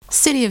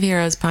City of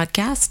Heroes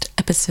podcast,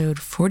 episode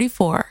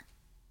 44.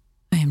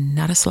 I am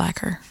not a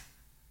slacker.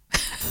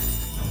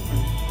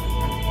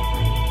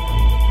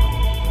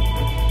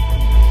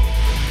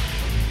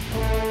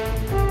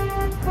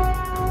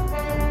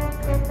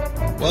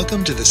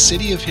 Welcome to the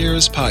City of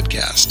Heroes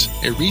podcast,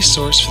 a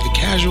resource for the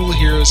casual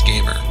Heroes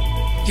gamer.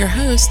 Your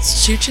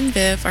hosts, Chooch and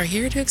Viv, are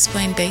here to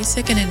explain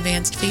basic and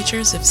advanced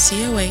features of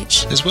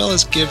COH, as well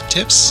as give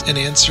tips and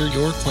answer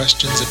your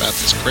questions about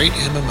this great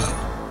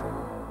MMO.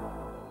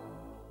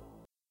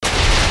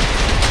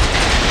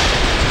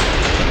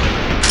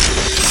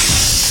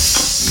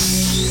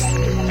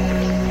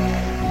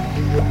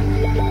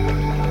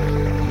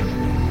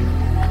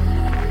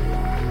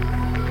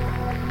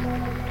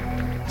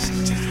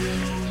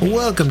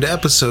 Welcome to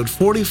episode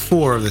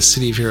 44 of the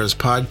City of Heroes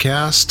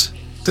podcast.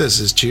 This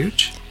is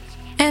Chooch.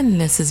 and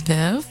this is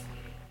Viv.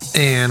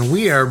 And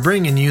we are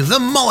bringing you the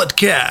Mullet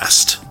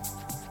Cast.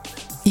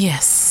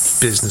 Yes.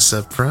 Business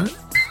up front,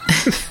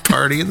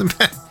 party in the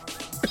back.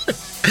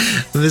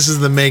 This is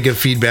the mega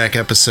feedback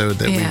episode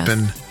that we've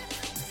been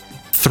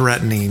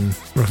threatening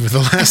over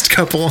the last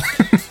couple.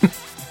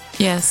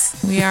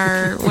 Yes, we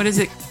are, what is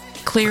it,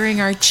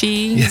 clearing our chi?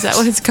 Yes. Is that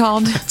what it's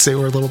called? I'd say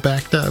we're a little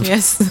backed up.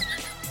 Yes.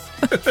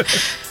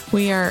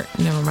 We are,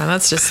 never mind,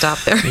 let's just stop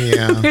there.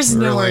 Yeah, There's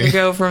nowhere to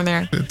go from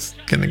there. It's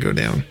going to go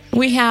down.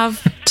 We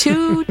have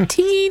two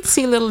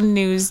teensy little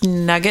news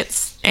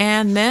nuggets,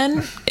 and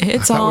then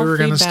it's all we were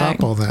going to feedback.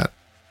 stop all that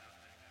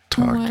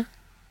talk. What?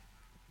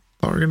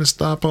 Thought we were going to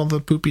stop all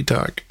the poopy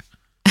talk.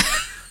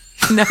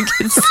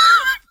 Nuggets.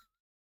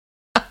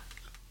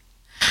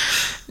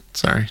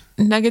 Sorry.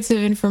 Nuggets of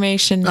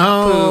information,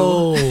 not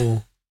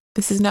poo.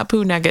 This is not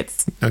poo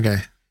nuggets. Okay.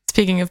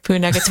 Speaking of poo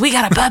nuggets, we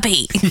got a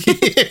puppy.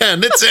 Yeah,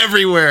 and it's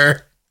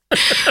everywhere.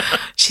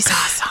 She's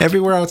awesome.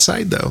 Everywhere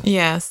outside, though.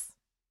 Yes.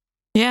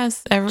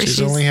 Yes. She's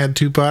only had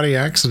 2 potty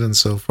accidents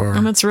so far.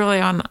 And it's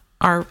really on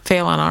our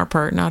fail on our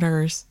part, not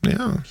hers.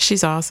 Yeah.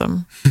 She's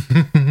awesome.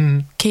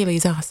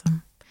 Kaylee's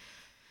awesome.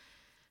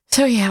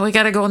 So yeah, we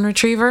got a golden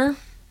retriever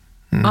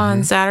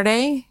on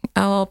Saturday,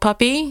 a little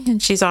puppy,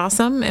 and she's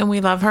awesome, and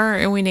we love her,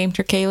 and we named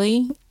her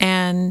Kaylee,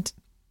 and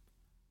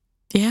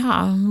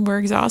yeah, we're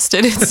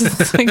exhausted.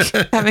 It's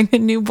like having a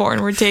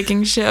newborn. We're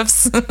taking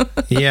shifts.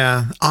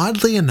 Yeah.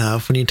 Oddly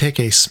enough, when you take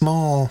a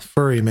small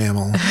furry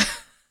mammal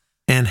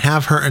and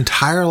have her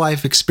entire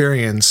life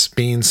experience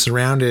being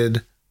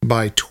surrounded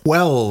by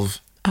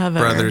 12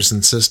 brothers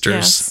and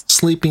sisters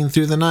sleeping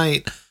through the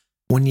night,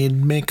 when you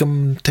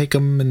take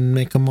them and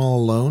make them all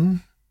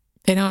alone,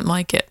 they don't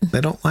like it.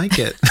 They don't like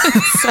it.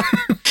 So,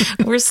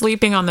 we're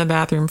sleeping on the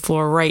bathroom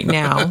floor right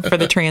now for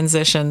the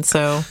transition.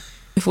 So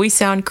if we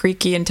sound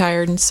creaky and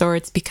tired and sore,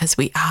 it's because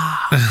we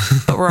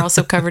but we're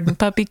also covered in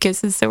puppy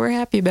kisses, so we're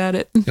happy about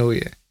it. Oh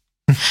yeah.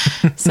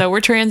 So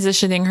we're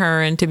transitioning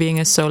her into being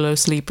a solo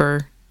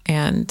sleeper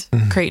and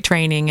crate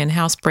training and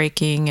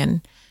housebreaking,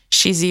 and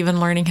she's even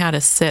learning how to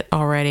sit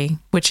already,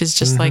 which is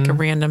just like a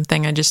random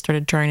thing I just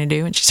started trying to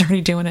do, and she's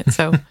already doing it.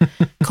 So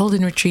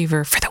golden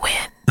retriever for the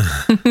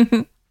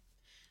win.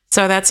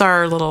 So that's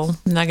our little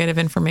nugget of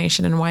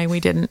information and why we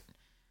didn't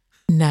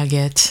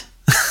nugget.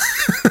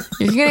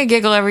 You're going to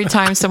giggle every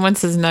time someone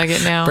says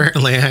nugget now.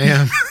 Apparently I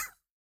am.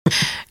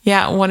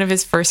 Yeah, one of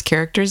his first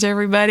characters,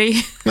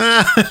 everybody.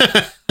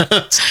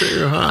 That's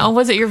true, huh? Oh,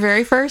 was it your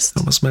very first?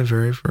 That was my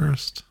very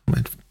first.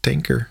 My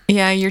tanker.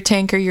 Yeah, your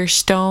tanker, your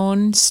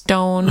stone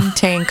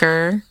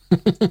tanker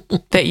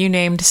that you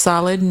named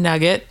Solid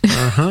Nugget.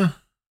 Uh-huh.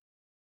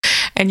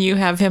 And you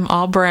have him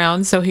all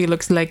brown, so he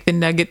looks like the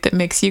nugget that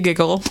makes you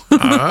giggle.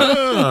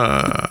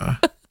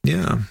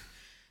 Yeah.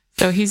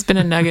 So he's been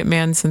a nugget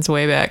man since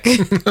way back.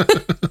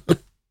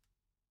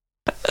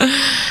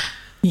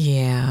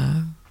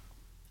 Yeah.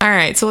 All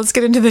right, so let's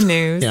get into the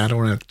news. Yeah, I don't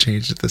want to have to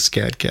change it to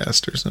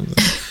Scadcast or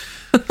something.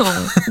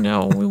 Oh,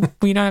 no,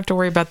 we don't have to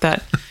worry about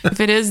that. If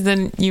it is,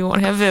 then you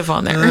won't have Viv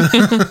on there.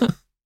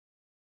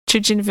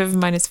 Chooch and Viv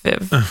minus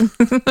Viv.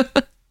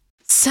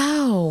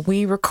 So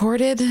we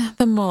recorded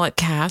the Mullet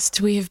Cast.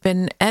 We have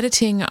been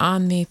editing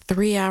on the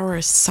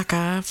 3-hour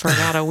sucker for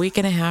about a week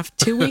and a half,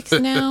 2 weeks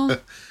now.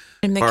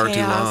 In the Far chaos,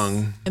 too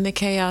long. In the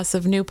chaos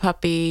of new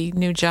puppy,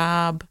 new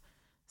job,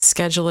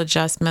 schedule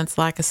adjustments,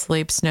 lack of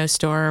sleep,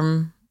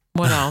 snowstorm.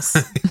 What else?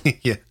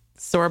 Yeah.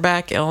 Sore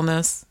back,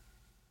 illness,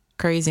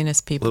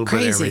 craziness, people. A little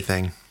bit of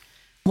everything.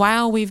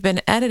 While we've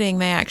been editing,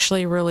 they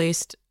actually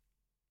released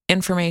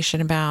information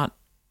about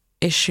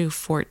issue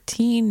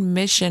 14,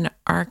 Mission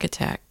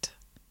Architect.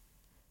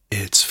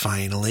 It's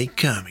finally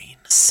coming.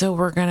 So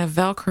we're going to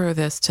Velcro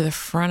this to the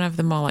front of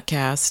the Mullet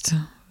Cast,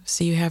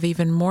 so you have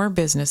even more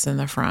business in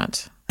the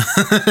front.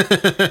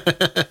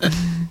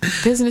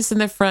 Business in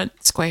the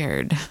front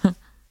squared. To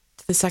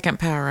the second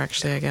power,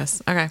 actually, I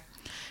guess. Okay.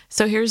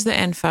 So here's the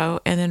info,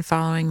 and then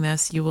following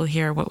this, you will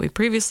hear what we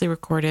previously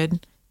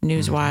recorded,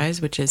 news-wise,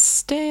 which is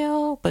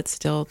stale, but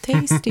still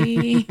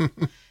tasty.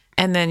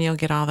 And then you'll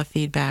get all the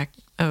feedback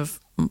of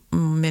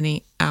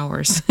many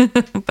hours.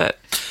 But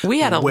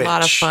we had a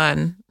lot of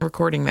fun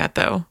recording that,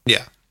 though.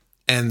 Yeah.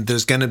 And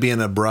there's going to be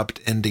an abrupt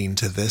ending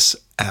to this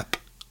app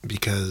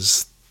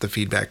because the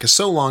feedback is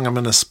so long, I'm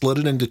going to split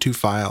it into 2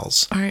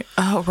 files. All right.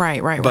 Oh,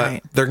 right.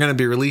 But they're going to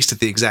be released at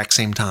the exact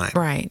same time.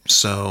 Right.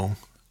 So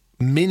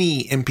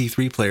many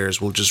MP3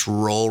 players will just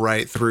roll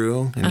right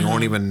through and you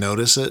won't even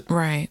notice it.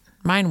 Right.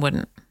 Mine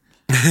wouldn't.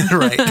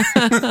 Right.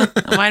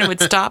 Mine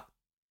would stop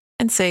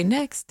and say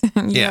next.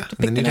 Yeah.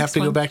 And then you'd have to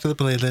go back to the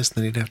playlist,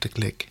 then you'd have to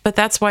click. But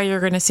that's why you're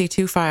going to see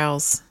 2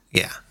 files.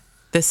 Yeah.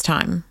 This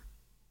time.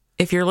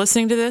 If you're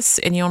listening to this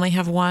and you only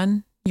have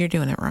one, you're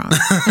doing it wrong.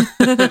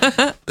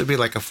 There'd be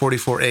like a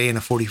 44A and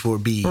a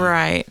 44B.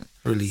 Right.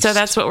 Released. So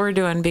that's what we're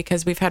doing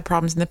because we've had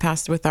problems in the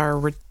past with our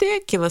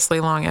ridiculously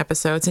long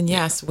episodes. And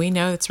yes, we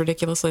know it's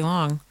ridiculously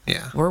long.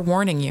 Yeah. We're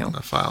warning you.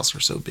 The files were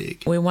so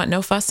big. We want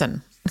no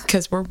fussing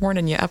because we're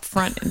warning you up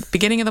front at the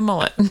beginning of the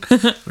mullet.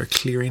 We're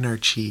clearing our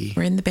chi.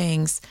 We're in the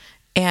bangs.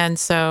 And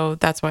so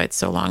that's why it's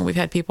so long. We've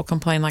had people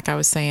complain, like I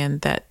was saying,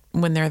 that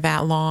when they're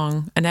that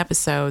long, an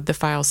episode, the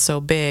file's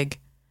so big,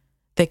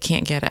 they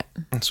can't get it.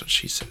 That's what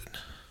she said.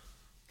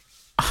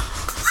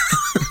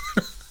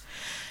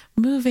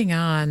 Moving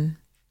on.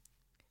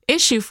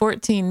 Issue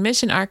 14,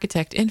 Mission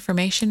Architect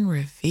information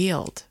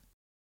revealed.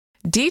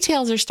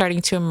 Details are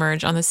starting to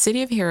emerge on the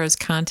City of Heroes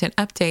content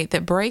update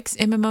that breaks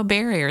MMO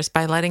barriers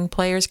by letting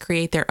players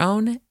create their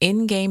own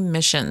in-game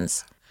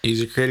missions.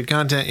 User-created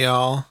content,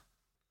 y'all.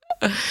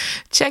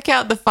 Check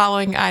out the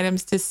following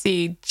items to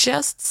see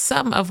just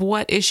some of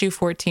what Issue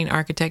 14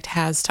 Architect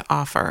has to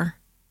offer.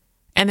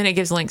 And then it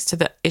gives links to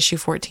the Issue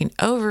 14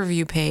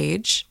 overview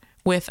page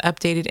with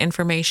updated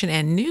information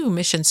and new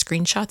mission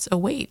screenshots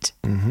await.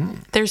 Mm-hmm.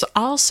 There's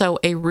also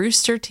a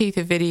Rooster Teeth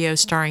video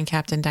starring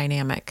Captain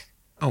Dynamic.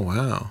 Oh,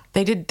 wow.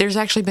 There's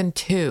actually been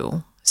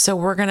 2. So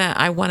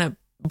I want to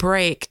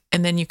break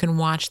and then you can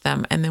watch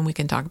them and then we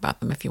can talk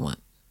about them if you want.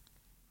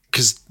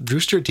 Because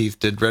Rooster Teeth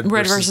did Red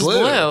versus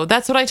Blue.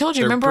 That's what I told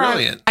you. They're Remember,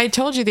 brilliant. I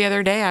told you the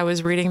other day I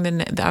was reading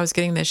I was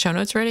getting the show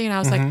notes ready and I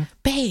was like,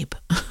 babe,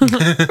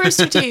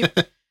 Rooster Teeth.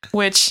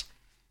 Which,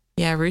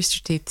 yeah,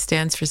 Rooster Teeth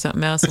stands for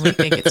something else and we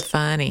think it's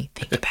funny.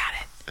 Think about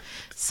it.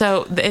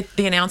 So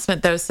the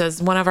announcement, though,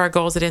 says one of our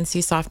goals at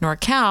NCSoft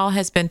NorCal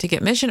has been to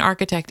get Mission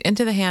Architect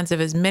into the hands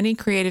of as many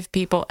creative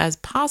people as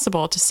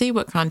possible to see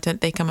what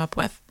content they come up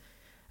with.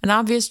 An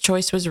obvious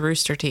choice was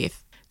Rooster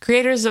Teeth,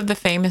 creators of the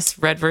famous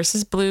Red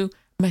vs. Blue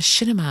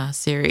Machinima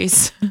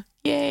series.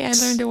 Yay, I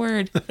learned a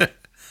word.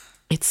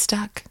 It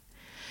stuck.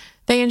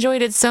 They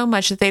enjoyed it so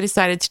much that they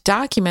decided to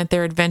document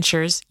their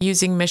adventures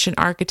using Mission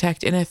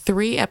Architect in a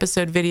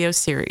 3-episode video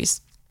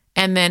series.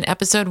 And then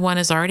episode 1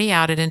 is already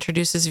out. It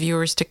introduces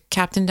viewers to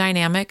Captain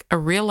Dynamic, a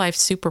real-life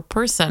super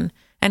person,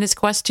 and his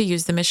quest to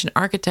use the Mission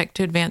Architect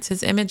to advance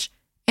his image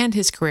and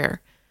his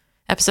career.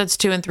 Episodes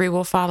 2 and 3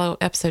 will follow.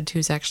 Episode 2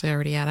 is actually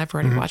already out. I've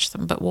already watched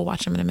them, but we'll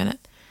watch them in a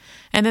minute.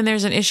 And then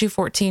there's an issue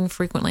 14,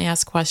 frequently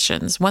asked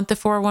questions. Want the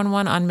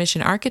 411 on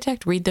Mission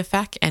Architect? Read the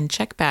FAQ and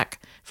check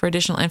back for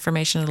additional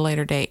information at a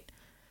later date.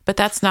 But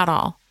that's not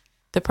all.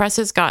 The press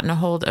has gotten a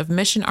hold of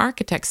Mission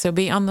Architect, so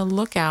be on the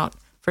lookout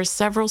for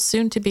several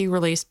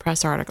soon-to-be-released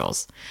press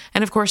articles.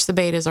 And of course, the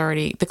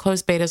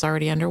closed beta is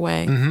already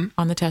underway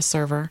on the test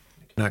server.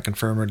 You cannot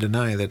confirm or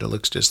deny that it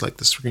looks just like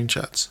the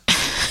screenshots.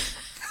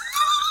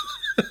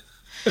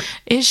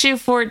 Issue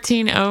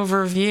 14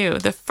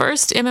 overview, the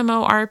first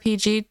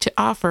MMORPG to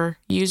offer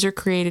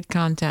user-created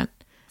content.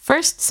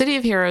 First, City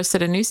of Heroes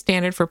set a new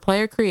standard for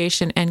player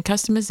creation and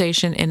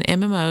customization in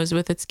MMOs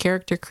with its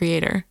character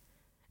creator.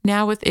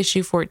 Now with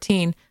Issue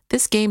 14,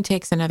 this game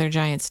takes another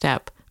giant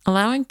step,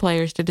 allowing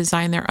players to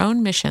design their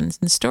own missions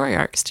and story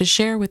arcs to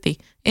share with the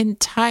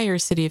entire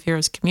City of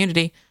Heroes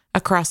community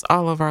across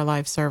all of our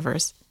live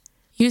servers.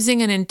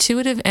 Using an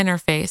intuitive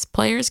interface,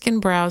 players can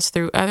browse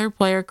through other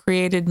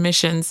player-created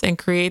missions and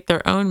create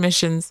their own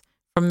missions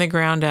from the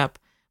ground up.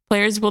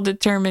 Players will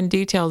determine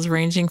details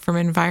ranging from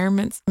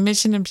environments,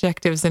 mission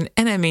objectives, and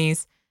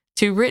enemies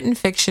to written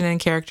fiction and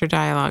character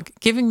dialogue,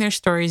 giving their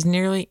stories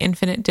nearly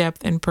infinite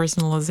depth and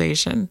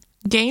personalization.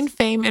 Gain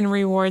fame and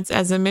rewards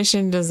as a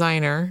mission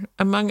designer.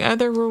 Among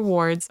other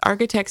rewards,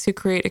 architects who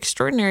create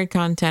extraordinary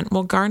content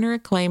will garner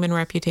acclaim and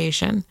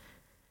reputation.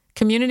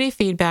 Community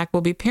feedback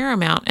will be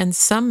paramount, and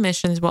some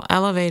missions will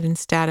elevate in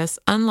status,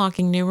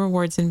 unlocking new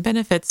rewards and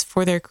benefits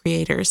for their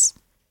creators.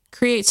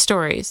 Create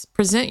stories.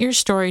 Present your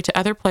story to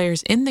other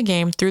players in the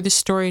game through the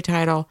story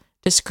title,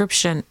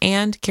 description,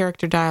 and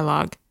character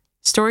dialogue.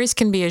 Stories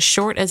can be as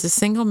short as a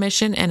single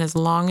mission and as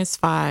long as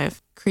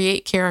 5.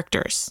 Create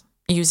characters.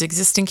 Use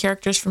existing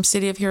characters from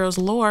City of Heroes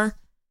lore,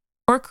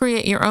 or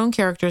create your own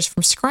characters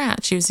from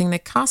scratch using the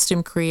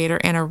costume creator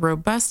and a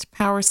robust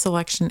power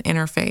selection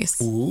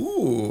interface.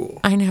 Ooh.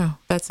 I know,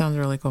 that sounds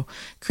really cool.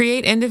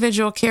 Create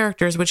individual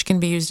characters which can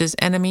be used as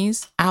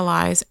enemies,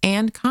 allies,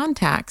 and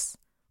contacts,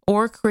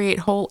 or create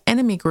whole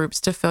enemy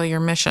groups to fill your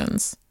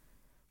missions.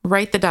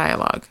 Write the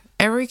dialogue.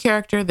 Every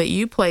character that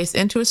you place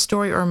into a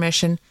story or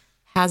mission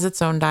has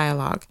its own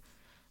dialogue.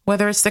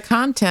 Whether it's the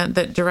content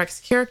that directs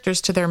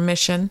characters to their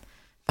mission,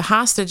 the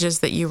hostages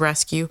that you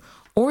rescue,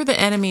 or the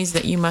enemies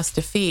that you must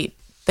defeat,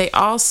 they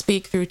all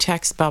speak through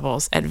text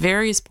bubbles at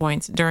various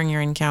points during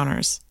your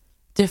encounters.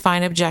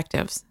 Define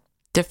objectives.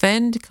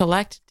 defend,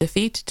 collect,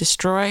 defeat,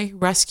 destroy,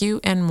 rescue,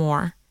 and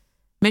more.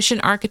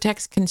 Mission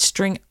architects can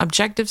string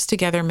objectives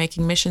together,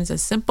 making missions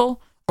as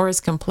simple or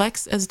as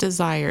complex as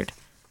desired,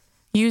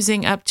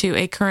 using up to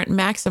a current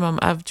maximum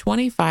of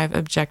 25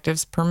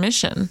 objectives per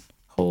mission.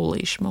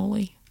 Holy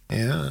schmoly.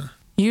 Yeah.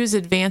 Use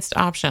advanced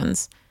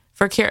options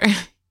for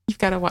You've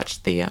got to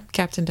watch the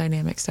Captain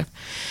Dynamic stuff.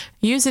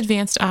 Use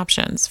advanced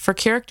options. For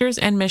characters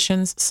and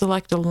missions,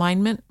 select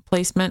alignment,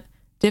 placement,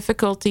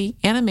 difficulty,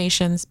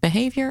 animations,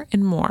 behavior,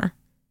 and more.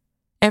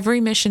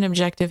 Every mission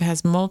objective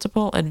has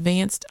multiple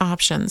advanced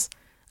options,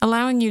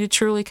 allowing you to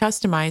truly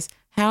customize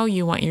how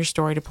you want your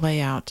story to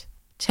play out.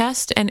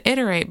 Test and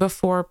iterate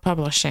before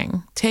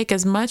publishing. Take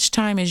as much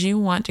time as you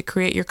want to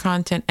create your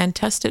content and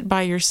test it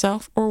by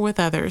yourself or with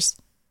others.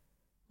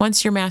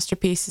 Once your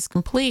masterpiece is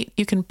complete,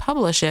 you can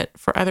publish it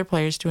for other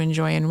players to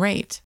enjoy and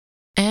rate.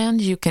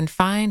 And you can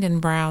find and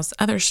browse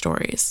other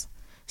stories.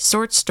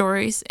 Sort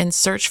stories and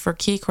search for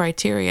key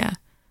criteria.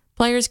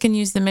 Players can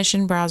use the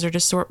mission browser to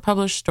sort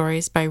published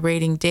stories by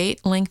rating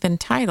date, length, and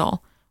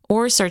title,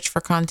 or search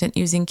for content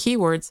using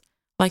keywords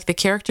like the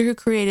character who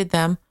created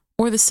them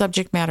or the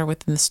subject matter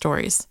within the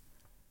stories.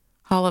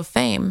 Hall of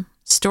Fame.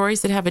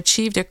 Stories that have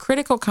achieved a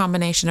critical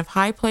combination of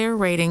high player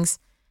ratings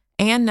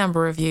and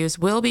number of views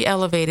will be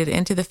elevated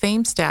into the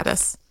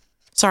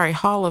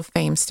Hall of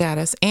Fame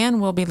status,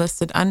 and will be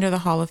listed under the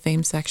Hall of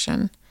Fame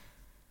section.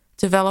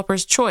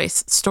 Developer's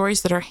Choice.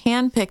 Stories that are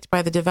handpicked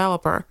by the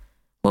developer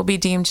will be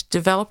deemed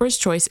Developer's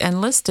Choice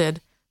and listed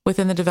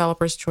within the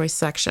Developer's Choice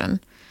section.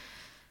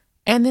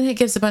 And then it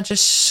gives a bunch of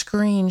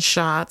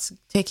screenshots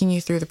taking you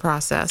through the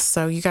process.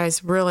 So you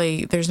guys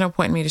really, there's no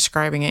point in me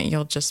describing it.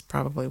 You'll just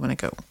probably want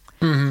to go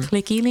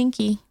clicky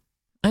linky.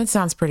 That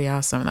sounds pretty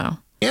awesome, though.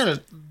 Yeah,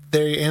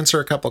 they answer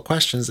a couple of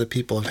questions that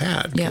people have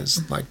had.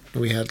 Because like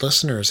we had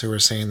listeners who were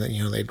saying that,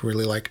 they'd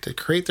really like to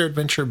create their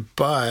adventure,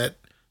 but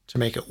to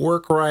make it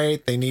work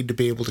right, they need to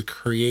be able to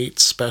create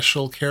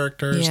special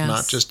characters,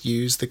 not just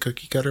use the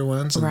cookie cutter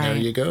ones. And there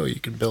you go. You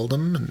can build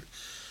them and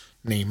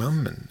name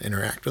them and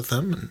interact with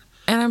them.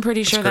 And I'm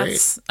pretty sure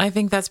I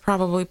think that's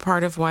probably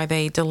part of why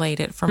they delayed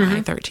it from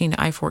I-13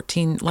 to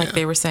I-14. Like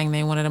they were saying,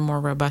 they wanted a more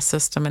robust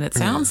system. And it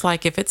sounds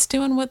like if it's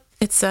doing what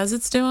it says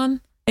it's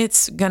doing,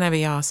 it's going to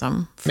be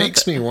awesome.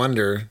 Makes me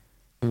wonder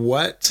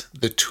what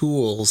the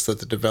tools that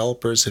the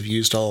developers have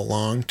used all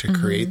along to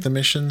create the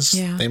missions,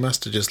 they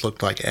must have just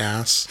looked like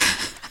ass.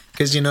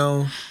 Because,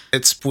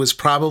 it was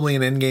probably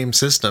an in-game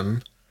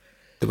system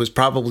that was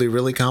probably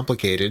really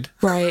complicated.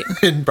 Right.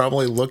 And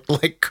probably looked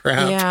like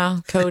crap. Yeah,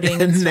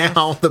 coding and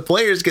now the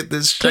players get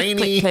this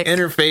shiny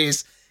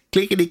interface,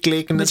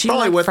 clickety-click, and that's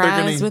probably what they're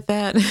going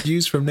to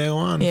use from now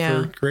on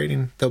for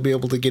creating. They'll be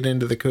able to get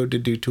into the code to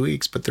do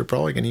tweaks, but they're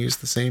probably going to use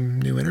the same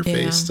new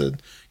interface to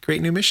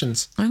create new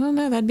missions. I don't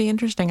know. That'd be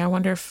interesting. I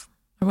wonder if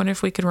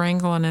we could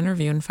wrangle an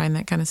interview and find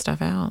that kind of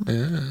stuff out.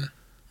 Yeah.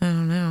 I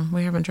don't know.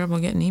 We're having trouble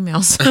getting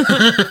emails.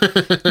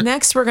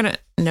 Next,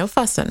 no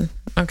fussing.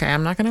 Okay,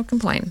 I'm not going to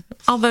complain.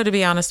 Although, to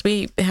be honest,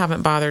 we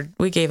haven't bothered.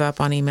 We gave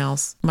up on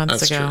emails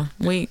months ago.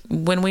 True.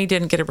 When we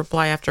didn't get a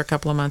reply after a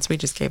couple of months, we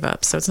just gave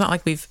up. So it's not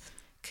like we've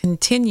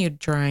continued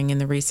trying in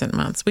the recent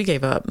months. We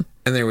gave up.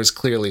 And there was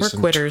clearly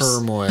some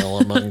turmoil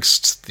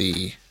amongst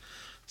the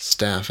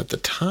staff at the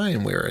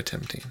time we were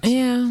attempting.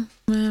 Yeah,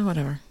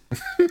 whatever.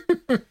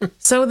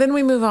 So then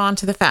we move on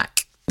to the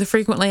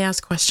frequently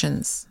asked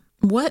questions.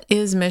 What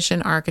is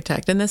Mission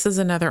Architect? And this is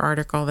another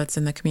article that's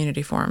in the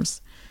community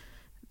forums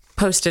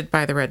posted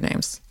by the Red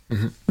Names.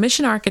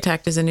 Mission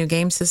Architect is a new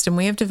game system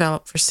we have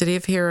developed for City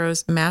of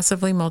Heroes'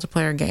 massively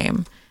multiplayer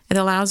game. It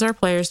allows our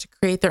players to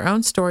create their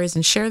own stories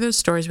and share those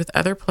stories with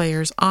other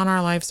players on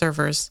our live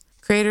servers.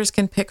 Creators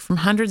can pick from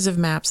hundreds of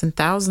maps and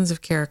thousands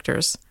of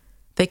characters.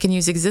 They can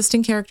use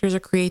existing characters or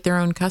create their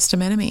own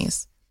custom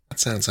enemies. That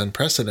sounds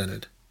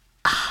unprecedented.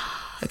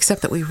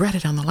 Except that we read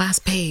it on the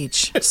last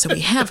page, so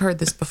we have heard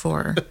this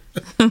before.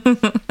 They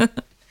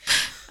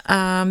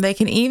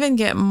can even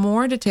get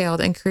more detailed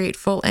and create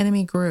full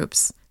enemy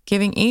groups,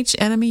 giving each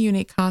enemy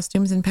unique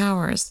costumes and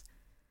powers.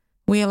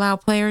 We allow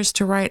players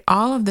to write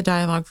all of the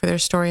dialogue for their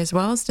story as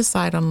well as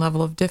decide on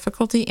level of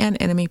difficulty and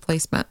enemy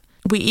placement.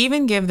 We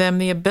even give them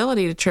the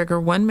ability to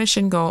trigger one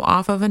mission goal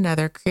off of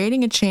another,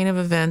 creating a chain of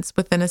events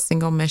within a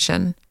single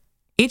mission.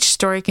 Each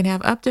story can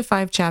have up to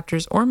 5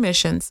 chapters or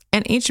missions,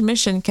 and each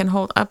mission can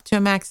hold up to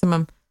a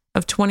maximum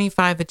of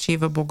 25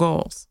 achievable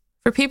goals.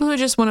 For people who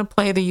just want to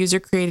play the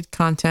user-created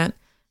content,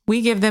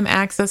 we give them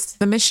access to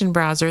the mission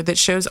browser that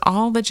shows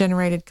all the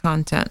generated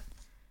content.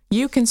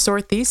 You can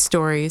sort these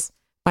stories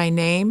by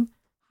name,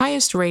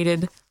 highest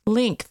rated,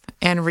 length,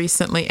 and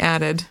recently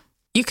added.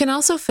 You can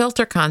also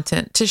filter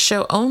content to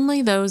show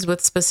only those with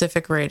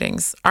specific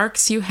ratings,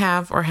 arcs you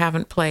have or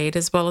haven't played,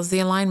 as well as the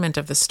alignment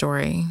of the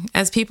story.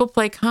 As people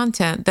play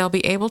content, they'll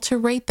be able to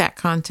rate that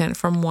content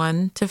from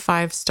 1 to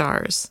 5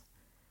 stars.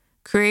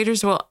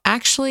 Creators will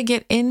actually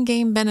get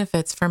in-game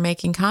benefits for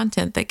making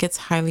content that gets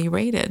highly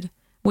rated.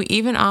 We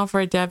even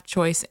offer a Dev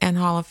Choice and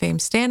Hall of Fame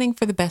standing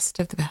for the best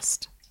of the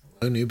best.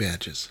 No new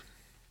badges.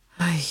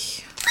 Ay,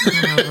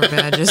 over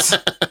badges.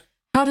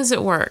 How does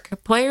it work?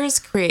 Players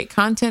create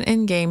content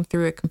in-game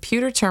through a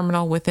computer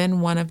terminal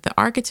within one of the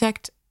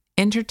Architect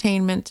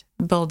Entertainment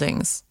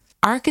buildings.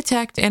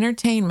 Architect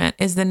Entertainment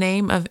is the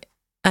name of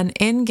an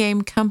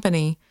in-game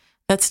company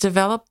that's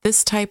developed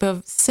this type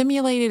of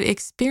simulated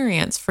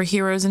experience for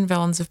heroes and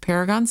villains of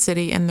Paragon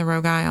City and the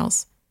Rogue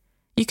Isles.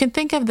 You can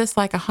think of this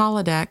like a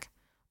holodeck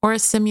or a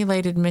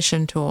simulated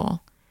mission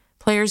tool.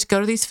 Players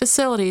go to these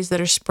facilities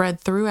that are spread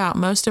throughout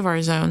most of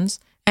our zones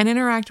and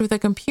interact with a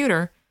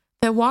computer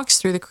that walks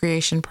through the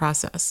creation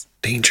process.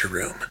 Danger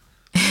room.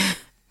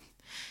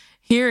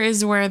 Here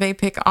is where they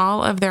pick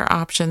all of their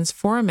options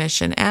for a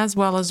mission, as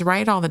well as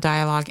write all the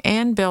dialogue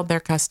and build their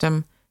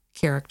custom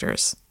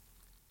characters.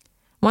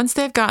 Once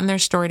they've gotten their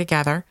story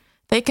together,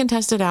 they can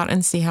test it out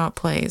and see how it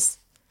plays.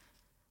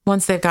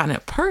 Once they've gotten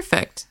it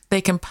perfect,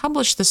 they can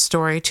publish the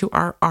story to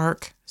our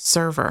ARC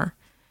server.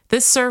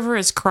 This server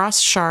is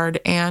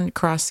cross-shard and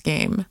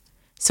cross-game,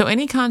 so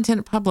any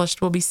content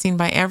published will be seen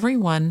by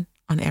everyone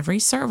on every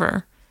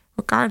server,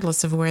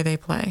 regardless of where they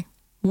play.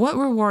 What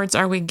rewards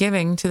are we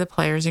giving to the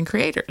players and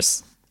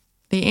creators?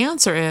 The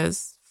answer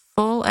is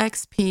full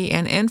XP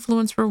and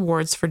influence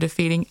rewards for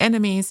defeating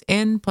enemies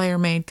in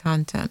player-made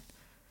content.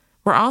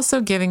 We're also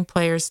giving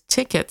players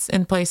tickets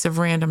in place of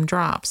random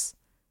drops.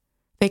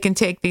 They can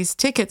take these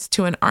tickets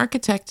to an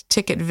Architect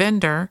ticket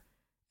vendor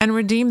and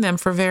redeem them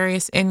for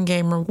various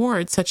in-game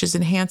rewards such as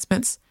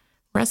enhancements,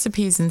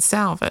 recipes, and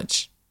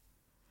salvage.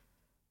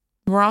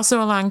 We're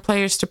also allowing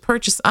players to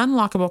purchase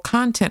unlockable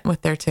content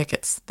with their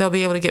tickets. They'll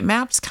be able to get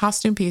maps,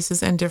 costume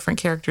pieces, and different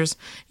characters.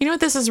 You know what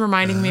this is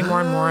reminding me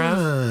more and more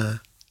of?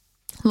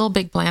 Little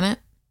Big Planet.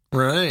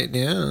 Right,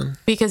 yeah.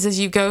 Because as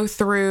you go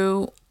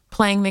through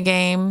playing the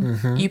game,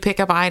 you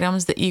pick up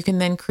items that you can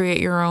then create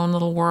your own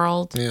little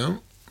world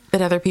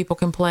that other people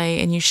can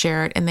play, and you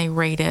share it, and they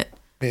rate it.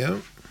 Yeah,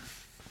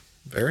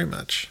 very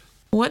much.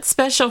 What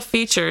special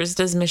features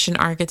does Mission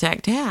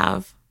Architect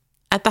have?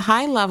 At the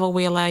high level,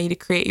 we allow you to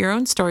create your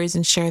own stories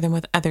and share them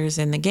with others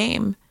in the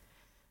game.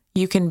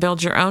 You can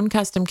build your own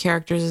custom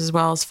characters as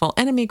well as full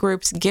enemy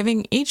groups,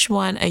 giving each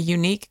one a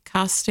unique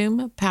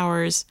costume,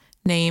 powers,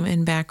 name,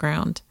 and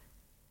background.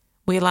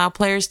 We allow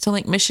players to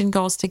link mission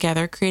goals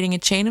together, creating a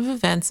chain of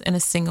events in a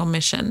single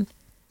mission.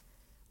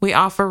 We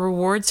offer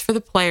rewards for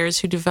the players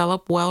who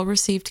develop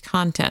well-received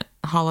content,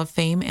 Hall of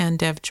Fame and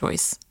Dev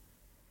Choice.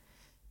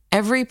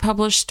 Every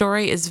published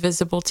story is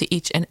visible to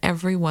each and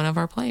every one of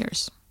our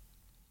players.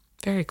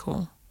 Very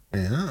cool.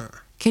 Yeah.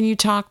 Can you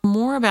talk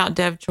more about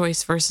Dev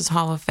Choice versus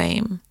Hall of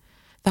Fame?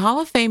 The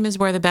Hall of Fame is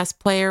where the best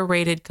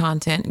player-rated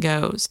content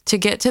goes. To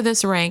get to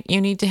this rank,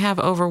 you need to have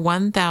over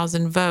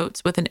 1,000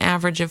 votes with an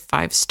average of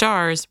 5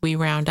 stars, we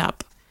round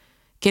up.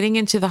 Getting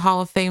into the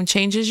Hall of Fame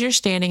changes your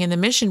standing in the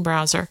mission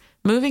browser,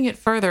 moving it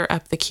further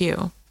up the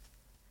queue.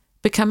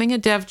 Becoming a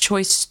Dev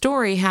Choice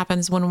story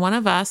happens when one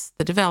of us,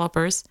 the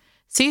developers,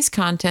 sees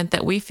content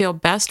that we feel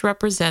best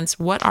represents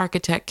what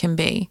Architect can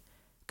be.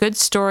 Good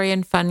story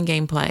and fun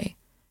gameplay.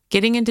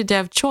 Getting into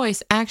Dev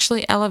Choice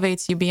actually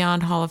elevates you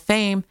beyond Hall of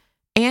Fame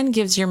and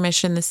gives your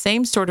mission the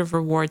same sort of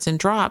rewards and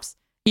drops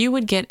you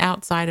would get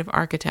outside of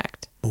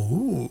Architect.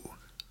 Ooh.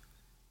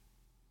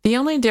 The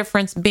only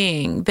difference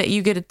being that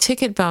you get a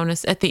ticket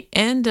bonus at the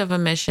end of a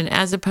mission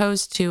as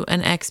opposed to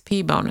an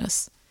XP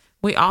bonus.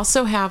 We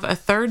also have a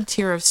third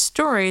tier of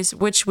stories,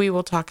 which we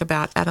will talk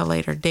about at a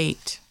later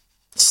date.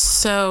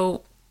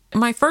 So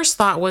my first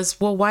thought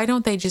was, well, why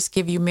don't they just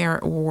give you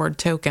merit reward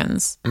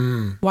tokens?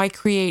 Why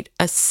create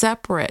a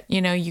separate,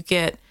 you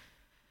get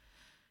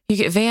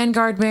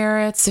Vanguard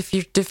merits if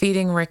you're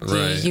defeating Ricky.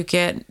 Right. You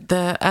get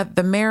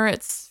the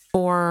merits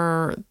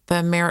for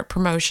the merit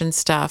promotion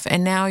stuff.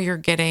 And now you're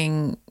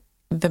getting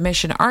the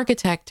Mission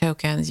Architect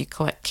tokens. You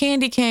collect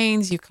candy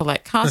canes, you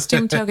collect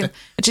costume tokens.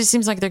 It just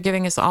seems like they're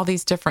giving us all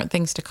these different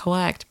things to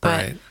collect.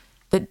 But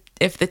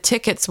if the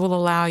tickets will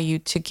allow you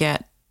to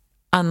get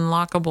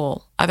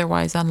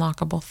otherwise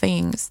unlockable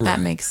things, that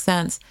makes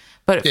sense.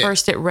 But at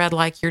first it read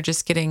like you're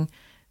just getting,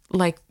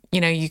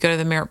 you go to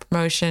the merit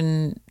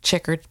promotion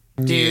chick or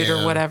dude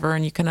or whatever,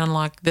 and you can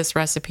unlock this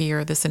recipe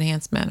or this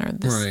enhancement or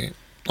this. Right.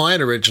 Well, I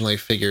had originally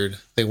figured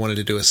they wanted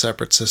to do a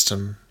separate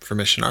system for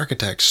Mission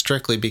Architect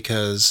strictly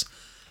because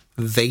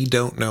they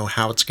don't know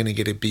how it's going to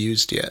get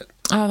abused yet.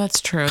 Oh,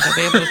 that's true. They'll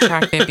be able to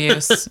track the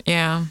abuse.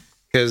 Yeah.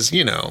 Because,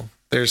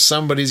 there's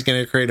somebody's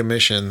going to create a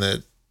mission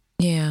that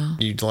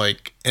you'd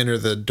enter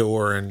the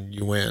door and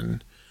you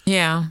win.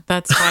 Yeah,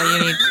 that's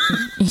why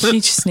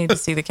you just need to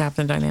see the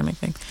Captain Dynamic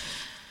thing.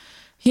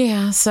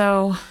 Yeah,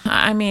 so,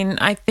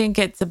 I think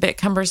it's a bit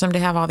cumbersome to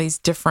have all these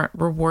different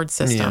reward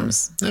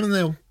systems. Yeah.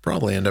 They'll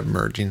probably end up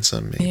merging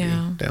some maybe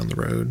down the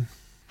road.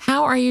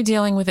 How are you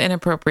dealing with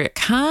inappropriate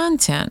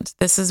content?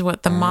 This is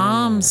what the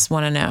moms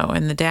want to know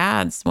and the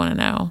dads want to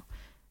know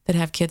that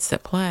have kids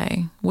that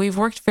play. We've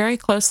worked very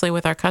closely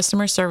with our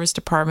customer service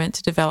department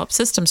to develop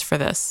systems for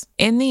this.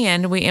 In the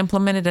end, we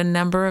implemented a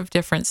number of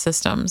different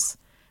systems.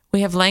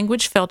 We have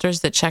language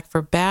filters that check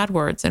for bad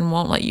words and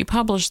won't let you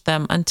publish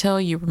them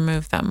until you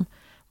remove them.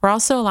 We're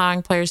also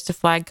allowing players to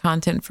flag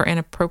content for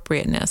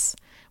inappropriateness.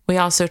 We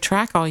also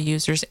track all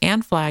users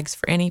and flags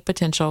for any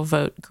potential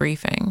vote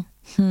griefing.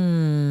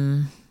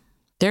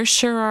 There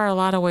sure are a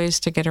lot of ways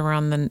to get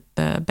around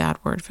the bad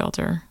word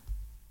filter.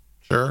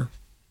 Sure.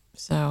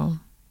 So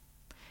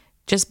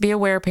just be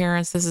aware,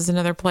 parents. This is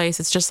another place.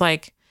 It's just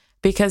like,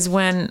 because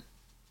when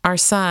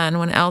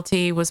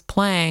LT was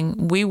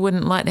playing, we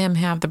wouldn't let him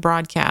have the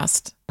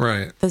broadcast.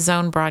 Right. The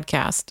zone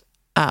broadcast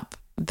up.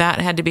 That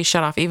had to be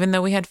shut off, even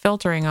though we had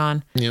filtering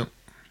on. Yep.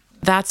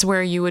 That's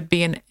where you would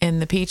be in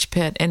the peach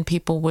pit, and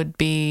people would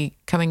be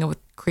coming up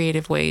with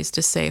creative ways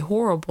to say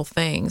horrible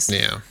things.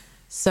 Yeah.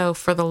 So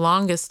for the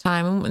longest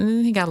time, and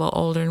then he got a little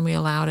older and we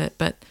allowed it,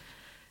 but,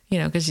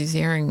 because he's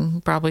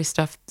hearing probably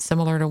stuff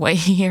similar to what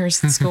he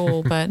hears in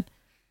school. But,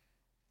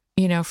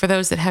 for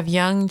those that have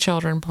young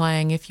children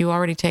playing, if you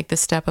already take the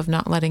step of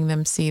not letting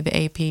them see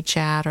the AP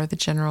chat or the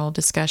general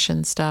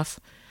discussion stuff,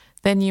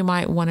 then you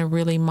might want to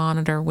really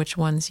monitor which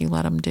ones you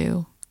let them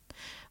do.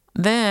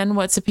 Then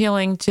what's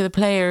appealing to the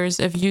players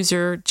of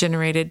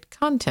user-generated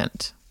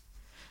content?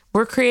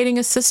 We're creating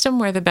a system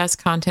where the best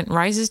content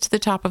rises to the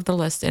top of the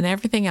list and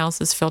everything else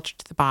is filtered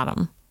to the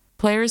bottom.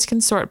 Players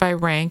can sort by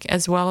rank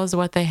as well as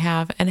what they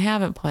have and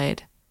haven't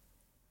played.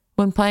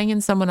 When playing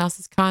in someone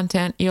else's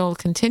content, you'll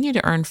continue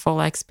to earn full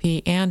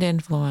XP and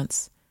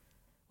influence.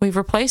 We've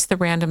replaced the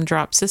random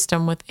drop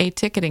system with a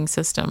ticketing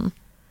system.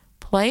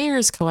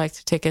 Players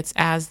collect tickets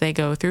as they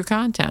go through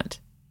content.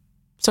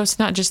 So it's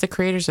not just the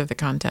creators of the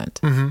content.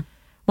 Mm-hmm.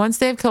 Once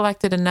they've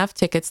collected enough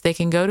tickets, they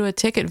can go to a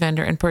ticket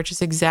vendor and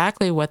purchase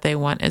exactly what they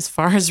want as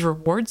far as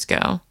rewards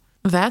go.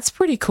 That's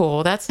pretty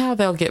cool. That's how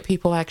they'll get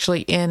people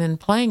actually in and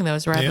playing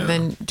those rather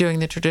than doing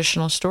the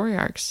traditional story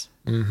arcs.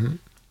 Mm-hmm.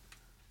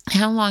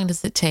 How long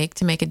does it take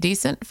to make a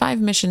decent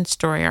 5-mission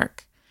story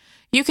arc?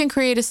 You can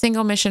create a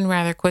single mission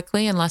rather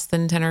quickly in less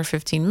than 10 or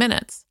 15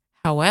 minutes.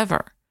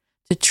 However,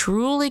 to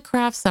truly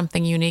craft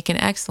something unique and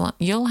excellent,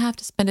 you'll have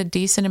to spend a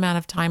decent amount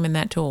of time in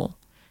that tool.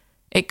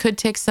 It could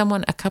take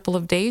someone a couple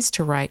of days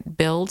to write,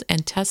 build,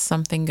 and test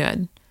something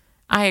good.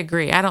 I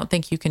agree. I don't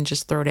think you can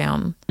just throw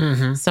down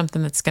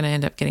something that's going to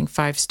end up getting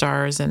 5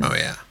 stars and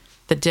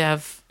the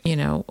dev,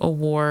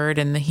 award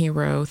and the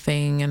hero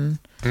thing. And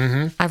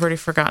I've already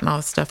forgotten all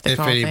the stuff they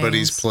call things. If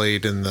anybody's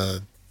played in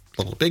the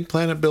Little Big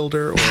Planet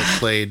Builder or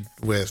played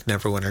with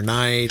Neverwinter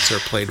Nights or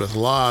played with a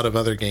lot of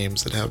other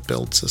games that have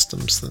build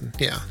systems, then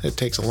it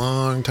takes a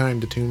long time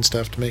to tune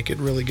stuff to make it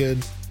really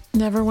good.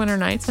 Neverwinter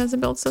Nights has a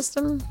build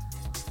system?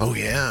 Oh,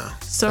 yeah.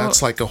 So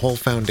that's like a whole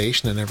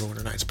foundation in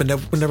Neverwinter Nights. But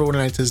Neverwinter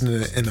Nights isn't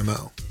an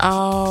MMO.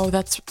 Oh,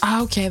 that's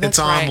okay. That's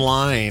it's right.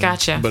 online.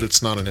 Gotcha. But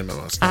it's not an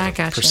MMO. It's not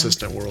a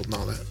persistent world and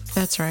all that.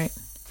 That's right.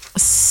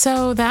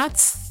 So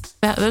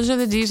those are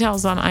the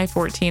details on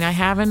I-14. I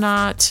have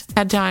not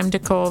had time to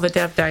cull the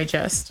Dev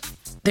Digest.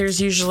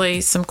 There's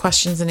usually some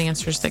questions and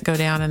answers that go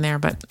down in there,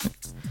 but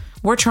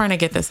we're trying to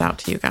get this out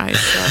to you guys.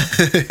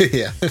 So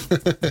yeah.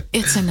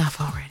 It's enough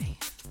already.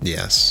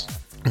 Yes.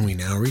 We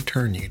now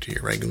return you to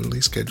your regularly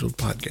scheduled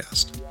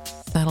podcast.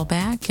 Settle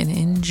back and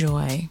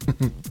enjoy.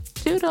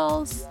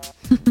 Doodles.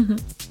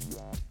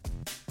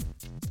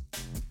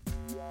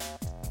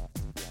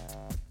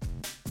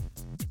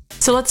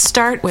 So let's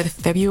start with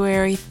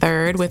February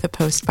 3rd with a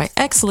post by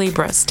Ex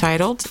Libris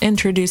titled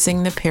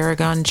Introducing the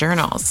Paragon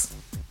Journals.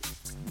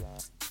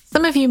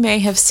 Some of you may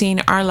have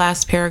seen our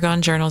last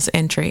Paragon Journals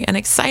entry, an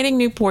exciting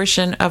new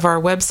portion of our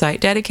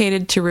website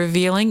dedicated to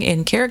revealing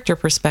in-character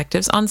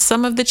perspectives on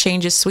some of the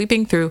changes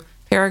sweeping through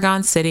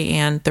Paragon City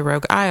and the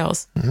Rogue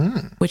Isles,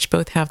 which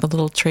both have the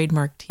little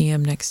trademark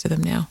TM next to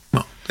them now.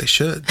 Well, they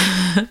should.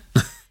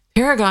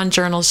 Paragon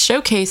Journals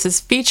showcases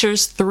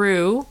features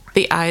through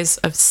the eyes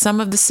of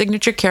some of the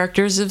signature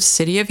characters of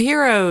City of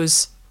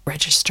Heroes,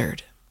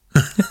 registered.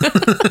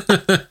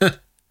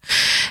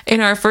 In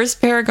our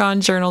first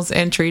Paragon Journals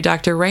entry,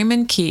 Dr.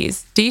 Raymond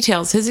Keyes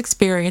details his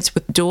experience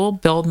with dual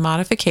build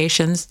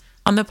modifications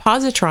on the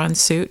Positron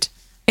suit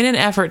in an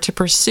effort to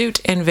pursue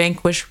and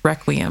vanquish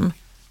Requiem.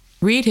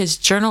 Read his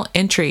journal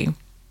entry,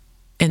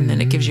 and then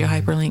it gives you a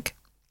hyperlink.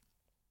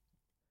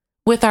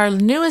 With our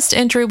newest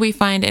entry, we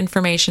find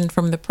information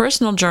from the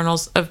personal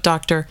journals of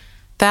Dr.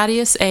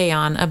 Thaddeus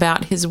Aeon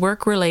about his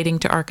work relating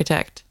to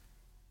Architect.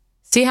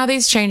 See how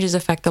these changes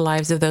affect the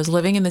lives of those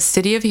living in the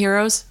City of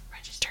Heroes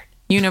registered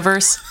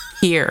universe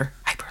here.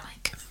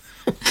 Hyperlink.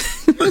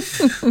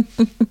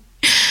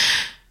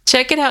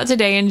 Check it out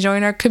today and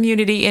join our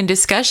community in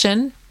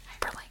discussion.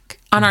 Hyperlink.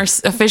 On our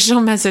official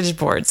message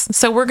boards.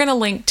 So we're going to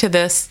link to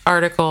this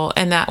article,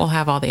 and that will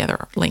have all the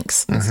other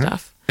links and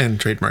stuff. And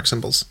trademark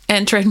symbols.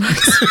 And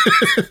trademarks.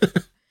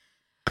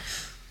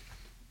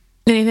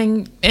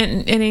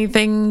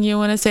 Anything you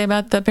want to say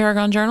about the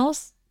Paragon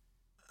Journals?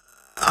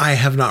 I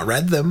have not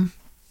read them,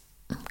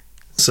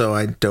 so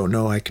I don't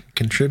know I can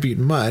contribute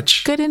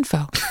much. Good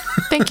info.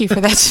 Thank you for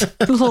that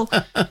little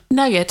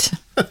nugget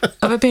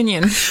of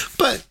opinion.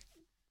 But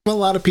a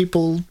lot of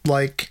people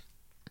like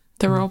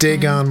the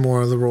dig on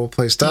more of the role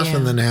play stuff,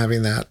 and then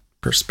having that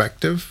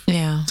perspective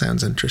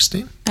sounds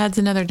interesting. Adds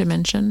another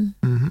dimension.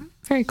 Mm-hmm.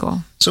 Very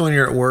cool. So when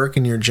you're at work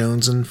and you're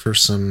jonesing for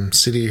some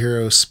City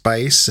Hero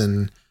spice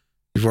and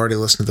you've already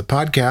listened to the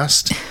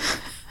podcast,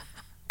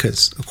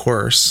 because, of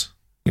course,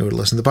 you would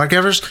listen to the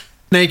podcast first.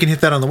 Now you can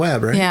hit that on the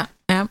web, right? Yeah.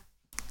 Yep.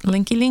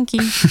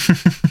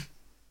 Linky.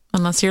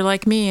 Unless you're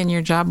like me and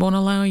your job won't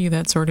allow you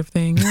that sort of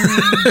thing.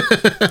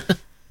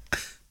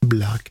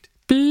 Blocked.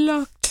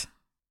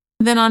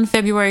 Then on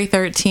February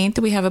 13th,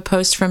 we have a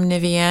post from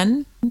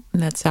Nivienne.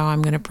 That's how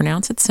I'm going to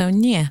pronounce it. So,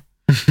 yeah.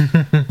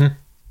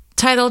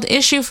 Titled,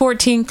 Issue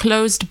 14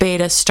 Closed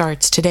Beta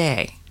Starts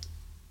Today.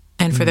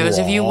 And for those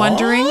of you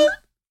wondering,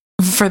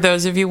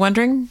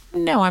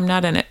 no, I'm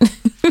not in it.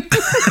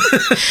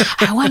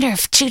 I wonder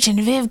if Chooch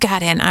and Viv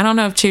got in. I don't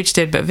know if Chooch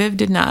did, but Viv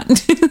did not.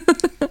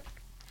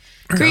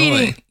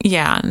 Really?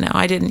 Yeah, no,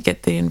 I didn't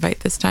get the invite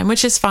this time,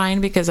 which is fine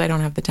because I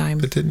don't have the time.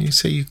 But didn't you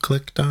say you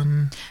clicked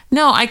on?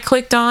 No, I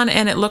clicked on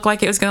and it looked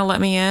like it was going to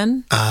let me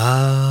in.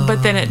 Oh.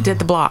 But then it did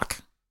the block.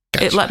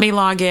 Gotcha. It let me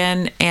log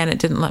in and it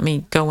didn't let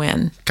me go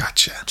in.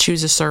 Gotcha.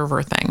 Choose a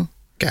server thing.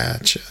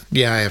 Gotcha.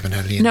 Yeah, I haven't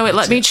had any invites. No, it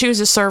let me choose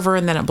a server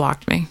and then it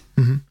blocked me.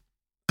 Mm-hmm.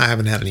 I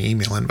haven't had any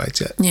email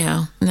invites yet.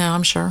 Yeah, no,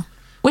 I'm sure.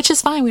 Which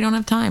is fine. We don't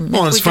have time.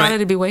 Well, if we got it,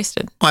 it'd be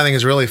wasted. Well, I think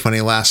it's really funny.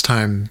 Last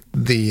time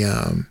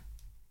the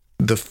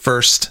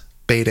first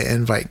beta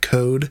invite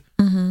code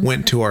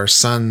went to our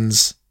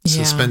son's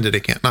suspended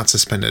account. Not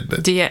suspended,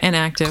 but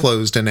inactive.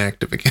 Closed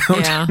inactive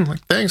account. Yeah. I'm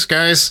like, thanks,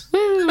 guys.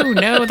 Woo,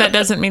 no, that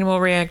doesn't mean we'll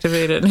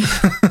reactivate it.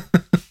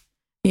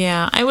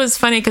 Yeah, it was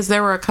funny because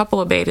there were a couple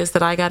of betas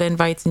that I got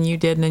invites and you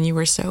didn't, and you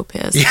were so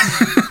pissed. Yeah.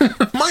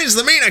 Mine's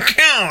the main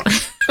account.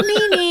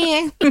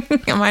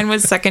 Mine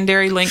was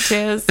secondary linked to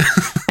his,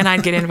 and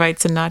I'd get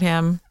invites and not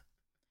him.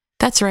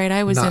 That's right,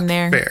 I was not in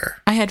there.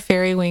 Fair. I had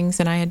fairy wings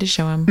and I had to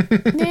show him.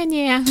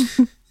 Yeah.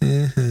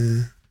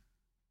 Mm-hmm.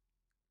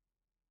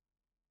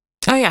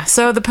 Oh yeah,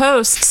 so the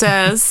post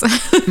says,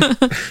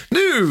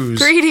 News.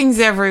 Greetings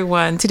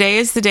everyone. Today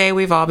is the day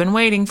we've all been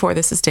waiting for.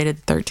 This is dated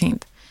the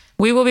 13th.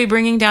 We will be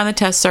bringing down the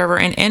test server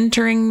and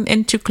entering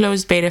into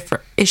closed beta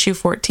for issue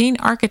 14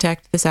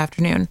 Architect this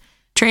afternoon.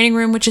 Training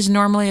room, which is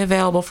normally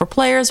available for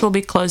players, will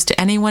be closed to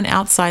anyone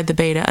outside the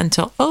beta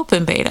until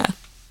open beta.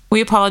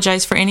 We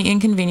apologize for any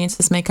inconvenience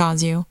this may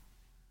cause you.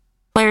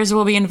 Players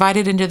will be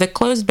invited into the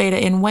closed beta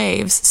in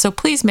waves, so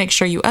please make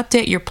sure you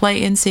update your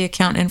PlayNC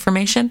account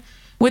information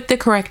with the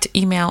correct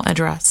email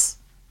address.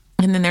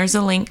 And then there's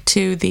a link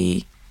to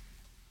the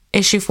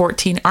Issue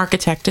 14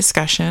 Architect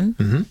discussion.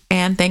 Mm-hmm.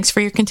 And thanks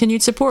for your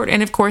continued support.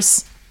 And of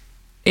course,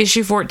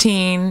 Issue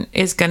 14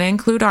 is going to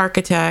include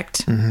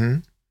Architect,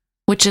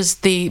 which is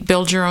the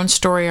build your own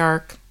story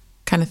arc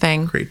kind of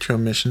thing. Create your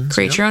own missions.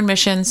 Create your own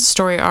missions,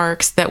 story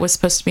arcs that was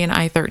supposed to be in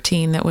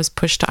I-13 that was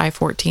pushed to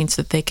I-14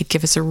 so that they could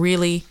give us a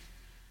really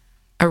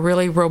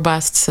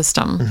robust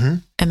system. Mm-hmm.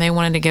 And they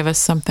wanted to give us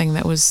something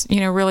that was,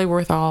 really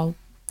worth all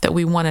that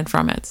we wanted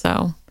from it.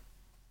 So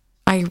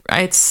we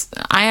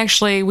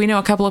know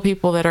a couple of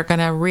people that are going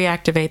to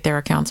reactivate their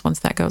accounts once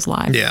that goes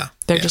live. Yeah.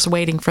 They're just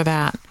waiting for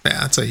that.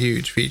 Yeah, it's a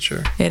huge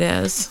feature. It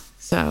is.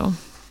 So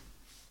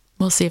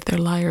we'll see if they're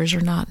liars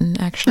or not and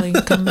actually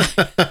come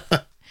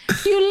back.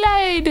 You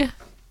lied.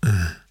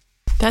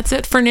 That's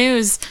it for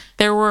news.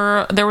 There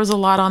was a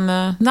lot on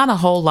not a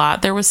whole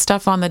lot. There was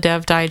stuff on the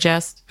Dev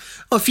Digest.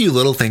 A few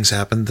little things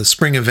happened. The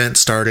spring event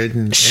started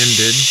and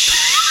ended.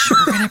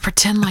 We're going to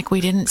pretend like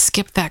we didn't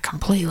skip that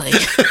completely.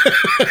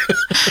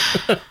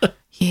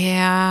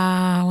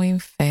 Yeah, we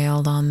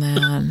failed on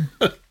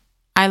that.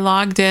 I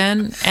logged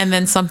in and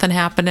then something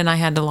happened and I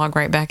had to log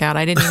right back out.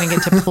 I didn't even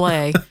get to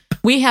play.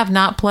 We have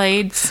not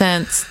played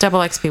since Double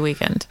XP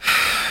Weekend,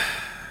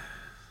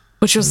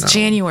 which was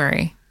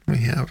January. We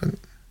haven't.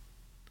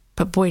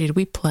 But boy, did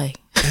we play.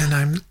 And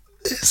I'm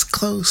this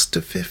close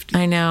to 50.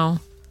 I know.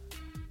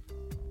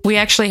 We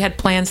actually had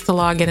plans to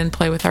log in and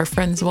play with our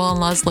friends Will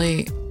and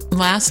Leslie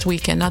last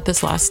weekend. Not 2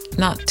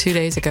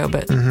 days ago,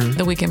 but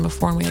the weekend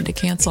before, and we had to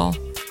cancel.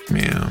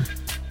 Yeah.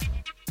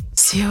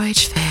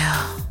 COH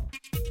fail.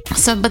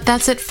 So, but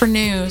that's it for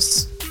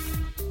news.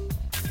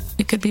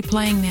 We could be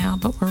playing now,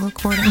 but we're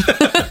recording.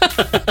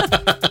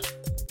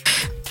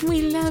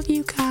 We love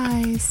you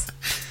guys.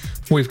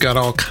 We've got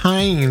all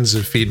kinds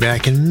of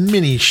feedback in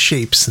many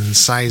shapes and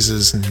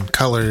sizes and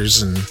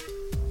colors and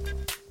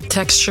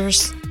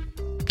textures.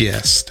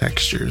 Yes,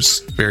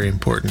 textures. Very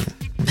important.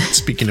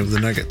 Speaking of the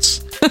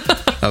nuggets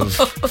of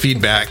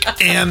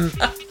feedback. And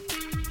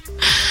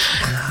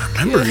I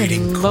remember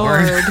eating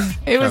corn. Lord.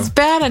 It was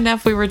bad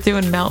enough we were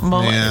doing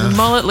mullet. Yeah.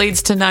 Mullet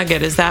leads to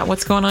nugget. Is that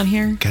what's going on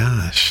here?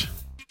 Gosh.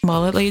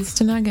 Mullet leads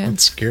to nugget.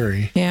 That's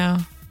scary.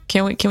 Yeah.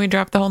 Can we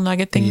drop the whole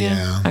nugget thing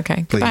now?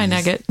 Okay. Please. Goodbye,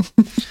 nugget.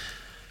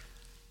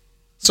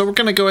 So we're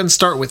going to go ahead and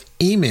start with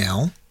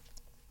email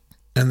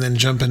and then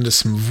jump into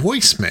some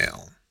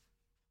voicemail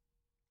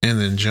and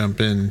then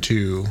jump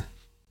into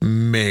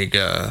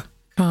mega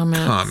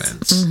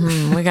comments.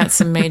 Mm-hmm. We got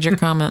some major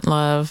comment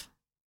love.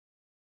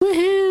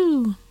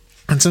 Woohoo!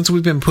 And since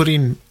we've been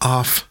putting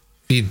off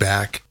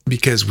feedback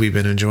because we've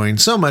been enjoying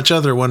so much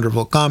other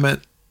wonderful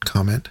content.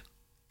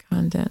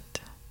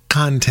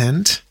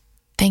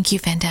 Thank you,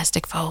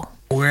 Fantastic Foe.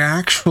 We're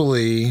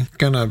actually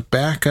going to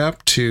back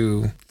up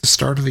to the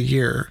start of the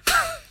year.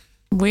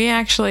 We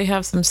actually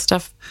have some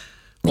stuff.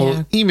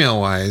 Well,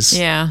 email-wise.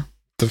 Yeah.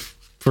 The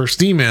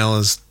first email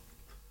is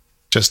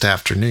just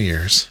after New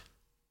Year's.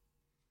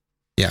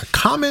 Yeah,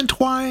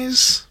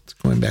 comment-wise, it's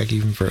going back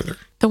even further.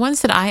 The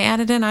ones that I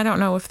added in, I don't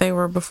know if they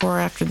were before or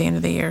after the end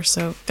of the year,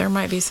 so there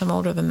might be some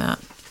older than that.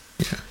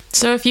 Yeah.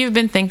 So if you've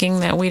been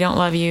thinking that we don't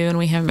love you and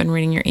we haven't been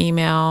reading your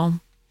email,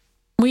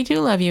 we do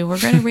love you.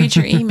 We're going to read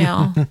your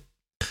email.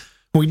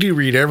 We do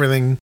read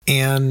everything,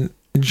 and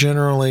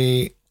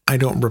generally I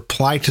don't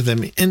reply to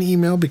them in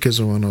email because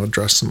I want to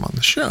address them on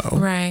the show.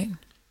 Right.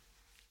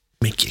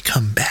 Make you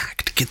come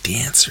back to get the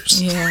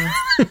answers. Yeah.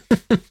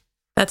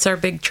 That's our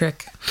big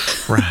trick.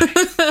 Right.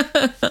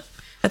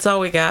 That's all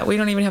we got. We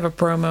don't even have a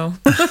promo.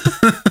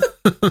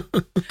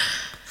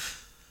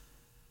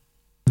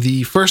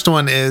 The first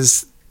one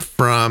is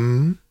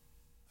from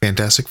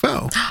Fantastic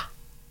Foe,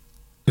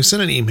 who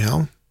sent an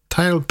email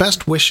titled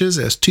Best Wishes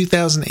as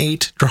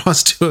 2008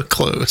 draws to a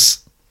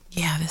close.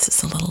 Yeah, this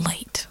is a little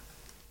late.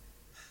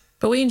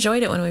 But we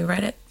enjoyed it when we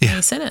read it. Yeah. And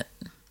we sent it.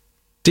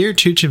 Dear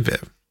Chooch and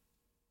Viv,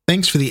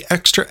 thanks for the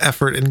extra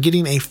effort in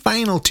getting a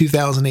final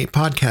 2008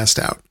 podcast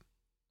out.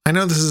 I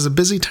know this is a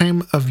busy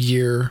time of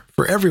year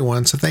for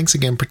everyone, so thanks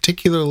again,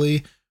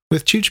 particularly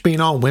with Chooch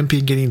being all wimpy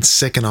and getting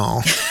sick and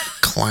all.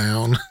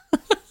 Clown.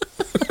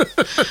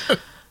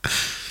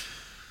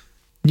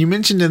 You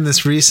mentioned in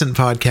this recent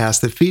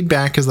podcast that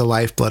feedback is the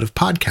lifeblood of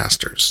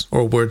podcasters,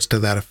 or words to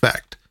that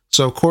effect.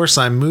 So, of course,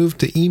 I moved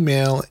to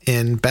email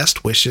in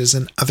best wishes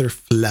and other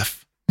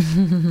fluff.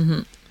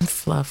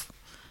 Fluff.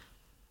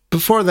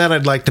 Before that,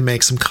 I'd like to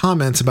make some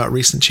comments about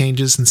recent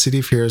changes in City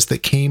of Heroes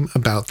that came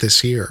about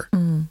this year.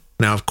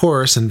 Now, of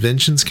course,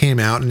 Inventions came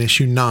out in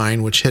issue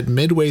 9, which hit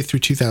midway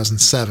through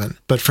 2007.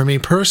 But for me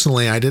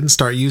personally, I didn't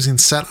start using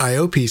set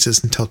IO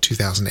pieces until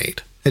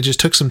 2008. It just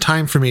took some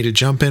time for me to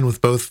jump in with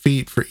both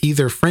feet for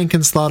either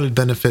Franken-slotted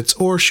benefits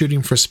or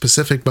shooting for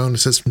specific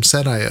bonuses from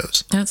set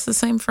IOs. That's the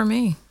same for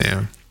me.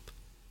 Yeah.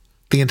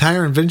 The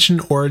entire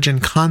Invention origin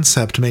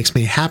concept makes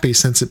me happy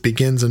since it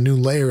begins a new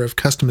layer of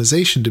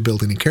customization to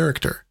building a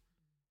character.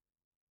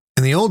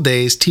 In the old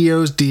days,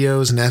 TOs,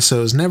 DOs, and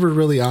SOs never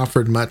really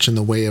offered much in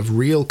the way of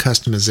real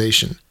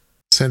customization.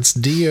 Since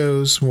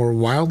DOs were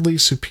wildly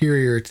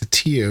superior to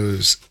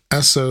TOs,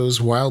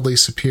 SOs wildly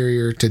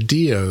superior to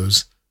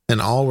DOs, and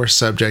all were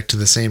subject to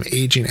the same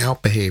aging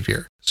out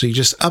behavior, so you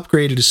just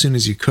upgraded as soon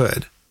as you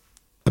could.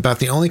 About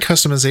the only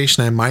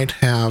customization I might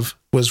have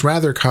was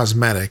rather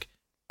cosmetic,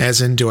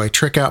 as in do I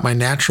trick out my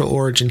natural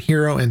origin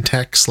hero in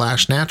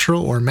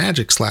tech/natural or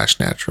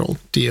magic/natural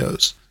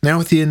DOs. Now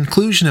with the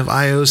inclusion of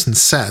IOs and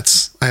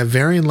sets, I have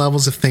varying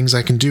levels of things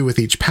I can do with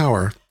each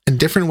power, and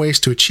different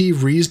ways to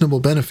achieve reasonable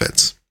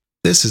benefits.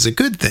 This is a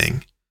good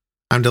thing.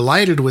 I'm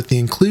delighted with the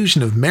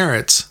inclusion of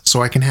merits,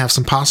 so I can have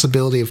some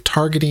possibility of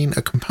targeting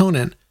a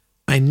component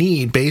I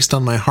need based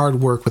on my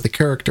hard work with a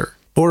character.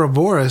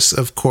 Ouroboros,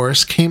 of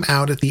course, came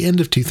out at the end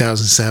of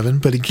 2007,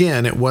 but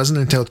again, it wasn't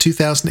until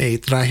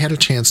 2008 that I had a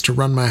chance to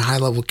run my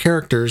high-level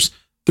characters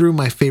through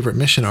my favorite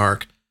mission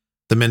arc,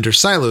 the Mender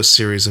Silos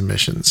series of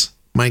missions.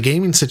 My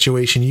gaming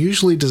situation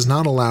usually does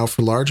not allow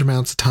for large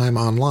amounts of time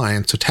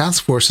online, so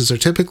task forces are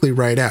typically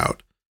right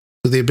out.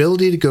 So the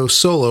ability to go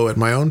solo at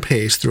my own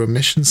pace through a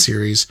mission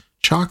series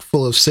chock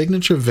full of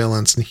signature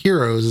villains and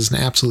heroes is an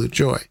absolute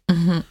joy.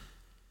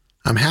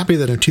 I'm happy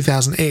that in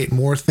 2008,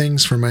 more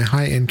things for my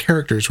high-end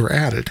characters were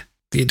added.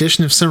 The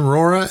addition of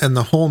Cimarora and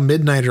the whole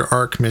Midnighter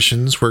arc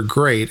missions were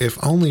great,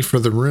 if only for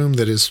the room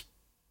that is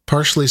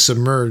partially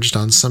submerged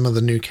on some of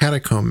the new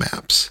catacomb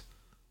maps.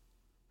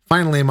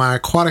 Finally, my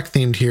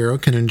aquatic-themed hero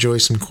can enjoy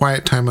some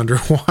quiet time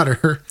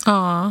underwater.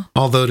 Aww.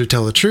 Although, to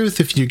tell the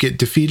truth, if you get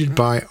defeated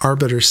by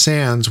Arbiter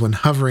Sands when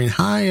hovering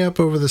high up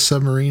over the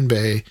submarine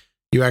bay,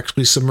 you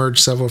actually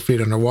submerge several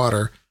feet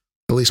underwater.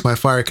 At least my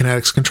Fire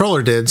Kinetics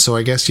controller did, so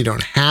I guess you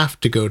don't have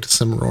to go to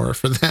Cimarora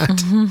for that.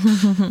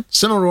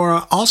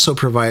 Cimarora also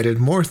provided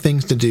more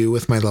things to do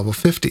with my level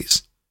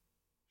 50s.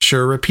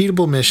 Sure,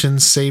 repeatable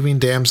missions, saving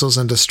damsels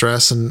in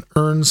distress, and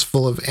urns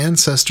full of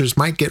ancestors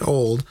might get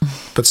old,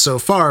 but so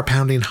far,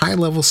 pounding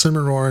high-level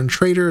Cimarroran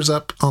traders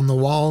up on the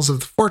walls of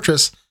the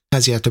fortress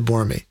has yet to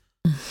bore me.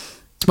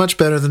 It's much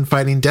better than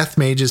fighting death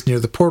mages near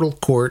the portal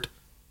court,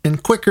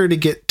 and quicker to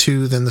get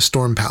to than the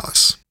Storm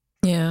Palace.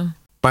 Yeah.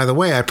 By the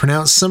way, I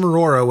pronounce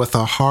Cimarora with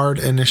a hard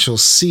initial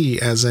C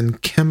as in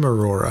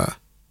Chimarora.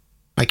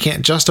 I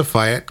can't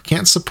justify it,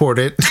 can't support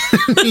it.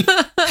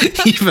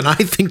 Even I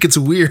think it's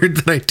weird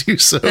that I do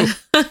so.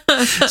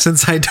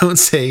 Since I don't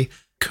say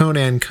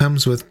Conan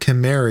comes with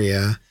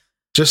Chimeria,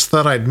 just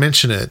thought I'd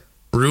mention it.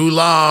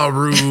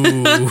 Roo-la-roo.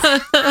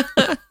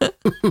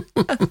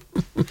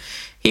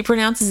 He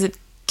pronounces it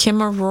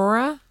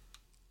Chimarora?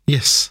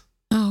 Yes.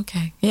 Oh,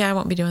 okay. Yeah, I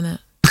won't be doing that.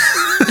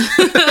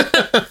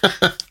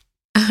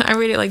 I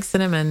read it like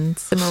cinnamon,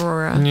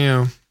 Cimarora.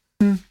 Yeah.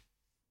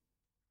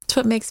 It's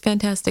what makes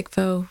Fantastic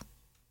Foe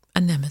a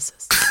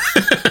nemesis.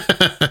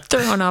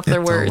 Throwing off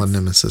their words. It's all a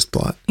nemesis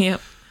plot. Yep.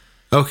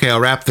 Okay,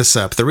 I'll wrap this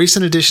up. The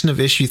recent edition of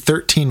issue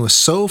 13 was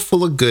so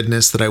full of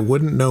goodness that I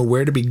wouldn't know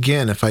where to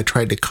begin if I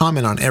tried to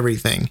comment on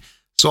everything.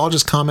 So I'll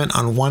just comment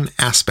on one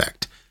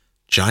aspect.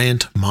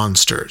 Giant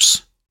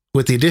monsters.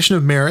 With the addition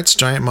of merits,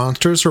 giant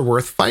monsters are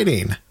worth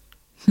fighting.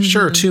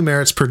 Sure, 2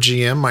 merits per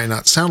GM might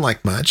not sound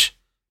like much,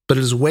 but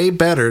it is way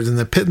better than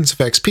the pittance of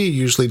XP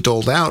usually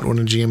doled out when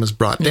a GM is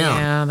brought down.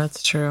 Yeah,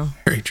 that's true.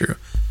 Very true.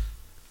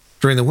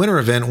 During the winter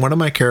event, one of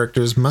my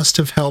characters must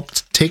have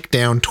helped take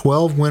down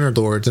 12 Winter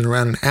Lords in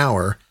around an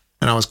hour,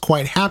 and I was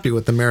quite happy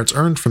with the merits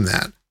earned from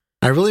that.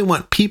 I really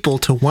want people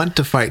to want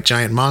to fight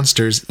giant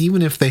monsters,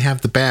 even if they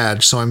have the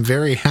badge, so I'm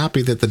very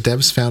happy that the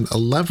devs found a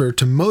lever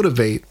to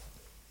motivate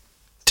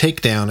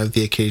takedown of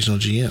the occasional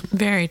GM.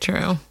 Very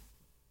true.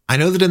 I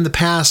know that in the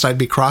past, I'd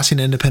be crossing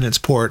Independence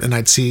Port and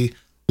I'd see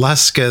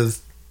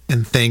Luska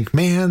and think,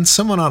 man,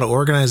 someone ought to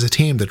organize a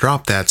team to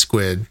drop that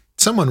squid.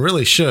 Someone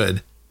really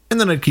should. And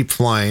then I'd keep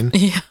flying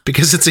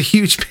because it's a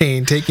huge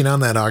pain taking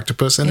on that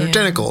octopus and her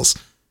tentacles.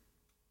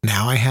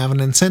 Now I have an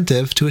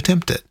incentive to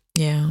attempt it.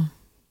 Yeah.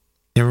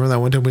 You remember that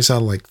one time we saw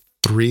like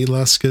 3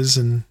 Luskas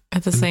in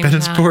at the same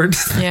Independence time? Port?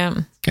 Yeah.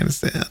 Kind of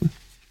sad.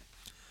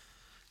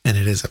 And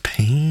it is a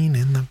pain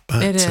in the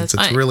butt since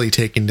it's really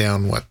taking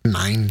down,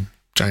 9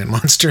 giant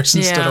monsters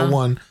instead of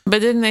 1. But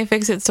didn't they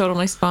fix it so it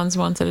only spawns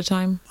once at a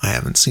time? I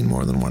haven't seen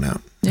more than 1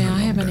 out. Yeah, I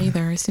haven't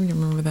either. I seem to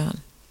remember that.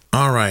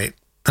 All right.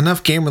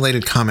 Enough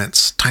game-related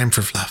comments. Time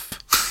for fluff.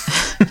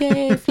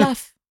 Yay,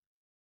 fluff.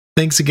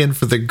 Thanks again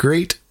for the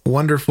great,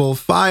 wonderful,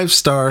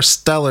 5-star,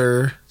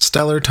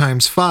 stellar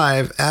times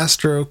 5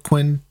 Astro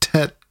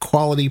Quintet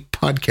quality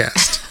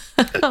podcast.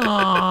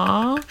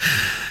 Aww.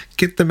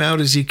 Get them out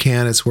as you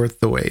can. It's worth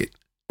the wait.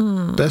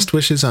 Best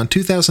wishes on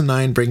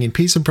 2009, bringing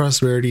peace and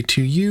prosperity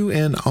to you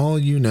and all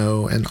you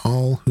know and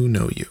all who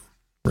know you.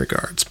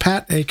 Regards,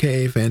 Pat,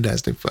 a.k.a.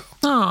 Fantastic Foe.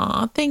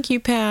 Aw, thank you,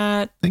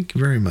 Pat. Thank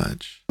you very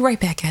much. Right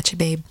back at you,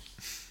 babe.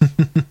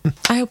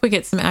 I hope we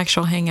get some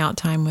actual hangout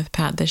time with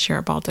Pat this year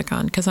at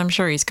Balticon, because I'm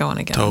sure he's going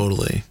again.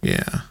 Totally,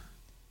 yeah.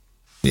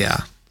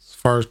 Yeah, as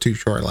far as too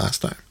short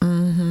last time.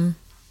 Mm-hmm.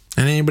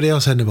 And anybody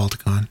else heading to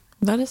Balticon?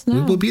 Let us know.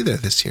 We will be there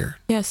this year.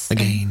 Yes.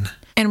 Again.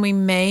 And we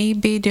may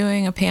be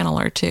doing a panel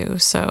or 2,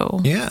 so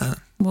yeah,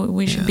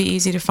 we should be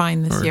easy to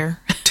find this year.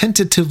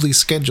 Tentatively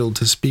scheduled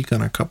to speak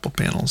on a couple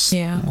panels.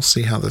 Yeah. We'll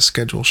see how the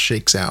schedule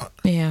shakes out.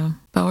 Yeah,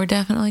 but we're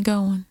definitely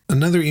going.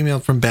 Another email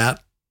from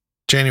Bat,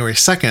 January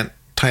 2nd,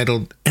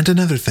 titled, "And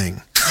Another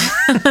Thing."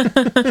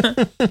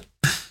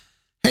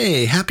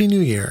 Hey, Happy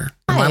New Year.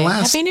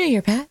 Happy New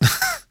Year, Pat.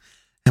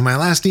 In my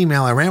last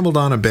email, I rambled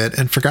on a bit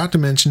and forgot to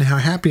mention how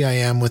happy I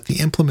am with the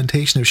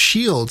implementation of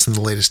shields in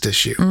the latest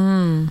issue.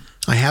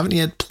 I haven't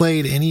yet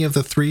played any of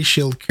the 3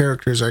 shield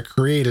characters I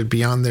created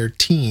beyond their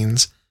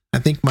teens. I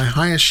think my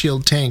highest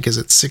shield tank is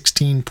at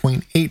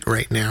 16.8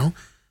 right now,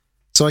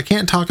 so I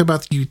can't talk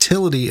about the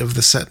utility of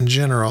the set in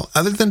general,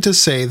 other than to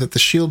say that the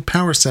shield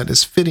power set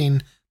is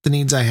fitting the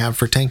needs I have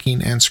for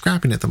tanking and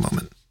scrapping at the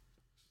moment.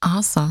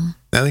 Awesome.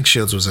 I think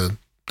shields was a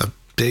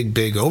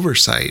big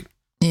oversight.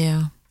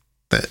 Yeah.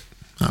 That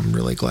I'm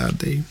really glad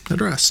they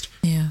addressed.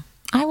 Yeah.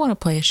 I want to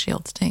play a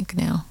shields tank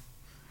now.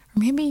 Or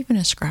maybe even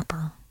a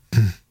scrapper.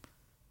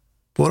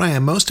 What I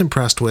am most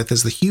impressed with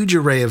is the huge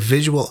array of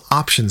visual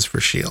options for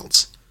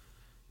shields.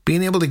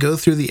 Being able to go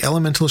through the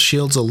elemental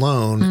shields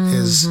alone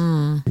is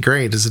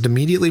great, as it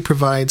immediately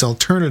provides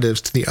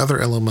alternatives to the other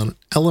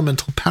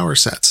elemental power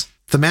sets.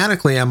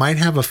 Thematically, I might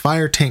have a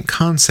fire tank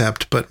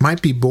concept, but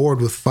might be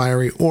bored with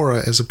fiery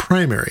aura as a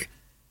primary.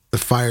 The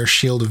fire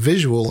shield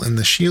visual in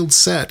the shield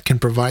set can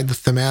provide the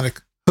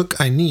thematic hook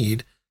I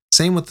need,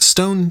 same with the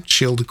stone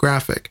shield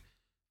graphic.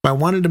 If I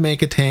wanted to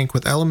make a tank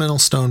with elemental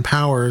stone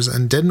powers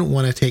and didn't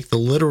want to take the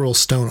literal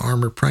stone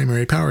armor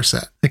primary power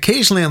set.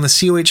 Occasionally on the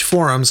COH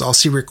forums, I'll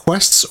see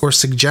requests or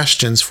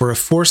suggestions for a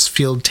force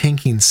field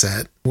tanking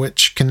set,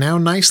 which can now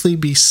nicely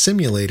be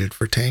simulated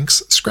for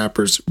tanks,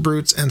 scrappers,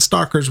 brutes, and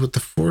stalkers with the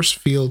force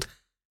field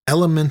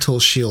elemental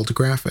shield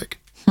graphic.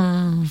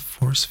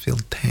 Force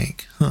field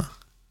tank,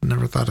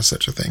 Never thought of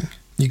such a thing.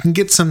 You can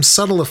get some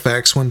subtle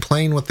effects when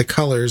playing with the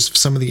colors of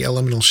some of the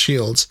elemental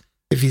shields.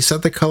 If you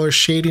set the color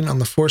shading on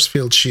the force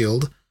field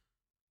shield,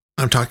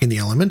 I'm talking the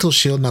elemental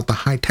shield, not the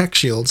high-tech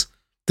shields,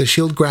 the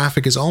shield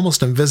graphic is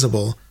almost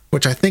invisible,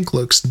 which I think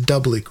looks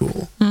doubly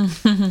cool.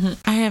 I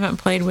haven't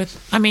played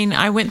with...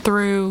 I went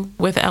through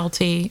with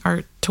LT,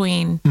 our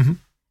tween,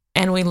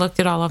 and we looked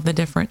at all of the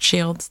different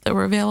shields that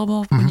were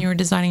available when you were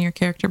designing your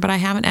character, but I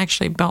haven't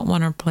actually built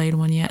one or played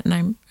one yet,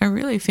 and I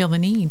really feel the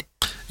need.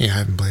 Yeah, I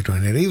haven't played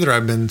one yet either.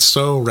 I've been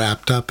so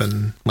wrapped up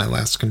in my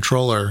last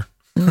controller.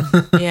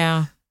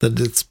 Yeah. That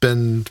it's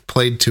been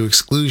played to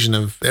exclusion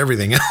of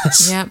everything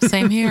else. Yep,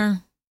 same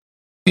here.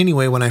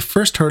 Anyway, when I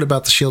first heard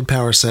about the shield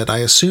power set, I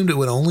assumed it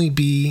would only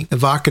be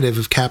evocative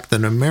of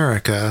Captain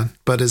America,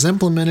 but as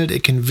implemented,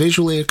 it can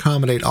visually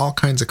accommodate all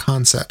kinds of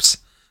concepts.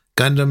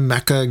 Gundam,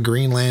 Mecha,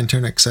 Green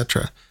Lantern,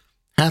 etc.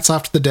 Hats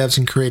off to the devs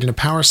in creating a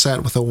power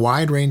set with a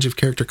wide range of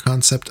character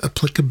concept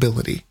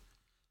applicability.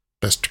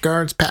 Best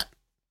regards, Pat.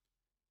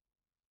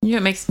 You know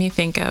what it makes me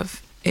think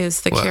of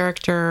is the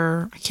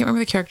character, I can't remember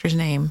the character's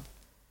name,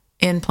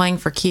 in Playing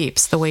for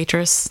Keeps, the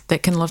waitress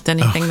that can lift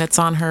anything that's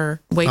on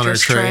her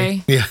waitress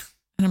tray. Yeah.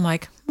 And I'm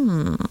like,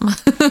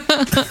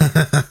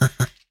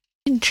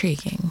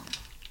 intriguing.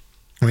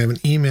 We have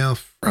an email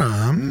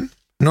from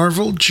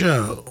Norval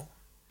Joe.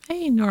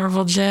 Hey,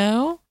 Norval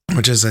Joe.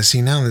 Which, as I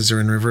see now, these are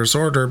in reverse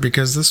order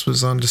because this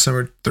was on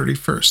December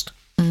 31st.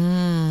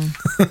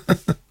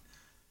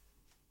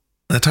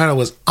 The title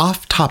was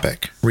Off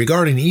Topic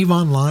regarding EVE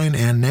Online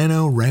and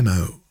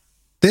NaNoWriMo.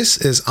 This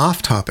is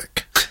off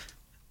topic.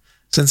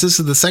 Since this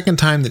is the second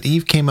time that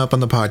EVE came up on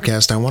the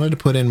podcast, I wanted to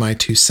put in my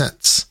 2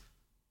 cents.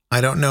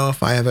 I don't know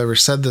if I have ever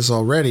said this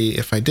already.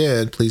 If I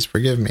did, please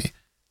forgive me.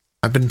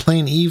 I've been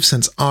playing EVE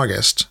since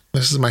August.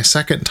 This is my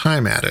second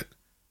time at it.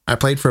 I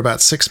played for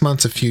about 6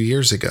 months a few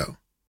years ago.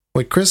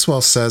 What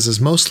Chriswell says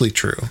is mostly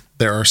true.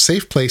 There are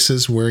safe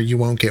places where you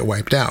won't get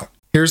wiped out.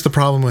 Here's the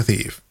problem with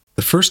EVE.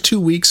 The first 2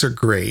 weeks are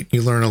great.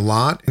 You learn a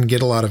lot and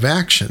get a lot of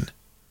action.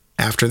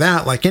 After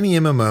that, like any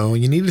MMO,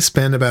 you need to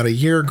spend about a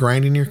year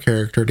grinding your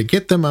character to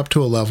get them up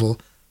to a level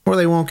where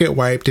they won't get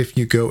wiped if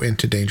you go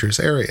into dangerous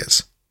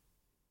areas.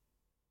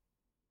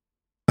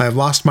 I have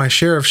lost my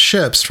share of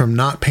ships from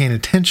not paying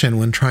attention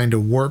when trying to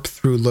warp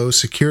through low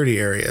security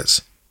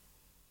areas.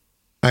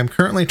 I am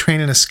currently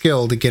training a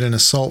skill to get an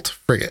assault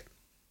frigate.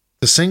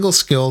 The single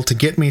skill to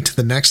get me to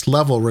the next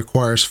level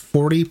requires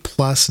 40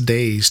 plus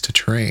days to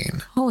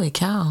train. Holy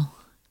cow.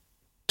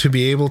 To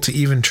be able to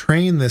even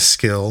train this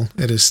skill,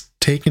 it has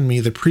taken me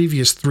the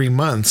previous 3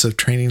 months of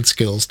training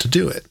skills to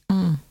do it.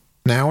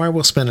 Now I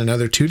will spend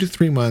another 2 to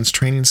 3 months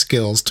training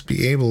skills to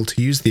be able to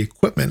use the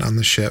equipment on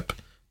the ship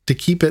to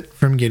keep it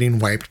from getting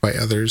wiped by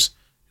others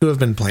who have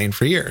been playing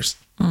for years.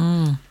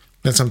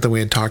 That's something we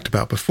had talked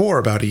about before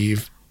about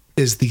EVE,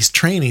 is these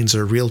trainings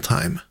are real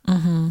time.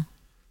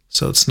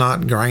 So it's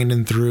not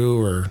grinding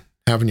through or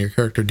having your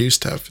character do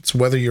stuff. It's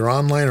whether you're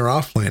online or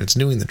offline, it's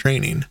doing the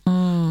training.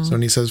 So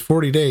when he says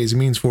 40 days, he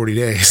means 40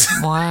 days.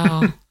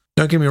 Wow.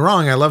 Don't get me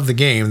wrong, I love the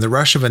game. The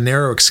rush of a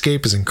narrow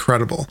escape is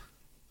incredible.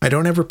 I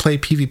don't ever play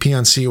PvP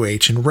on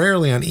COH and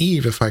rarely on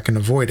EVE if I can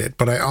avoid it,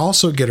 but I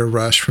also get a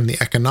rush from the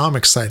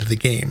economic side of the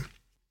game.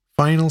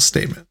 Final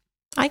statement.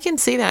 I can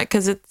see that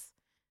because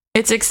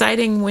it's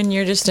exciting when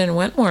you're just in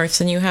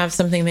Wentworth and you have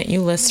something that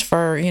you list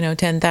for,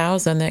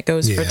 10,000 that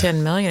goes for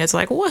 10 million. It's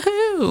like,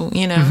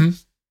 woohoo,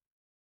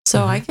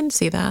 So I can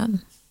see that.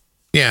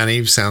 Yeah, and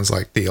EVE sounds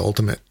like the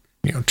ultimate,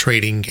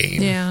 trading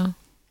game. Yeah.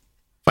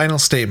 Final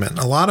statement.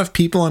 A lot of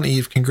people on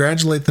EVE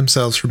congratulate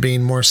themselves for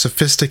being more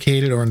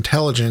sophisticated or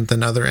intelligent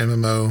than other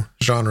MMO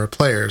genre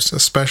players,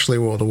 especially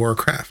World of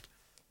Warcraft.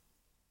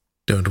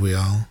 Don't we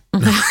all?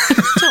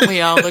 Don't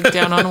we all look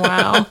down on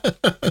WoW?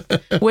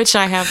 Which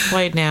I have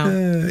played now.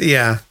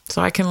 Yeah.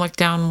 So I can look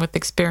down with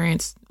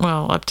experience,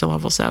 up to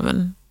level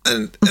 7.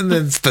 And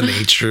that's the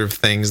nature of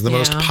things. The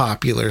most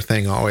popular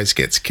thing always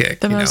gets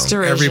kicked. The most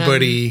derision.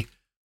 Everybody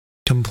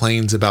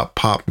complains about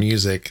pop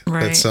music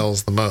that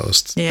sells the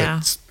most. Yeah.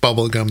 It's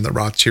bubblegum that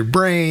rots your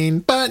brain,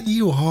 but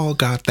you all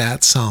got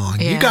that song.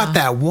 Yeah. You got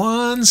that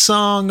one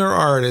song or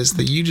artist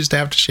that you just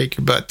have to shake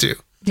your butt to.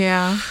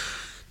 Yeah.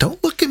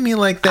 Don't look at me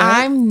like that.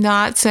 I'm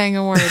not saying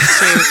a word,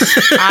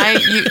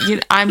 Sue.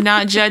 I'm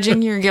not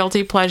judging your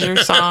guilty pleasure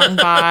song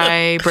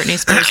by Britney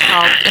Spears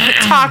called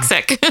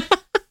Toxic.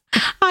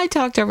 I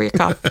talked over your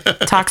call.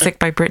 Toxic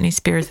by Britney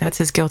Spears. That's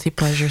his guilty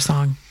pleasure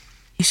song.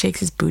 He shakes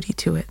his booty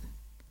to it.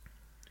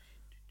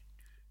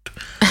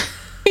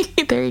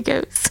 There he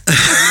goes.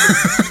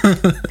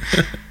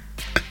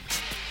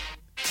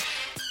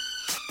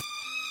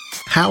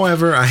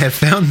 However, I have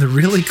found the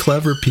really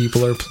clever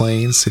people are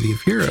playing City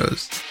of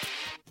Heroes.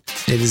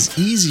 It is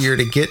easier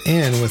to get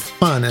in with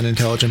fun and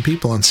intelligent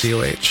people on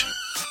COH.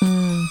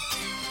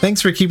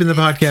 Thanks for keeping the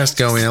podcast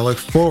going. I look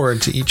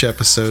forward to each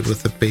episode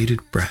with a bated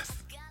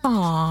breath.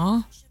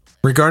 Aww.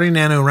 Regarding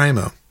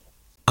NaNoWriMo,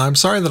 I'm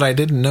sorry that I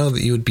didn't know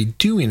that you would be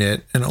doing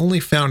it and only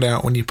found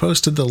out when you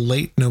posted the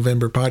late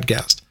November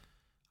podcast.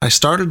 I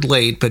started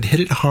late, but hit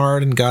it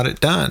hard and got it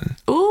done.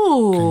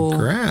 Ooh.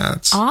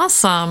 Congrats.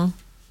 Awesome.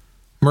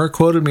 Mer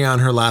quoted me on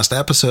her last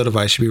episode of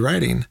I Should Be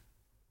Writing.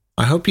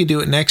 I hope you do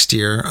it next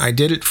year. I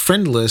did it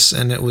friendless,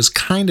 and it was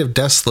kind of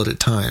desolate at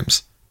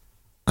times.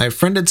 I have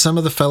friended some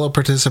of the fellow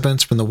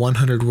participants from the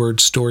 100-Word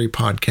Story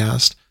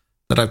podcast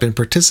that I've been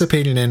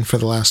participating in for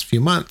the last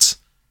few months.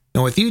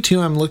 And with you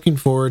two, I'm looking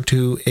forward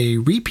to a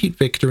repeat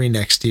victory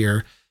next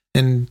year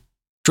and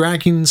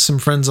dragging some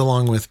friends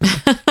along with me.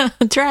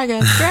 Drag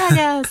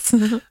us.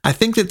 I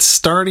think that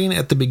starting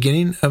at the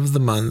beginning of the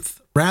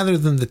month, rather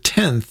than the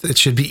 10th, it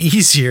should be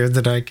easier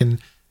that I can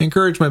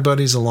encourage my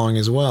buddies along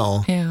as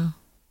well. Yeah.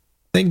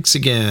 Thanks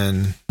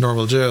again,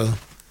 Normal Joe.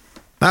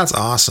 That's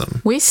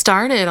awesome. We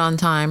started on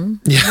time.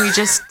 Yeah. We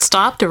just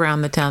stopped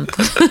around the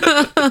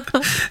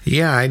 10th.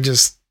 Yeah, I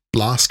just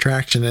lost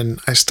traction, and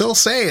I still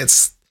say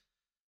it's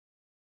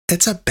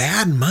a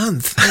bad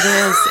month. It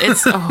is.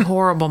 It's a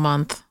horrible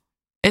month.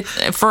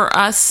 For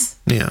us,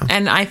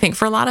 and I think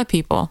for a lot of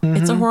people,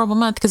 it's a horrible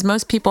month because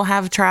most people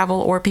have travel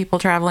or people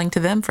traveling to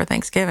them for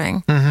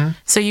Thanksgiving.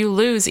 So you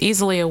lose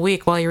easily a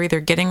week while you're either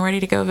getting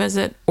ready to go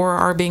visit or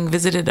are being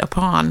visited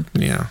upon.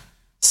 Yeah.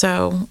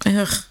 So,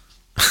 ugh.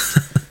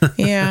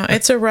 Yeah,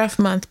 it's a rough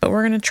month, but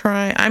we're gonna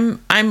try.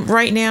 I'm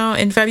right now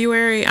in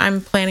February.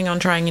 I'm planning on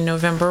trying in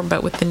November,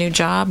 but with the new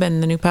job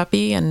and the new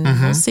puppy, and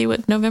we'll see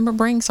what November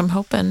brings. I'm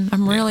hoping.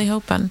 I'm really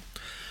hoping.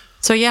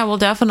 So yeah, we'll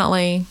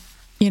definitely,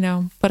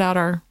 put out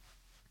our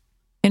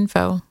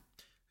info.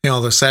 Yeah,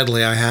 although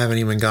sadly I haven't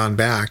even gone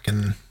back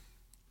and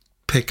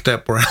picked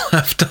up where I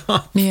left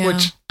off,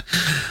 which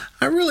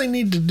I really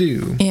need to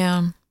do.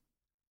 Yeah.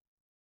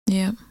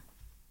 Yeah.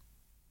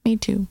 Me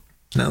too.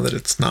 Now that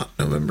it's not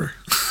November.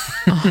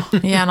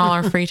 And all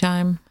our free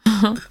time.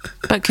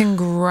 But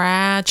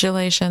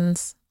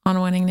congratulations on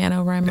winning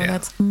NaNoWriMo. Yeah.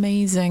 That's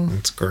amazing.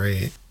 That's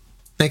great.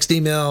 Next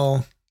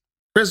email,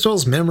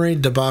 Crystal's memory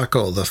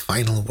debacle, the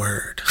final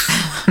word.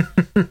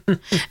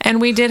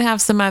 And we did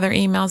have some other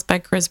emails by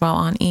Criswell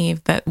on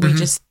Eve that we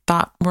just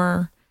thought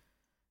were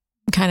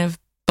kind of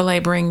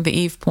belaboring the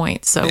Eve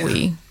point. So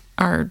we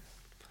are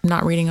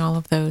not reading all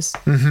of those.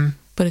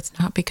 But it's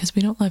not because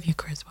we don't love you,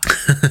 Criswell.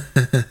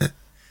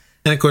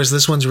 And of course,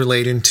 this one's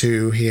relating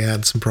to he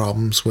had some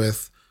problems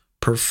with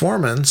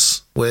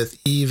performance with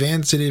Eve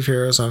and City of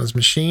Heroes on his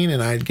machine,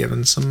 and I'd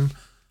given some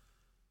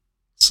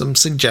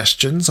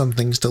suggestions on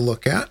things to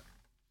look at.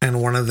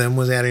 And one of them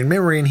was adding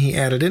memory, and he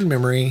added in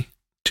memory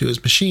to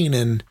his machine,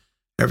 and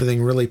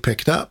everything really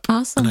picked up.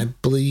 Awesome. And I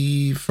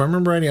believe, if I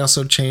remember right, he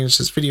also changed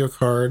his video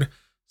card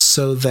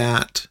so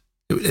that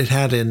it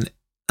had an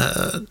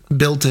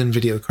built-in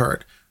video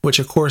card, which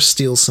of course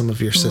steals some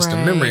of your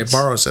system memory. It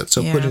borrows it.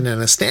 So putting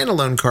in a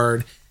standalone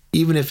card,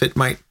 even if it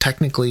might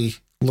technically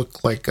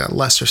look like a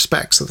lesser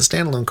spec, so the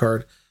standalone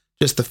card,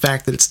 just the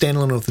fact that it's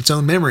standalone with its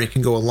own memory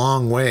can go a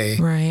long way.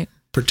 Right.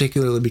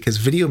 Particularly because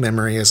video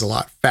memory is a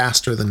lot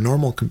faster than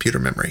normal computer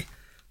memory.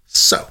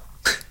 So.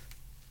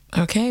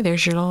 Okay,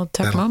 there's your little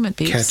tech moment,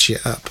 Beeps. Catch you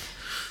up.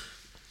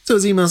 So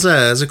his email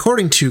says,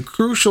 according to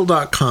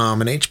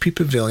Crucial.com, an HP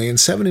Pavilion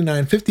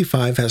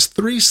 7955 has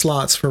 3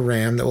 slots for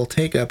RAM that will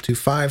take up to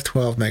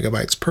 512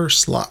 megabytes per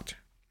slot.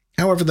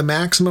 However, the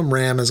maximum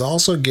RAM is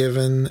also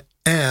given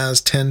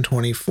as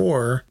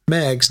 1024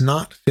 megs,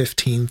 not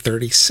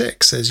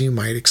 1536, as you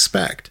might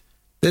expect.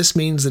 This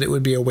means that it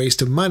would be a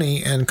waste of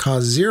money and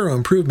cause zero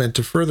improvement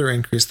to further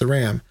increase the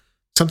RAM,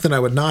 something I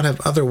would not have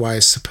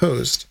otherwise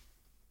supposed.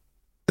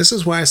 This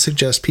is why I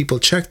suggest people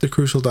check the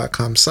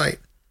Crucial.com site.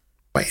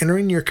 By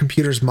entering your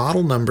computer's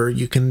model number,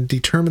 you can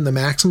determine the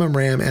maximum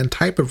RAM and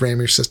type of RAM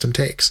your system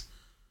takes.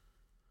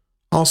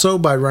 Also,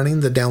 by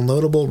running the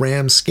downloadable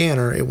RAM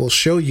scanner, it will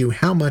show you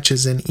how much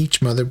is in each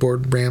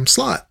motherboard RAM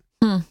slot.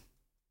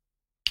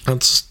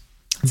 That's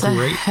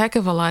great. A heck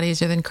of a lot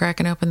easier than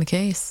cracking open the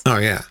case. Oh,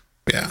 yeah.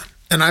 Yeah.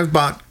 And I've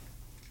bought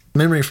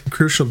memory from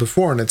Crucial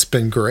before, and it's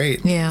been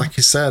great. Yeah. Like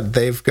you said,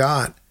 they've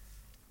got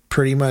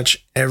pretty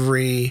much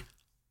every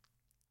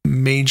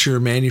major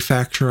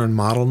manufacturer and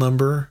model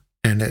number,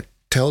 and it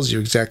tells you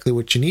exactly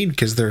what you need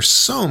because there's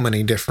so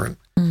many different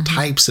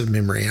types of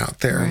memory out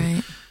there.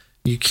 Right.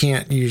 You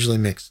can't usually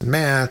mix and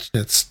match.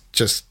 It's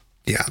just,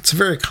 it's a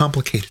very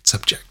complicated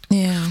subject.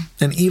 Yeah.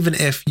 And even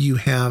if you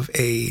have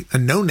a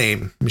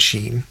no-name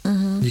machine,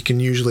 you can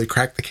usually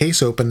crack the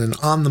case open, and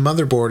on the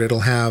motherboard,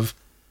 it'll have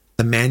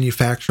the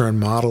manufacturer and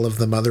model of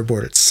the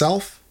motherboard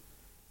itself,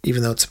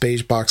 even though it's a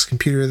beige box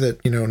computer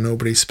that,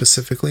 nobody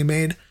specifically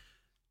made.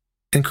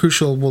 And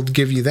Crucial will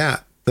give you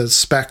the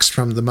specs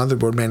from the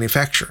motherboard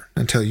manufacturer,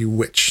 and tell you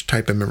which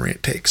type of memory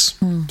it takes.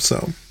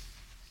 So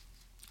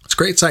it's a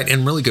great site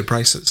and really good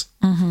prices.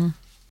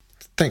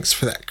 Thanks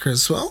for that,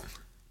 Criswell.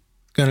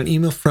 Got an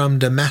email from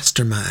the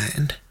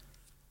Mastermind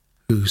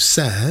who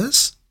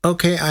says,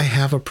 okay, I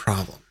have a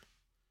problem.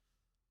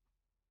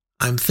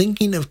 I'm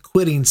thinking of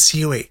quitting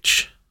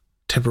COH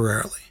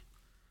temporarily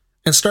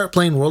and start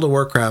playing World of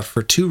Warcraft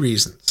for 2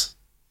 reasons.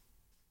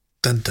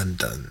 Dun, dun,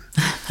 dun.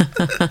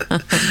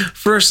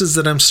 First is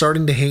that I'm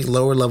starting to hate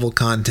lower level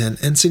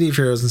content in City of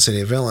Heroes and City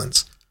of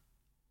Villains.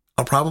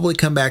 I'll probably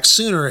come back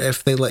sooner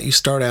if they let you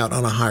start out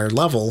on a higher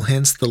level,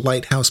 hence the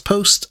Lighthouse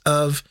post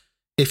of,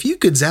 if you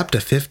could zap to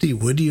 50,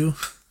 would you?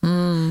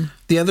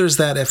 The other is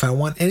that if I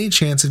want any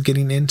chance of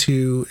getting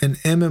into an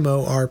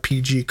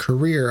MMORPG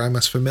career, I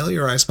must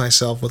familiarize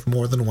myself with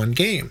more than one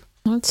game.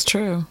 That's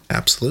true.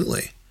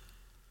 Absolutely.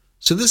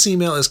 So this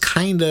email is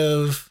kind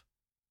of,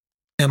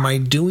 am I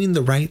doing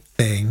the right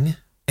thing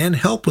and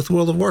help with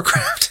World of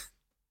Warcraft?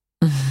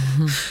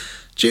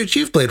 Jude,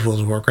 you've played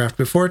World of Warcraft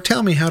before.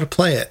 Tell me how to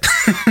play it.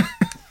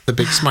 The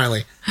big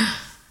smiley.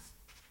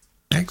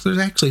 There's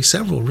actually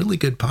several really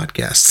good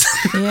podcasts.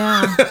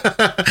 Yeah.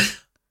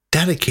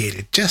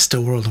 Dedicated just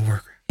to World of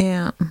Warcraft.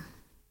 Yeah.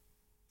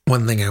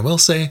 One thing I will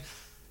say,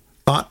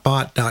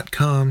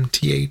 thoughtbot.com,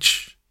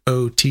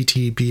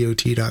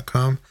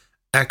 thottbot.com,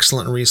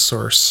 excellent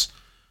resource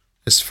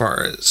as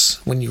far as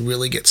when you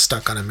really get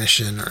stuck on a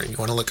mission or you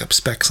want to look up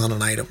specs on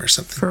an item or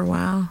something. For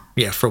WoW.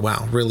 Yeah, for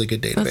WoW. Really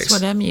good database. That's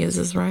what M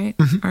uses, right?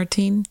 Our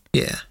teen.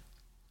 Yeah.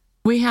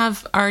 We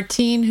have our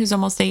teen who's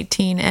almost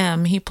 18,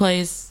 M. He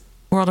plays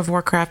World of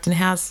Warcraft and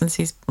has since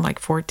he's like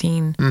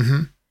 14.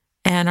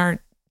 And our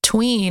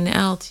tween,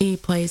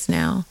 LT, plays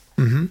now.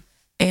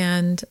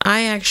 And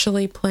I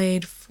actually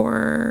played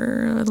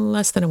for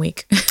less than a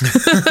week.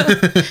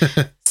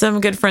 Some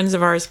good friends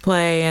of ours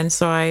play, and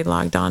so I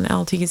logged on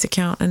LT's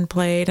account and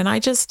played. And I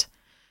just,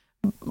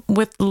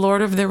 with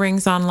Lord of the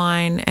Rings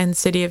Online and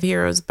City of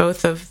Heroes,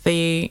 both of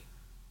my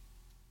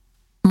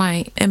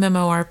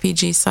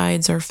MMORPG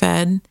sides are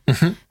fed.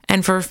 Mm-hmm.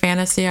 And for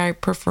fantasy, I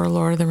prefer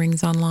Lord of the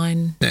Rings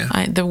Online.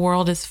 Yeah. The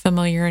world is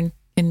familiar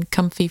and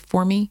comfy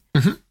for me.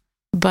 Mm-hmm.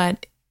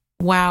 But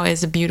WoW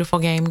is a beautiful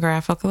game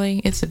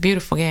graphically. It's a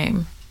beautiful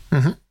game.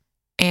 Mm-hmm.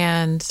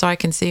 And so I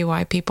can see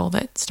why people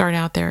that start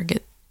out there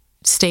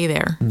stay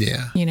there.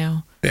 Yeah.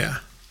 Yeah.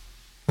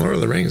 Lord of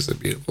the Rings is a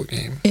beautiful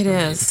game. It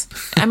is.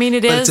 I mean,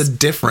 it but is. It's a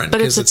different,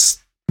 because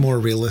it's more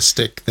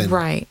realistic than.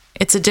 Right.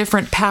 It's a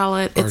different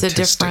palette. It's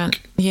artistic. A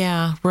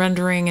different,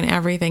 rendering and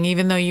everything.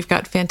 Even though you've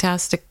got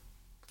fantastic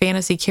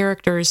fantasy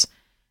characters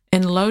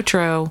in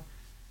Lotro,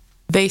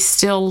 they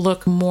still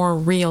look more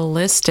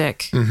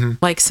realistic, mm-hmm.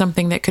 like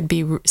something that could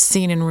be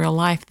seen in real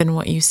life than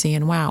what you see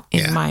in WoW,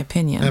 in my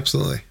opinion.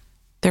 Absolutely.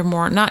 They're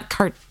more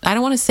I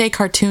don't want to say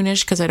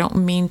cartoonish, because I don't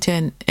mean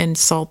to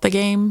insult the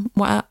game.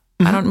 WoW.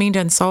 Mm-hmm. I don't mean to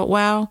insult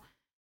WoW,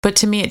 but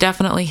to me it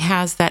definitely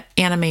has that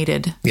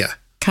animated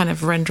kind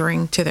of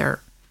rendering to their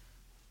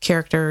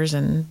characters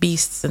and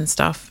beasts and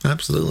stuff.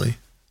 Absolutely.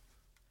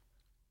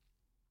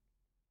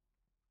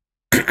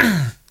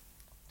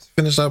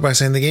 Finished out by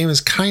saying the game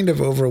is kind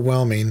of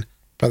overwhelming.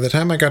 By the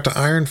time I got to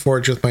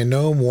Ironforge with my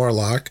gnome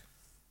warlock,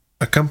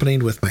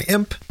 accompanied with my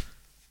imp,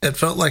 it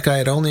felt like I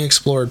had only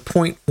explored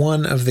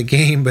 0.1 of the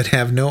game but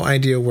have no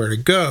idea where to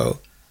go.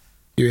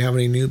 Do you have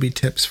any newbie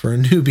tips for a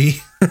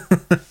newbie?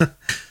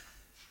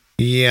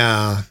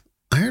 Yeah,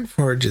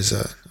 Ironforge is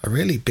a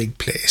really big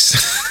place.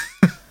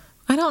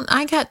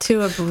 I got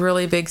to a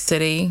really big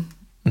city.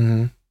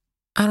 Mm-hmm.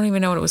 I don't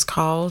even know what it was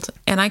called,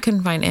 and I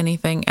couldn't find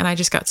anything, and I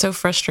just got so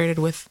frustrated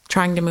with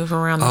trying to move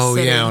around the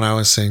city. Oh, yeah, when I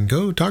was saying,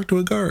 go talk to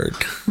a guard.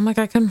 I'm like,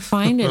 I couldn't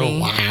find any.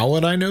 Well, how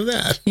would I know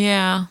that?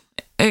 Yeah,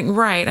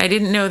 right. I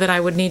didn't know that I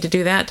would need to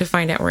do that to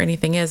find out where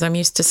anything is. I'm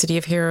used to City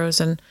of Heroes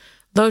and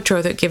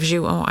Lotro that gives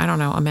you,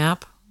 a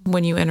map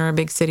when you enter a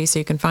big city so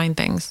you can find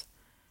things.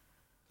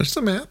 There's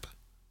a map.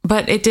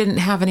 But it didn't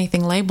have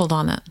anything labeled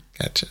on it.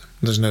 Gotcha.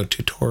 There's no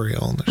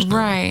tutorial.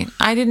 Right.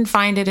 I didn't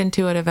find it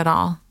intuitive at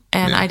all,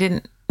 and I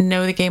didn't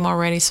know the game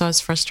already, so I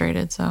was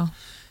frustrated. So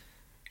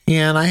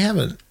and I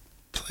haven't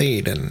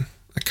played in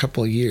a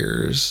couple of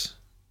years,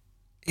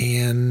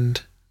 and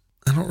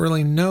I don't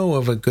really know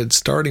of a good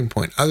starting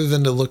point other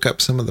than to look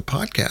up some of the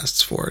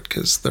podcasts for it,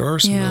 because there are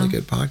some really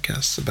good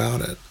podcasts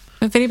about it.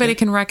 If anybody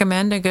can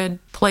recommend a good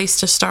place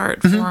to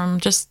start for them,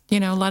 just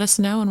let us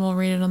know and we'll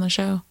read it on the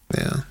show.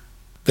 Yeah,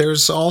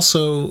 there's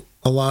also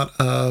a lot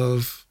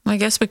of, I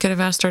guess we could have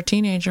asked our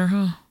teenager,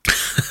 huh?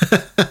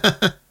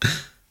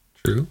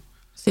 True.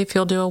 See if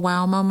he'll do a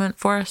WoW moment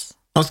for us.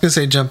 I was going to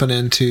say, jumping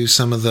into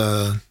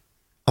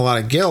a lot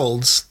of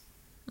guilds.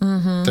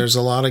 Mm-hmm. There's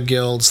a lot of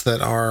guilds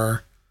that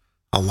are,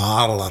 a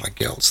lot of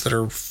guilds that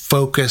are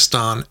focused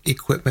on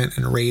equipment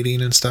and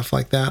raiding and stuff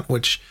like that,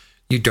 which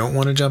you don't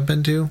want to jump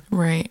into.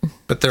 Right.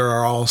 But there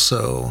are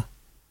also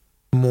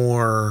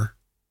more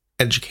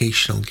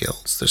educational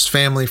guilds. There's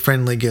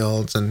family-friendly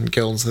guilds and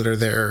guilds that are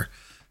there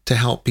to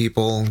help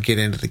people get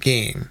into the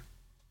game.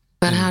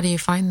 But how do you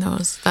find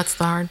those? That's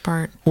the hard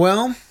part.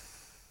 Well,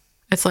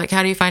 it's like,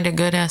 how do you find a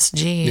good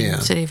SG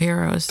in City of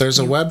Heroes? There's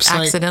a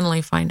website.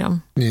 Accidentally find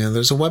them. Yeah,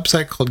 there's a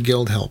website called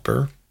Guild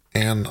Helper,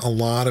 and a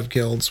lot of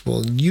guilds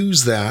will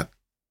use that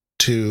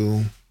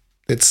to.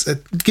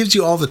 It gives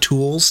you all the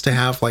tools to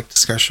have like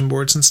discussion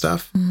boards and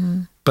stuff.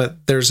 Mm-hmm.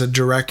 But there's a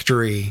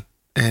directory,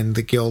 and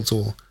the guilds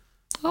will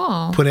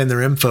put in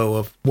their info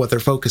of what their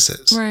focus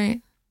is.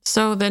 Right.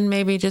 So then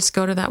maybe just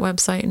go to that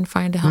website and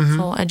find a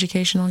helpful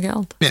educational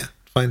guild. Yeah.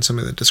 Find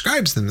somebody that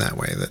describes them that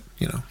way, that,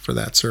 for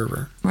that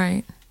server.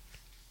 Right.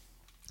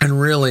 And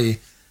really,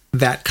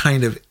 that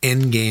kind of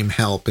in-game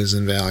help is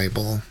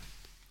invaluable.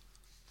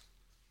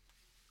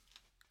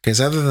 Because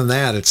other than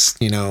that, it's,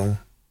 figure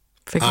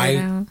it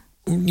out.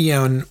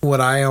 Yeah, and what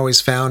I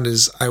always found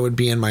is I would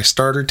be in my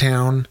starter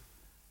town,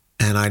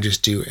 and I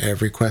just do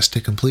every quest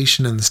to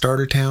completion in the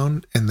starter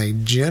town, and they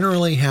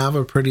generally have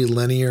a pretty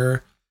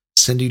linear,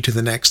 send you to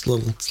the next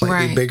little,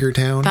 slightly bigger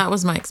town. That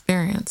was my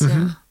experience,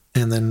 yeah.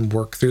 And then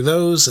work through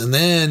those, and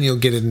then you'll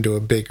get into a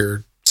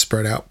bigger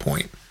spread out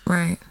point.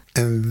 Right.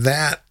 And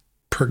that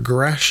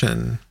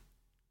progression,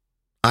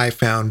 I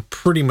found,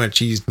 pretty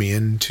much eased me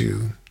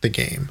into the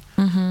game.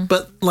 Mm-hmm.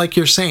 But like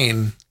you're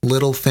saying,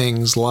 little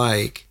things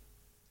like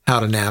how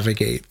to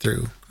navigate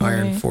through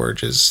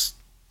Ironforge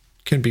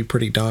can be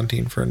pretty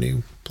daunting for a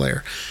new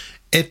player.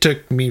 It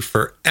took me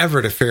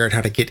forever to figure out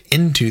how to get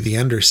into the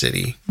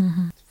Undercity.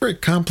 Mm-hmm. It's very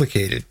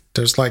complicated.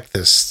 There's like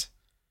this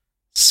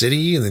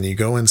city, and then you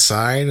go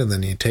inside, and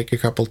then you take a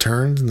couple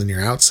turns, and then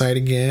you're outside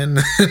again.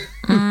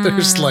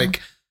 There's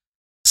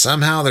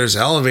somehow there's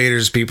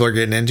elevators people are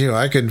getting into.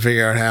 I couldn't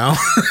figure out how.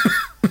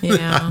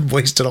 Yeah. I've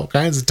wasted all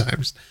kinds of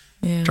times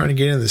trying to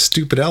get into this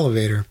stupid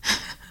elevator.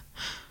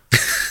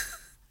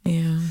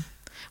 Yeah.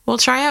 Well,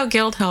 try out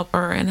Guild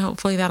Helper, and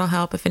hopefully that'll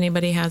help if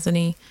anybody has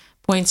any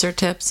points or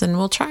tips, and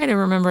we'll try to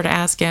remember to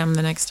ask him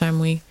the next time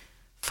we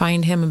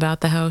find him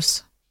about the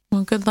house.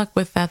 Well, good luck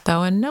with that,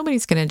 though, and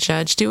nobody's going to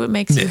judge. Do what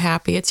makes you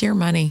happy. It's your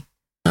money.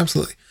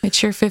 Absolutely.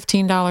 It's your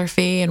 $15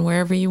 fee, and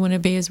wherever you want to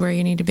be is where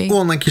you need to be.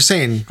 Well, and like you're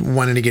saying,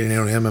 wanting to get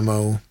into an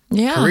MMO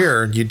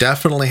career, you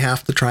definitely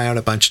have to try out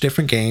a bunch of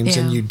different games,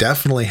 and you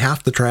definitely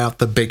have to try out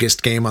the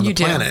biggest game on the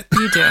planet.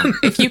 You do.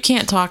 If you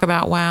can't talk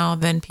about WoW,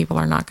 then people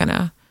are not going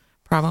to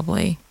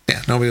probably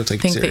nobody will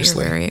take you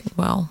seriously. That you're very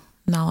well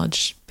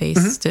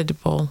knowledge-based.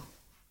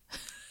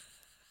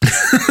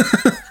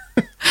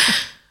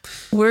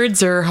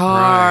 Words are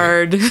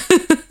hard.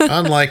 Right.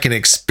 Unlike an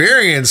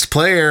experienced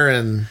player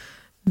and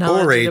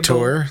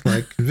orator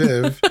like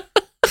Viv.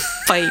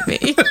 Fight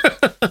me.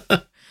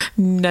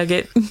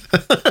 Nugget.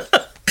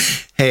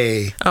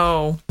 Hey.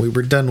 Oh. We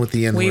were done with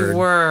the N-word. We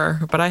were,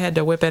 but I had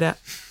to whip it out.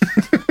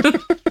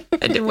 I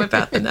had to whip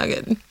out the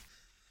nugget. And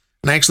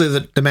actually,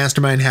 the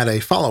mastermind had a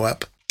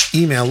follow-up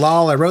email.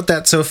 Lol, I wrote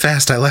that so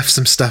fast I left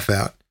some stuff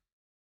out.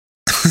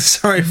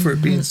 Sorry for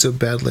it being so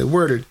badly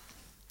worded.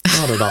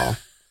 Not at all.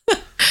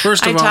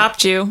 First of all, I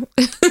topped you.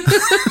 Good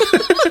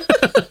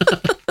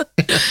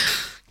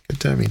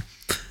timing.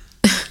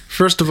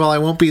 First of all, I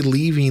won't be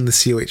leaving the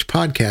COH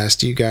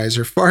podcast. You guys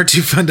are far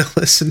too fun to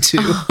listen to.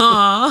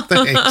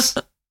 Thanks.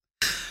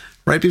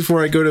 Right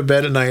before I go to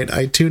bed at night,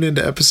 I tune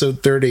into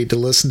episode 30 to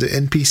listen to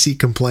NPC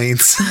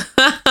complaints.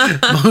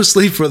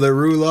 Mostly for the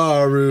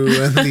roo-la-roo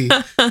and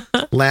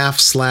the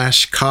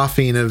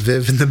laugh/coughing of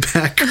Viv in the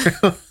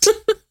background.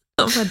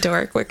 I'm a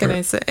dork. What can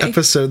I say?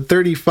 Episode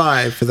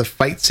 35 for the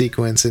fight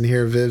sequence, and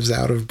hear Viv's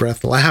out of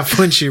breath laugh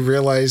when she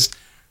realized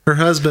her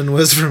husband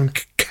was from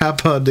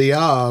Capa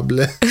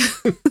Diable.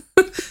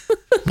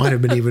 Might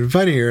have been even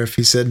funnier if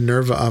he said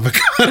Nerva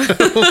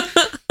Avocado.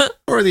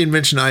 Or the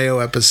Invention IO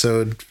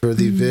episode for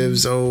the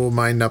Viv's Oh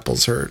My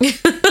Knuckles Hurt.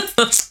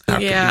 How could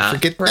we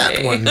forget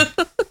that one?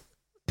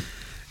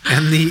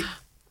 And the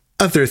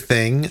other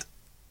thing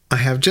I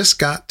have just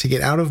got to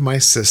get out of my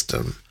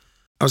system.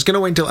 I was going to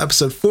wait until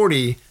episode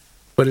 40,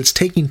 but it's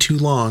taking too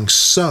long,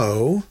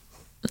 so...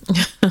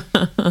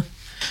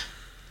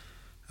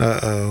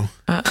 Uh-oh.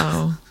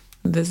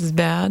 This is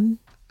bad?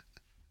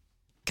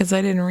 Because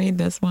I didn't read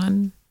this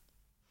one.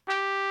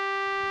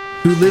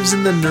 Who lives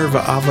in the Nerva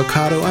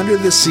Avocado under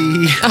the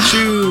sea?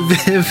 Choo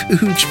Viv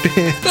Ooch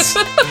Pants.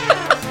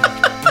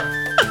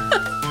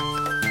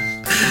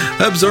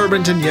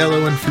 Absorbent and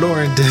yellow and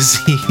Florent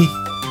Dizzy.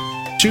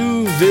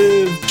 Choo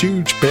Viv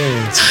Chooch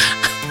Pants.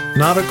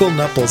 Nautical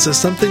Nupples is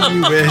something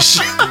you wish.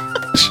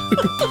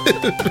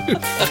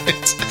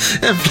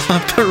 And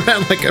flop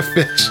around like a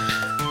fish.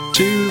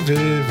 Choo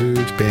Viv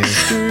Ooch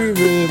Pants. Choo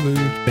Viv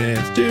Ooch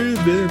Pants. Choo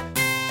Viv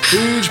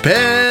Ooch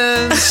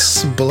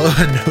Pants. Blow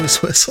a nose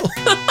whistle.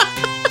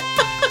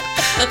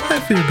 I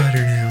feel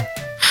better now.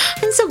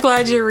 I'm so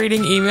glad you're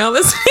reading email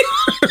this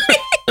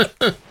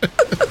week.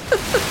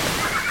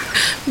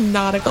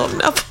 Nautical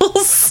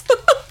Nupples.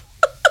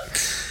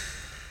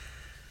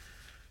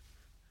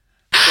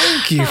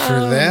 Thank you for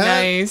that.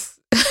 Nice.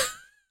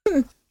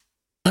 All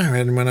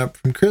right, and went up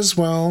from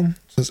Criswell.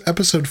 So it's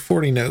episode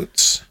 40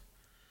 notes.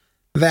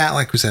 That,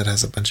 like we said,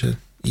 has a bunch of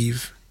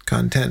Eve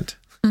content.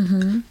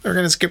 We're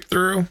going to skip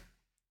through.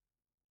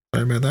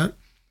 Sorry about that.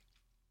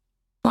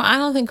 Well, I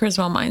don't think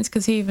Criswell minds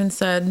because he even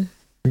said...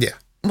 Yeah.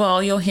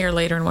 Well, you'll hear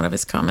later in one of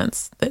his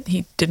comments that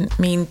he didn't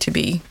mean to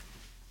be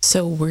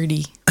so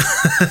wordy.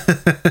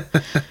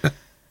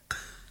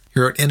 He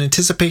wrote, in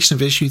anticipation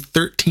of issue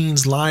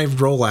 13's live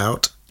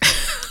rollout.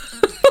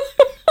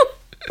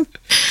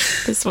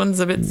 This one's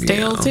a bit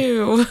stale,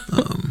 too.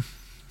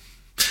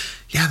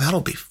 Yeah,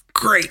 that'll be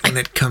great when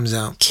it comes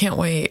out. Can't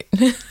wait.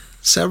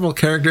 Several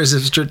characters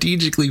have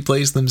strategically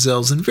placed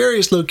themselves in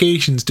various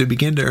locations to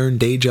begin to earn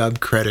day job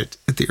credit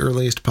at the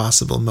earliest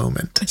possible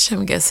moment. Which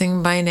I'm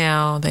guessing by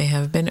now they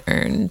have been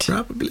earned.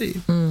 Probably.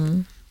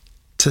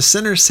 To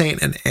Sinner,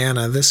 Saint, and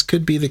Anna, this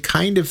could be the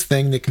kind of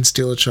thing that can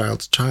steal a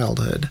child's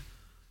childhood.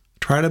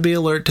 Try to be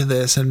alert to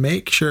this and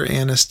make sure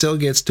Anna still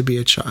gets to be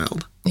a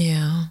child.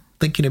 Yeah.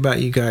 Thinking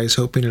about you guys,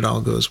 hoping it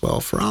all goes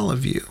well for all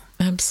of you.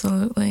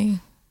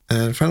 Absolutely.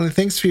 And finally,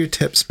 thanks for your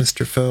tips,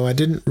 Mr. Foe. I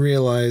didn't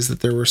realize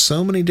that there were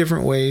so many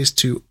different ways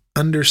to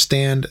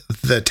understand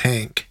the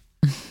tank.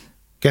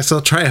 Guess I'll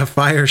try a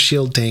fire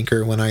shield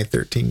tanker when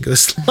I-13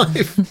 goes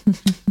live.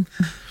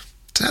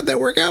 So how'd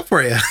that work out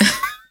for you?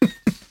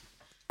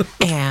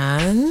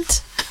 And?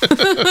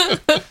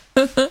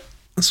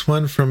 This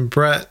one from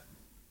Brett.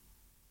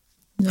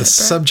 The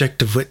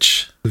subject of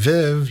which,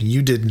 Viv,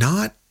 you did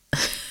not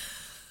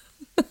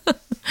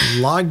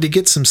log to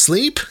get some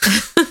sleep?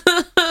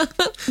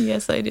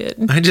 Yes, I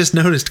did. I just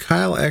noticed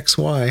Kyle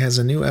XY has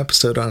a new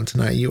episode on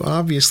tonight. You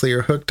obviously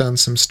are hooked on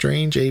some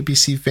strange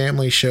ABC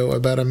Family show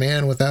about a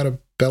man without a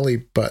belly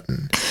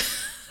button.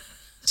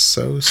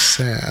 So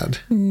sad.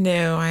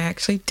 No, I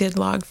actually did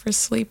log for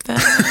sleep that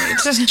night.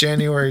 It's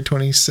January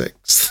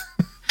 26th.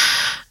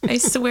 I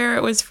swear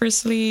it was for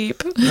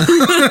sleep.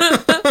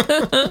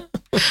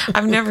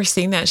 I've never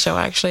seen that show,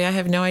 actually. I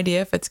have no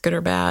idea if it's good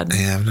or bad.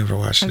 Yeah, I've never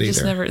watched it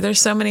either.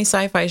 There's so many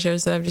sci-fi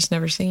shows that I've just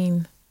never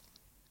seen.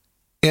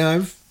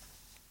 Yeah,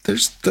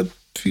 there's the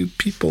few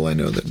people I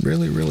know that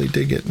really, really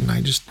dig it, and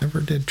I just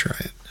never did try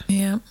it.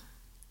 Yeah.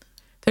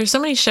 There's so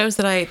many shows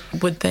that I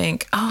would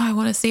think, oh, I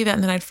want to see that,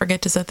 and then I'd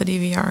forget to set the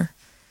DVR.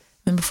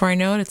 And before I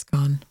know it, it's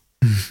gone.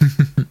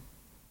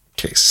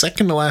 Okay,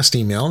 second to last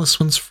email. This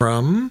one's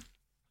from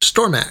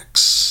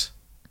Stormax.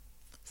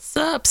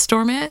 Sup,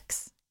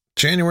 Stormax?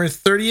 January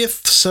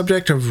 30th,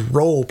 subject of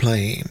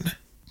role-playing.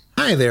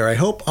 Hi there, I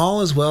hope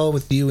all is well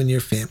with you and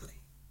your family.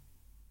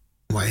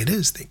 Why, it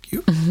is, thank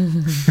you.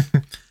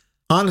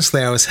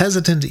 Honestly, I was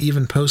hesitant to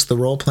even post the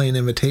role-playing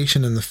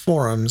invitation in the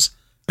forums.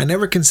 I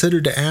never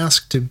considered to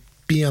ask to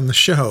be on the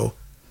show.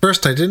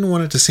 First, I didn't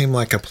want it to seem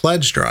like a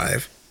pledge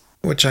drive,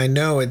 which I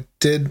know it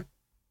did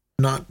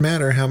not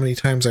matter how many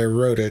times I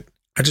wrote it.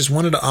 I just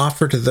wanted to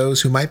offer to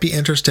those who might be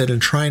interested in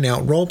trying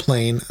out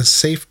role-playing a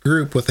safe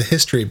group with a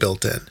history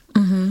built in.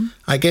 Mm-hmm.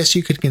 I guess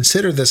you could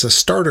consider this a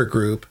starter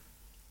group.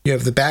 You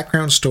have the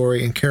background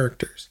story and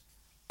characters.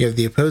 You have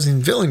the opposing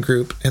villain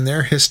group and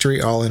their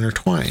history all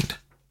intertwined.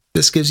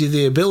 This gives you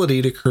the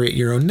ability to create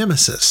your own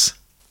nemesis,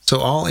 so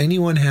all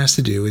anyone has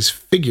to do is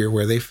figure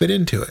where they fit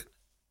into it.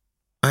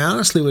 I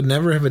honestly would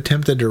never have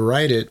attempted to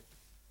write it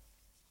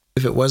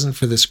if it wasn't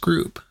for this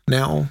group.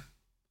 Now,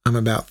 I'm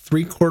about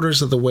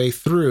 3/4 of the way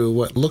through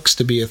what looks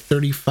to be a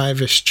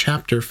 35-ish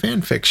chapter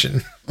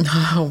fanfiction.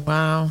 Oh,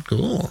 wow.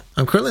 Cool.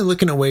 I'm currently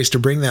looking at ways to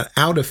bring that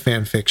out of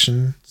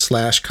fanfiction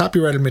 /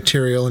 copyrighted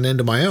material and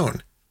into my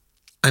own.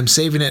 I'm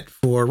saving it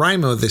for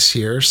Rymo this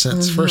year,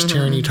 since first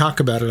hearing you talk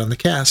about it on the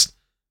cast.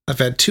 I've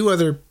had 2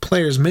 other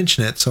players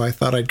mention it, so I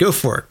thought I'd go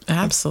for it.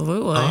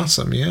 Absolutely.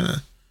 Awesome, yeah.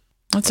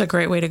 That's a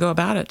great way to go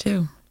about it,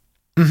 too.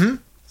 Mm-hmm.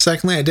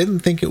 Secondly, I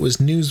didn't think it was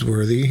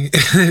newsworthy.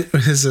 It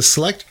was a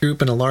select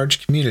group in a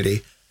large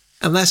community,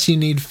 unless you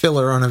need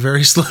filler on a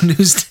very slow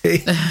news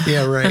day.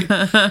 Yeah, right.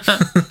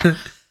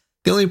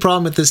 The only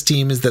problem with this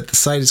team is that the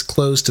site is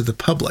closed to the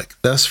public,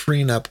 thus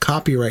freeing up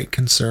copyright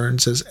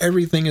concerns as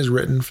everything is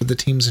written for the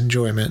team's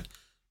enjoyment,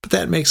 but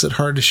that makes it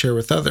hard to share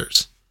with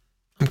others.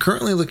 I'm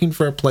currently looking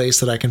for a place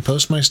that I can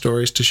post my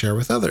stories to share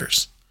with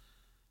others.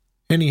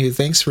 Anywho,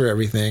 thanks for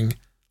everything.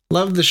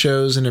 Love the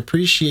shows and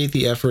appreciate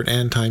the effort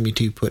and time you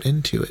two put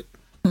into it.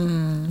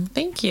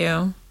 Thank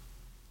you.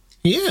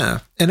 Yeah,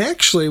 and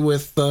actually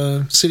with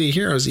City of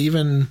Heroes,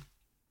 even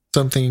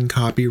something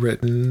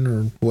copywritten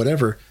or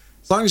whatever,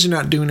 as long as you're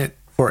not doing it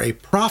for a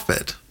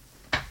profit,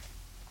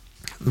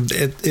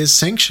 it is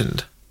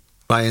sanctioned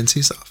by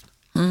NCSoft.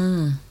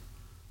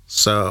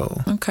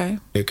 So okay,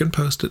 you can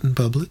post it in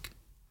public.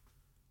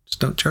 Just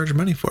don't charge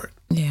money for it.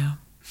 Yeah.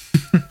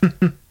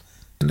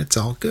 And it's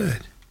all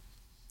good.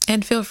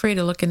 And feel free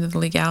to look into the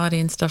legality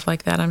and stuff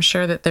like that. I'm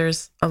sure that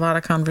there's a lot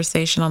of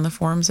conversation on the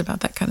forums about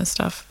that kind of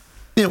stuff.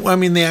 Yeah, well, I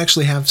mean, they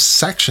actually have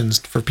sections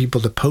for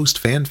people to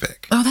post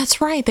fanfic. Oh, that's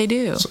right. They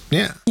do. So,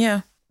 yeah.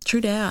 Yeah.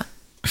 True dat.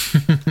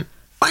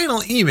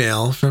 Final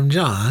email from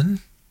John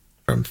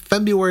from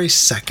February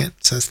 2nd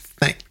says,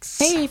 thanks.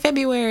 Hey,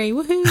 February.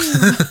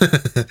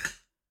 Woohoo.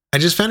 I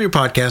just found your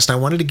podcast. I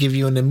wanted to give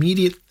you an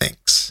immediate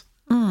thanks.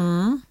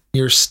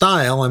 Your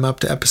style, I'm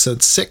up to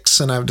episode 6,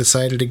 and I've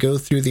decided to go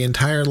through the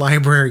entire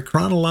library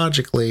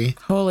chronologically.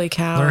 Holy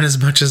cow. Learn as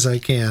much as I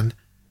can.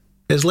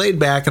 It's laid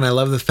back, and I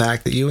love the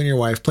fact that you and your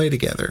wife play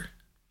together.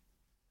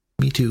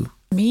 Me too.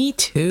 Me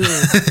too.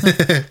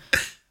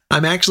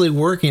 I'm actually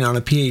working on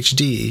a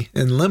PhD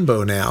in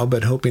limbo now,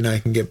 but hoping I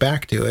can get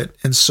back to it,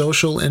 in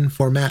social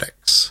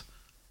informatics.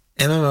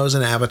 MMOs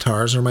and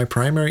avatars are my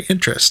primary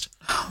interest.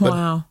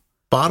 Wow.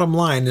 Bottom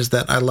line is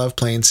that I love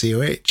playing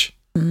COH.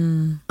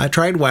 I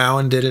tried WoW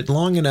and did it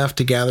long enough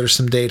to gather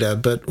some data,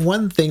 but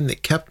one thing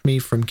that kept me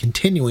from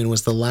continuing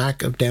was the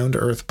lack of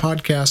down-to-earth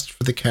podcasts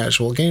for the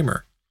casual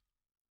gamer.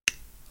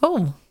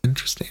 Oh.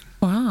 Interesting.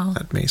 Wow.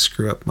 That may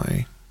screw up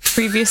my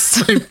previous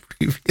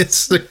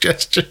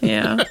suggestion.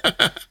 Yeah.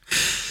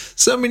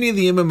 So many of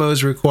the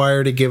MMOs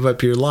require to give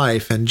up your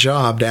life and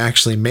job to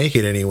actually make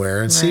it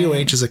anywhere, and right.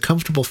 COH is a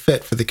comfortable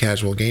fit for the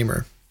casual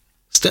gamer.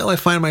 Still, I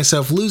find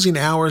myself losing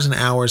hours and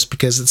hours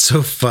because it's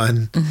so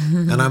fun.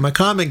 And I'm a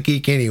comic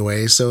geek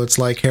anyway, so it's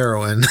like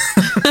heroin.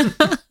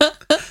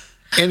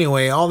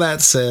 Anyway, all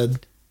that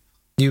said,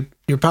 your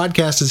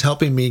podcast is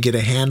helping me get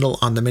a handle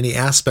on the many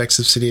aspects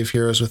of City of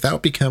Heroes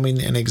without becoming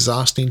an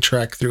exhausting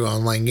trek through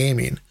online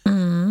gaming.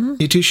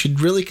 You two should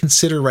really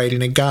consider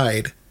writing a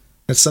guide.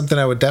 That's something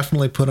I would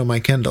definitely put on my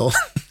Kindle.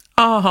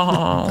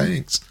 Oh.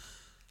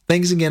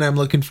 Thanks again. I'm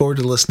looking forward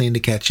to listening to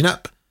catching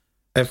up.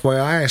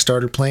 FYI, I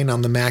started playing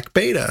on the Mac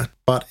beta,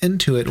 bought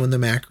into it when the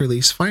Mac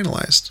release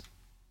finalized.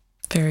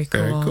 Very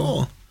cool. Very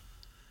cool.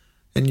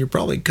 And you're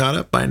probably caught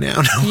up by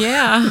now.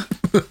 Yeah.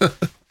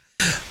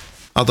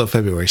 Although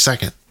February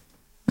 2nd.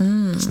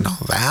 It's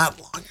not that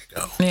long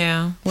ago.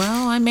 Yeah.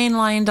 Well, I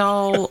mainlined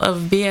all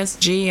of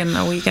BSG in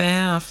a week and a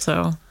half,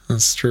 so.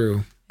 That's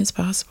true. It's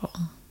possible.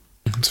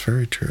 That's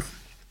very true.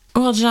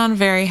 Well, John,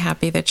 very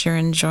happy that you're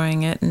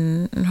enjoying it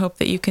and hope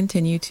that you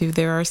continue to.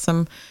 There are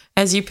some,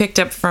 as you picked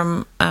up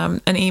from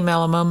an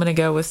email a moment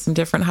ago with some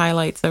different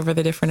highlights over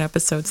the different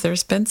episodes,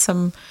 there's been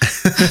some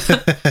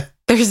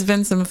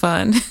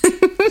fun.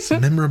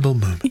 Some memorable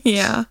moments.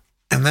 Yeah.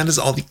 And that is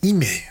all the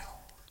email.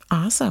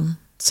 Awesome.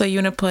 So you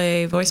want to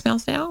play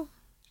voicemails now?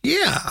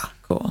 Yeah.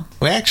 Cool.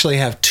 We actually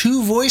have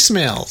 2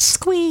 voicemails.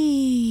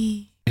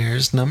 Squee.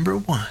 Here's number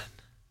 1.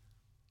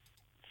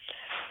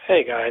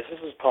 Hey guys, this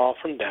is Paul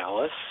from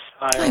Dallas.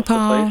 I Hi,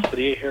 Paul. play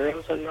City of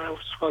Heroes, and I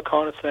just want to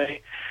call to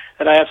say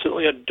that I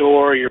absolutely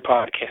adore your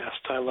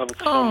podcast. I love it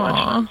so much.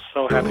 I'm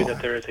so happy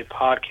that there is a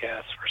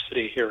podcast for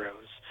City of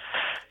Heroes.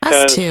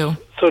 Us too.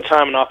 So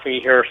time and often you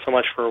hear so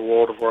much for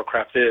World of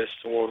Warcraft this,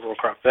 World of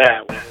Warcraft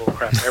that, World of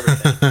Warcraft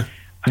everything.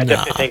 I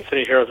definitely think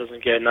City of Heroes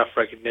doesn't get enough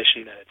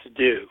recognition that it's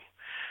due.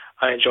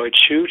 I enjoy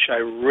Chooch. I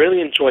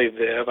really enjoy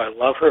Viv. I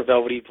love her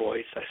velvety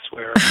voice, I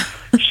swear.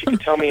 She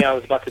could tell me I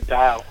was about to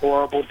die a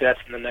horrible death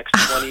in the next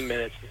 20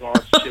 minutes as long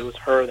as it was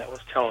her that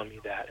was telling me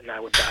that, and I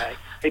would die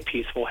a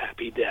peaceful,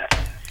 happy death.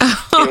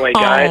 Anyway,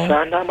 guys,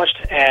 not much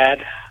to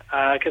add.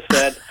 Like I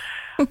said,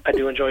 I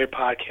do enjoy your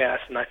podcast,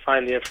 and I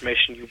find the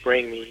information you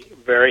bring me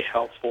very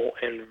helpful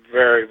and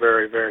very,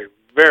 very, very,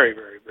 very,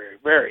 very, very,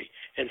 very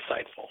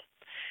insightful.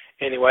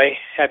 Anyway,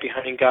 happy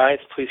hunting, guys.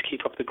 Please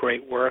keep up the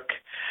great work.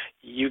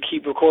 You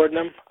keep recording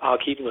them. I'll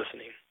keep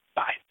listening.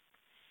 Bye.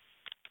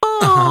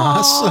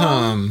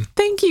 Awesome.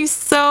 Thank you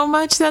so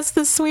much. That's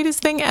the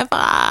sweetest thing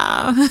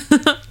ever.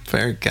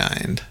 Very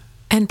kind.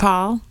 And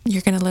Paul,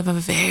 you're going to live a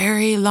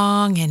very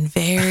long and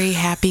very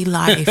happy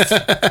life.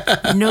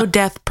 No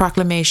death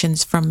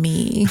proclamations from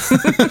me.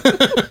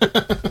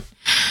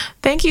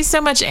 Thank you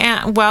so much,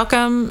 Aunt.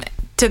 Welcome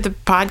to the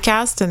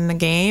podcast and the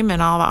game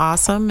and all the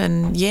awesome.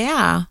 And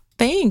yeah,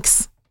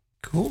 thanks.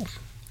 Cool.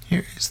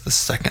 Here is the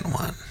second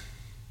one.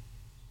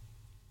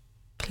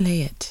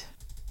 Play it.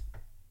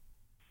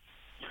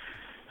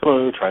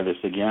 Hello, try this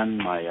again.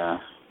 My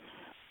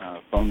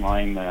phone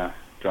line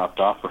dropped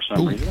off for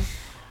some reason.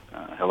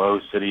 Hello,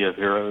 City of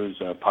Heroes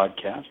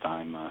podcast.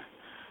 I'm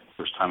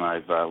first time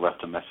I've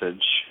left a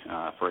message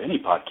for any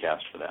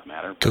podcast for that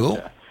matter. Cool.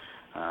 But,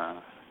 I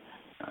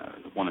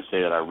want to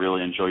say that I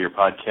really enjoy your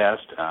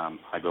podcast.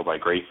 I go by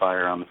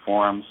Greyfire on the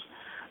forums.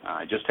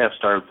 I just have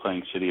started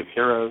playing City of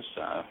Heroes.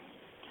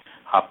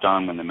 Hopped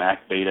on when the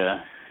Mac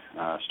beta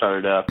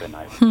started up, and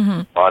I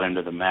bought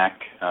into the Mac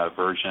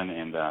version,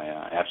 and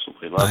I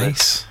absolutely love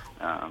it.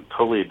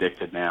 Totally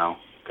addicted now.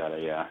 Got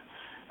a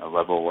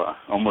level,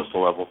 almost a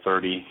level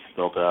 30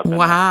 built up.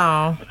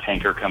 Wow. And a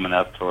tanker coming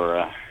up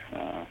for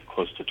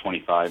close to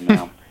 25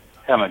 now.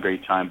 Having a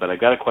great time, but I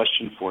got a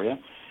question for you.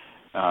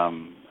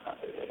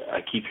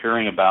 I keep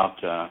hearing about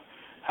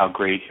how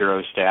great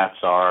hero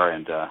stats are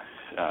and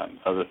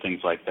other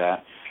things like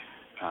that.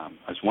 I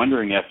was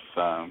wondering if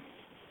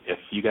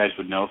you guys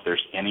would know if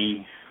there's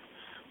any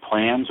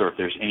plans or if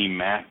there's any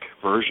Mac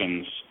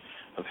versions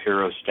of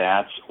hero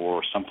stats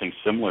or something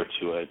similar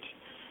to it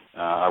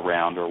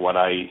around, or what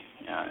I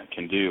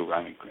can do.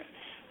 I mean,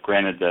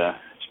 granted,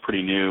 it's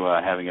pretty new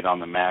having it on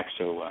the Mac,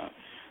 so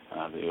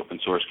the open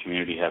source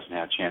community hasn't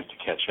had a chance to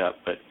catch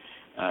up, but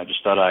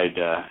just thought I'd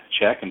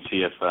check and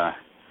see if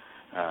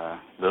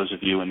those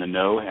of you in the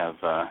know have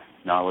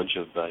knowledge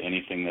of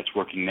anything that's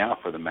working now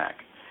for the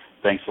Mac.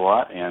 Thanks a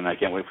lot, and I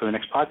can't wait for the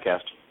next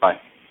podcast.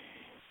 Bye.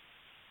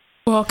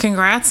 Well,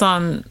 congrats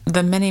on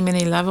the many,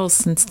 many levels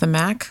since the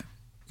Mac.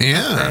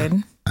 Yeah,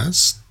 upgrade.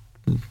 That's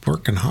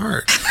working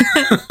hard.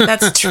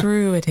 That's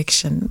true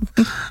addiction.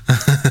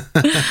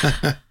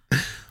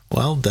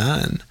 Well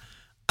done.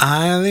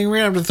 I think we're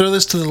going to have to throw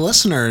this to the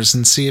listeners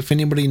and see if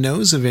anybody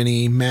knows of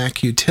any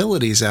Mac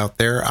utilities out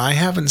there. I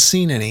haven't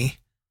seen any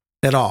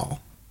at all.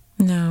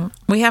 No,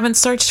 we haven't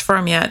searched for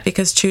them yet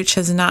because Chooch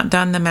has not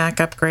done the Mac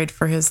upgrade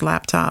for his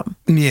laptop.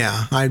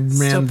 Yeah, I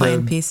ran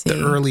PC.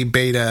 the early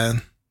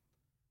beta,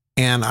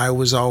 and I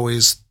was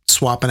always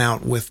swapping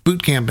out with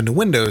Boot Camp into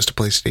Windows to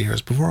play City of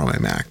Heroes before on my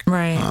Mac.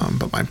 Right.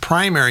 But my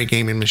primary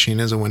gaming machine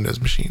is a Windows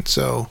machine,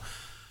 so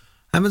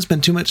I haven't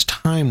spent too much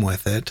time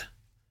with it.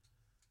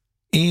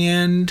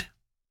 And,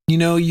 you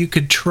know, you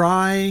could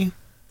try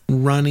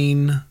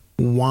running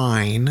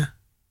Wine,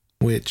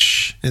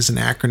 which is an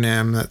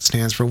acronym that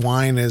stands for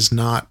Wine is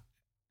not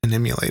an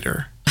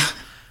emulator.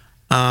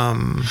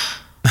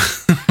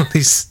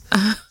 These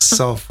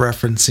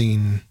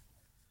self-referencing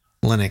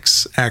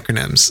Linux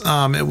acronyms.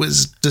 It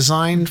was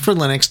designed for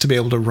Linux to be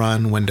able to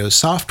run Windows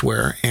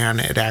software,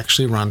 and it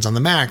actually runs on the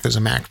Mac. There's a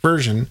Mac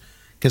version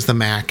because the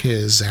Mac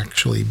is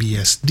actually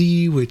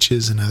BSD, which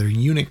is another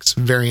Unix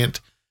variant.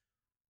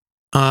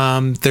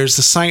 There's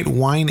the site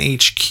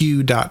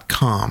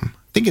winehq.com.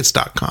 I think it's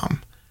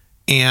 .com.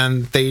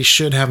 And they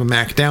should have a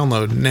Mac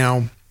download.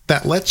 Now,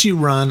 that lets you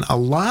run a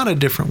lot of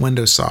different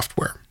Windows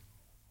software.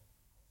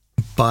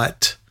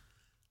 But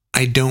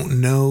I don't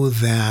know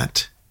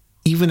that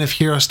even if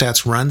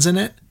HeroStats runs in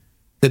it,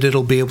 that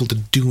it'll be able to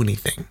do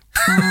anything.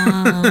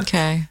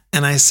 Okay.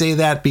 And I say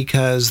that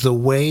because the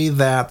way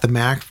that the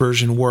Mac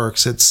version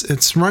works,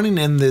 it's running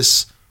in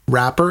this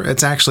wrapper.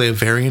 It's actually a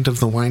variant of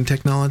the Wine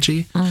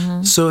technology.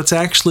 Mm-hmm. So it's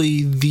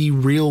actually the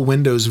real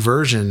Windows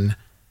version,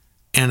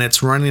 and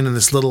it's running in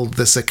this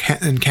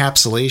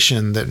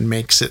encapsulation that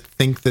makes it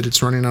think that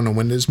it's running on a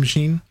Windows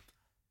machine.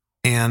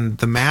 And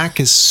the Mac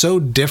is so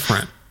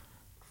different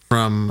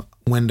from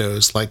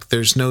Windows. Like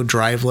there's no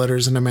drive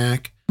letters in a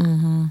Mac.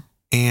 Mm-hmm.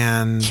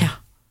 And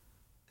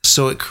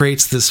so it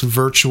creates this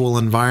virtual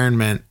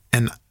environment,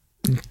 and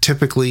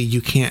typically you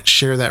can't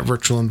share that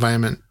virtual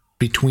environment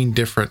between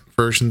different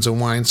versions of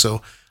Wine.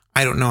 So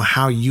I don't know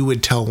how you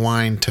would tell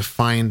Wine to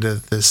find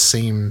the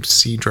same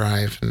C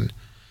drive and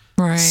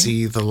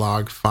see the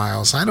log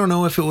files. I don't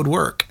know if it would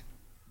work.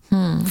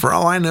 For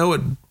all I know,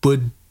 it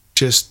would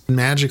just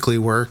magically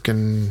work,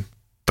 and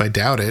I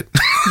doubt it.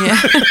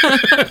 Yeah.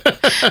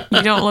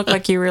 You don't look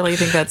like you really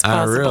think that's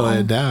possible. I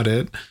really doubt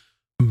it.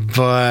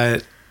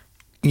 But,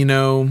 you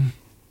know,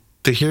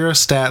 the Hero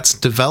Stats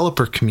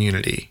developer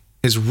community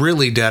is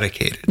really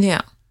dedicated.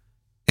 Yeah.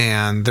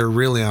 And they're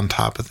really on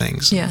top of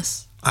things.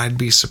 Yes. I'd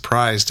be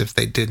surprised if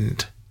they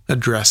didn't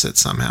address it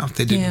somehow, if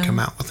they didn't come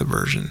out with a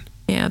version.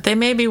 Yeah, they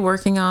may be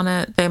working on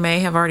it. They may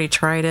have already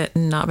tried it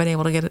and not been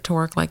able to get it to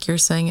work like you're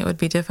saying it would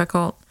be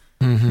difficult.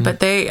 Mm-hmm. But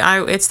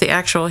it's the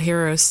actual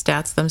Hero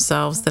Stats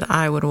themselves that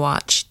I would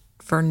watch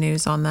for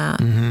news on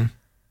that. Mm-hmm.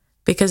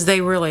 Because they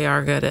really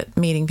are good at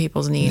meeting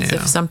people's needs. Yeah.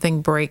 If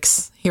something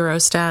breaks Hero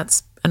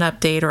Stats, an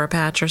update or a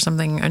patch or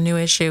something, a new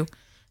issue,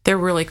 they're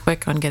really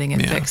quick on getting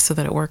it fixed so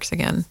that it works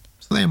again.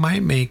 So they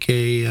might make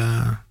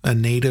a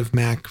native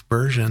Mac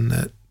version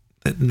that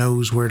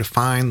knows where to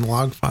find the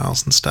log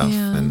files and stuff.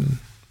 Yeah. And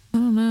I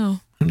don't know.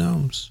 Who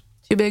knows?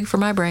 Too big for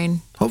my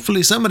brain.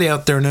 Hopefully somebody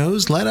out there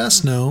knows. Let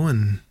us know,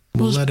 and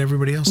we'll let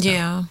everybody else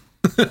know.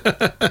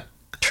 Yeah.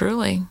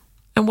 Truly.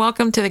 And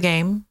welcome to the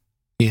game.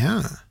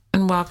 Yeah.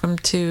 And welcome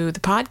to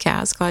the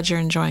podcast. Glad you're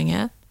enjoying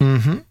it.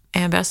 Mm-hmm.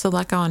 And best of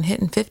luck on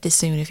hitting 50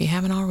 soon if you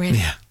haven't already.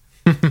 Yeah.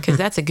 Because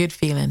that's a good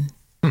feeling.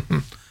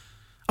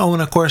 Oh,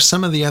 and of course,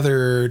 some of the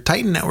other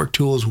Titan Network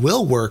tools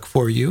will work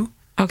for you.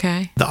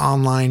 Okay. The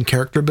online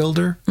character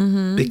builder,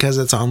 because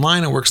it's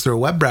online, it works through a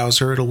web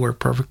browser. It'll work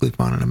perfectly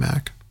fine on a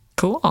Mac.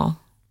 Cool.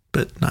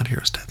 But not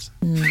Hero Stats.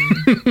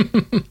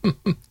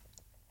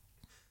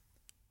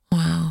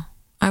 Wow.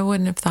 I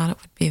wouldn't have thought it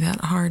would be that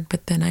hard,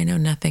 but then I know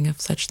nothing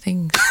of such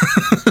things.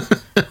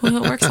 Well,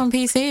 it works on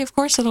PC. Of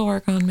course it'll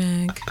work on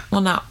Mac. Well,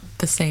 not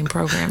the same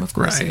program. Of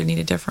course, you would need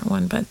a different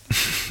one, but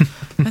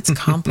that's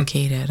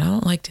complicated. I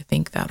don't like to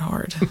think that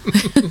hard.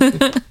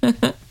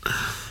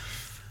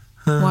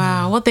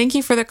 Wow. Well, thank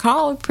you for the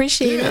call.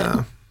 Appreciate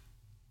it.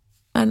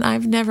 And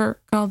I've never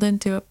called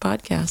into a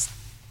podcast.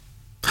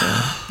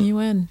 So you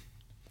win.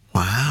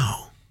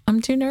 Wow. I'm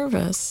too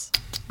nervous.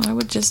 I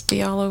would just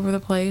be all over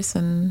the place,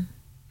 and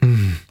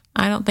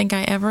I don't think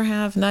I ever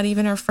have. Not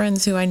even our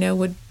friends who I know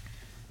would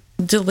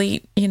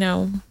delete,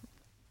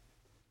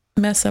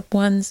 mess up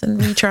ones and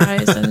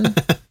retries, and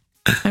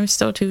I'm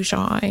still too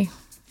shy.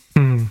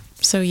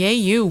 So yay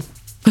you.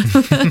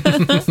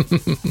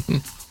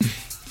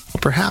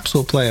 Well, perhaps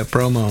we'll play a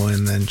promo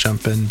and then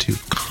jump into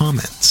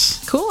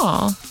comments.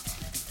 Cool.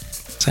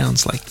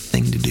 Sounds like the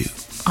thing to do.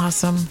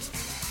 Awesome.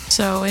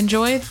 So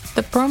enjoy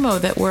the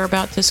promo that we're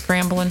about to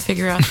scramble and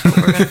figure out what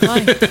we're going to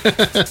play.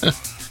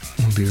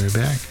 We'll be right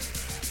back.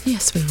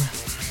 Yes, we will.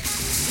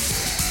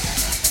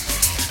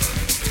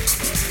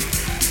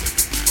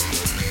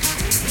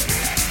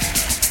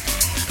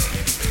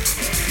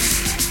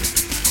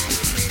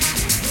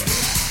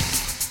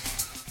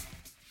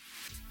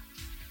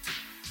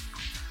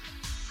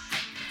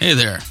 Hey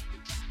there.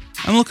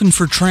 I'm looking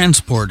for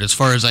transport as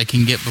far as I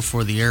can get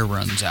before the air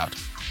runs out.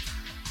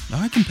 Now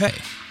I can pay.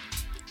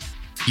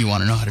 You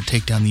want to know how to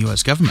take down the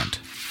U.S. government?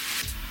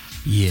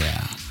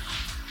 Yeah,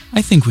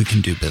 I think we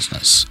can do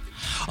business.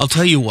 I'll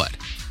tell you what.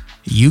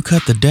 You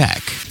cut the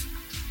deck.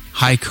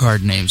 High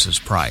Card names his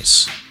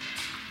price.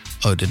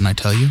 Oh, didn't I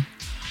tell you?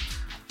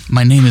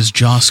 My name is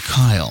Joss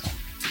Kyle.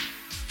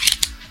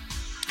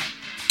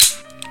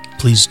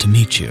 Pleased to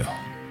meet you.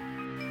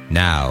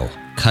 Now,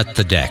 cut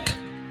the deck.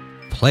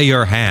 Play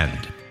your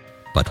hand,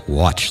 but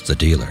watch the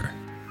dealer.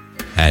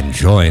 And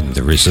join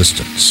the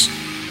resistance.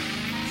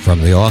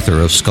 From the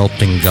author of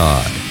Sculpting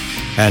God,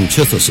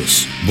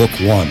 Antithesis, Book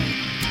 1,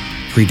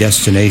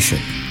 Predestination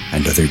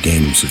and Other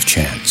Games of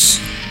Chance.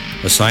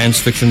 A science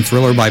fiction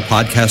thriller by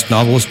podcast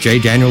novelist J.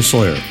 Daniel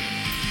Sawyer.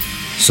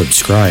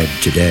 Subscribe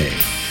today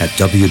at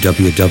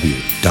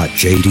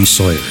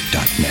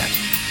www.jdsawyer.net.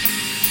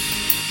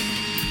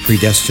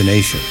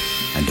 Predestination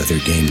and Other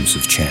Games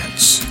of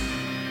Chance.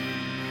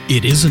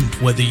 It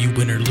isn't whether you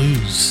win or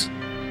lose.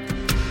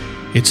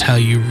 It's how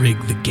you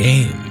rig the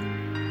game.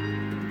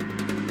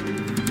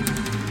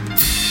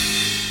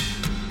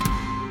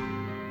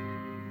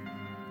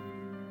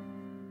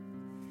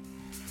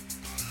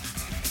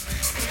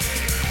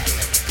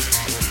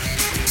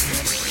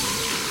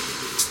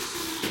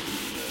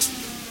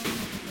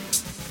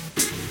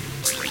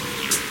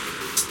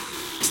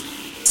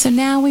 So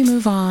now we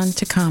move on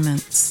to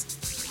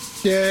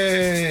comments.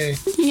 Yay!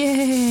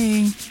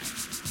 Yay!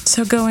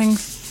 So going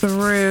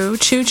through,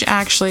 Chooch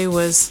actually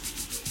was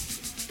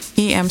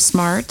EM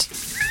smart,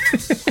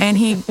 and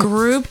he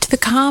grouped the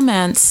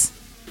comments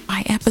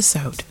by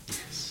episode.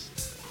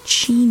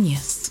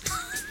 Genius.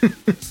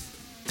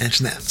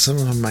 Imagine that. Some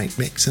of them might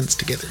make sense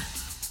together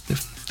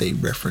if they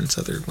reference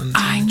other ones.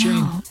 I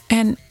know.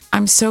 And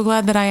I'm so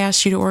glad that I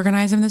asked you to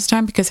organize them this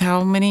time, because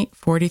how many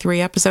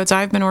 43 episodes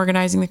I've been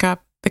organizing the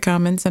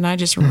comments, and I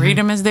just read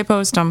them as they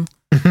post them.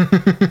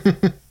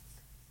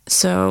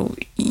 So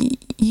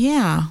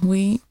yeah,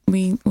 we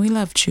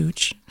love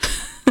Chooch.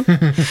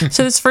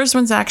 So this first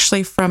one's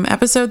actually from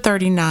episode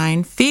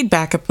 39,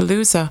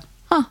 Feedback-a-Palooza.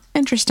 Huh,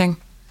 interesting.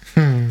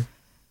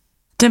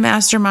 The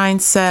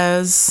Mastermind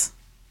says,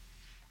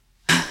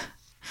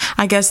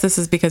 I guess this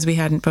is because we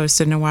hadn't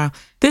posted in a while.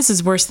 This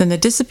is worse than the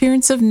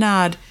disappearance of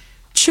Nod.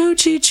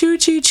 Choochie,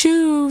 choochie,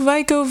 choo,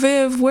 Vico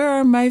Viv, where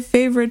are my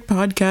favorite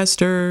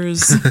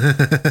podcasters?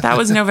 That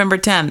was November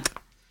 10th.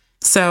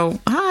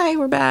 So, hi,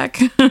 we're back.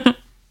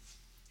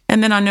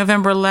 And then on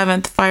November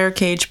 11th,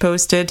 Firecage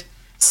posted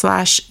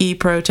 /E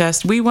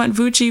protest. We want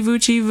Voochie,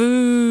 Voochie,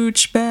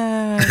 Vooch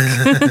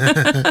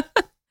back.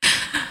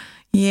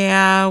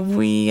 Yeah,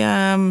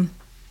 we're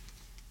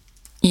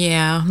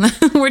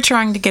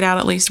trying to get out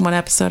at least one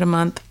episode a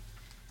month.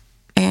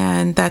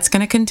 And that's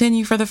going to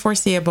continue for the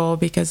foreseeable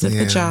because of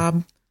the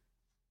job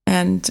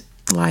and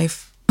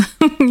life.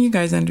 You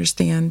guys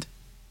understand.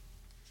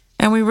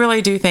 And we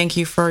really do thank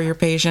you for your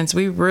patience.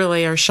 We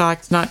really are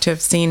shocked not to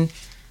have seen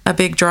a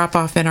big drop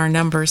off in our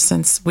numbers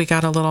since we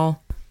got a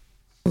little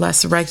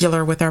less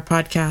regular with our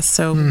podcast.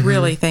 So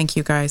really thank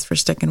you guys for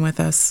sticking with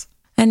us.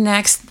 And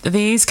next,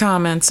 these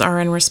comments are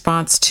in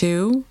response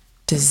to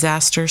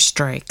Disaster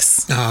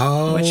Strikes,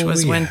 which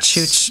was when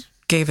Chooch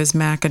gave his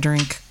Mac a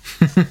drink.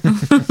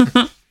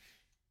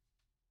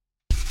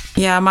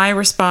 Yeah, my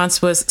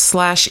response was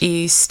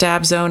 /E,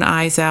 stabs own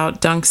eyes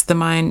out,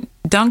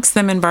 dunks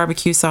them in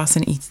barbecue sauce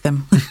and eats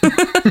them.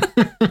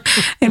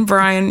 And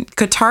Brian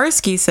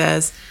Kotarski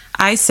says,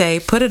 I say,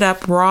 put it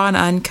up raw and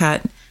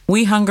uncut.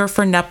 We hunger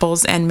for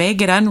nipples and may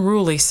get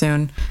unruly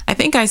soon. I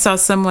think I saw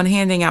someone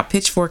handing out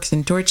pitchforks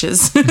and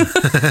torches.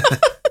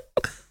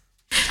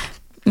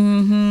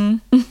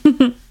 And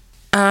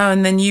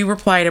then you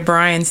reply to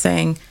Brian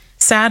saying,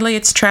 sadly,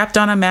 it's trapped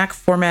on a Mac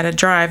formatted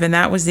drive, and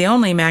that was the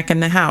only Mac in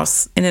the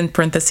house. And in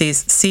parentheses,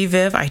 see,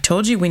 Viv, I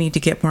told you we need to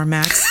get more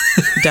Macs.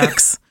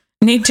 Ducks.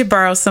 Need to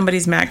borrow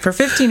somebody's Mac for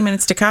 15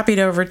 minutes to copy it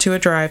over to a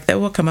drive that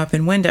will come up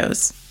in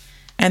Windows.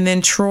 And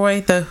then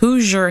Troy, the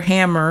Hoosier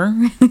Hammer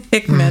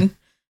Hickman,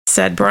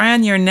 said,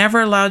 Brian, you're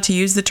never allowed to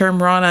use the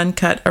term raw and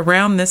uncut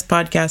around this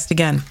podcast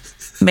again,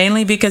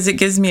 mainly because it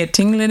gives me a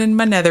tingling in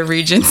my nether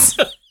regions.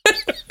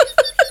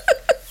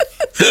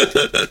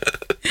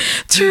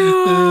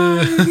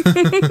 Troy.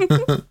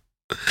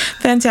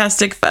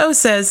 Fantastic Foe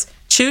says,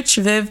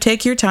 Chooch, Viv,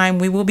 take your time.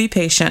 We will be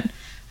patient.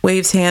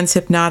 Waves hands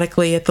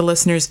hypnotically at the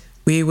listeners.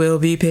 We will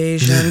be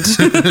patient.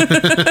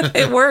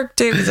 It worked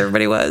too, because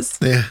everybody was.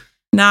 Yeah.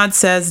 Nod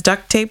says,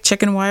 duct tape,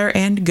 chicken wire,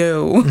 and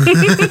go.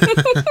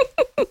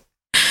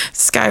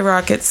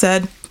 Skyrocket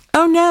said,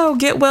 oh no,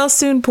 get well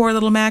soon, poor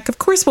little Mac. Of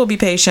course we'll be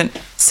patient.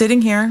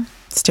 Sitting here,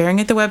 staring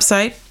at the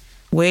website,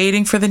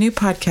 waiting for the new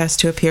podcast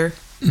to appear.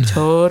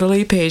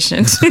 Totally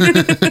patient.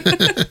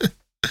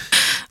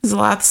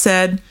 Zloth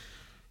said,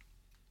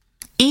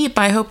 Eep,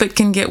 I hope it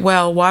can get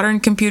well. Water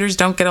and computers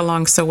don't get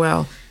along so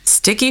well.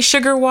 Sticky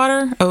sugar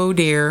water? Oh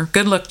dear.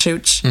 Good luck,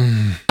 Chooch.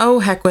 Oh,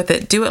 heck with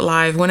it. Do it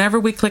live. Whenever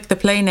we click the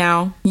play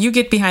now, you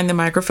get behind the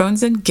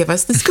microphones and give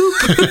us the scoop.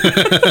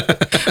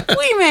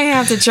 We may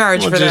have to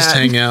charge for that. We'll just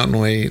hang out and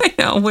wait. I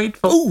know, wait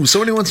for... Oh,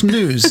 somebody wants some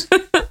news.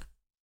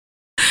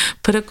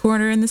 Put a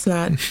quarter in the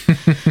slot.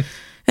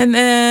 And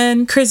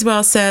then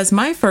Criswell says,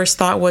 my first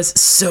thought was,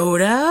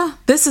 soda?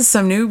 This is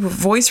some new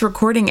voice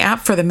recording app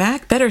for the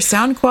Mac. Better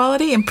sound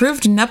quality,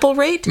 improved nipple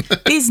rate.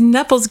 These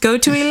nipples go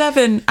to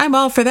 11. I'm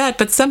all for that,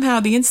 but somehow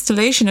the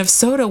installation of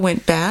soda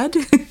went bad.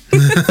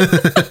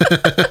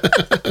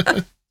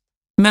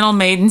 Mental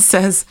Maiden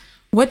says,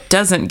 what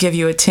doesn't give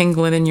you a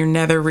tingling in your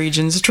nether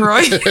regions,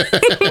 Troy?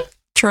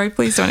 Troy,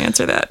 please don't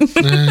answer that.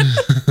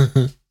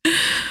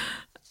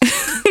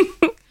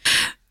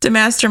 The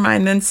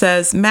Mastermind then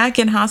says, Mac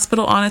in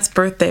hospital on its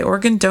birthday.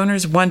 Organ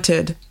donors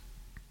wanted.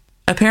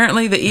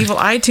 Apparently, the evil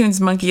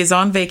iTunes monkey is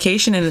on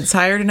vacation and it's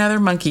hired another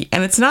monkey.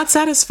 And it's not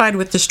satisfied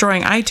with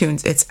destroying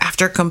iTunes. It's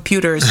after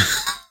computers.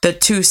 The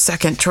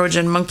 2-second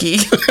Trojan monkey.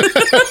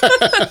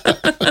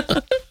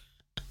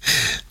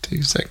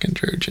 2-second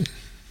Trojan.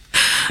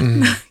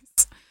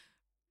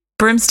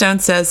 Brimstone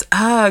says,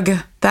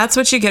 ugh, that's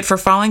what you get for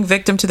falling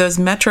victim to those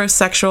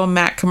metrosexual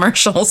Mac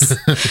commercials.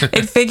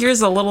 It figures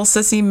a little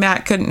sissy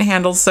Mac couldn't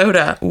handle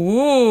soda.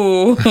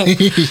 Ooh.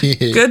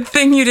 Good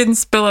thing you didn't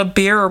spill a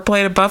beer or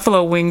plate of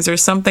buffalo wings or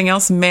something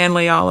else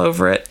manly all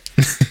over it.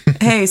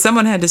 Hey,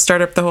 someone had to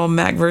start up the whole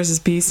Mac versus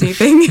PC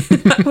thing.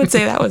 I would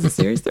say that was a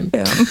serious thing.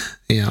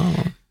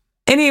 Yeah.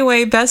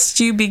 Anyway, best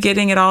you be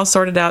getting it all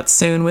sorted out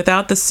soon.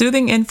 Without the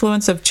soothing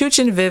influence of Chooch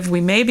and Viv, we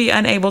may be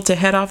unable to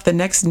head off the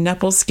next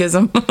nipple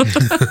schism.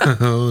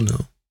 Oh,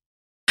 no.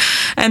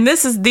 And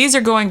these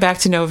are going back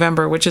to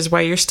November, which is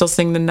why you're still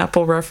seeing the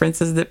nipple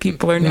references that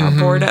people are now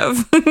bored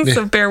of.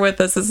 So bear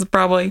with us. This is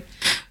probably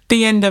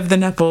the end of the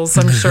nipples.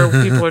 I'm sure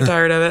people are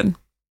tired of it.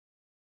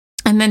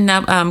 And then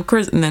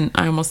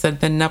I almost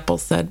said, then Nepple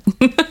said.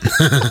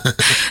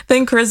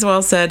 Then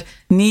Criswell said,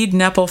 need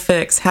Nepple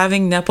fix,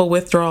 having Nepple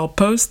withdrawal,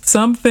 post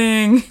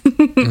something.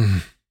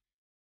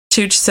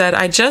 Chooch said,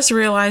 I just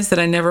realized that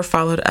I never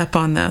followed up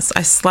on this.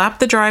 I slapped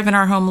the drive in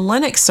our home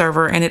Linux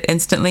server and it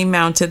instantly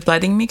mounted,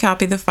 letting me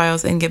copy the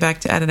files and get back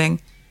to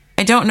editing.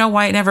 I don't know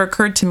why it never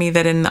occurred to me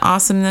that in the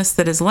awesomeness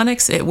that is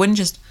Linux, it wouldn't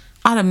just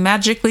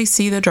automatically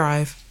see the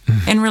drive.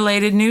 In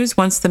related news,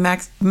 once the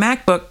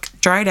MacBook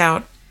dried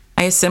out,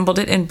 I assembled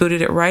it and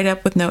booted it right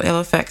up with no ill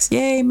effects.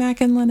 Yay,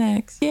 Mac and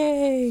Linux.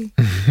 Yay.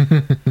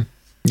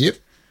 Yep.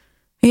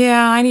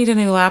 Yeah, I need a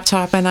new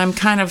laptop, and I'm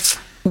kind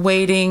of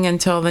waiting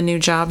until the new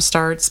job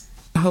starts,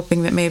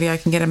 hoping that maybe I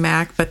can get a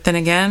Mac. But then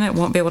again, it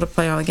won't be able to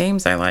play all the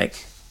games I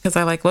like, because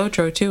I like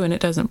Lotro too, and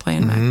it doesn't play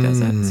in Mac, does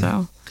it?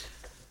 So,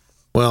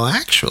 well,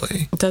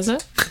 actually, does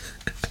it?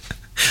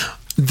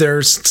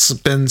 There's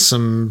been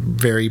some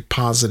very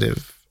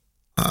positive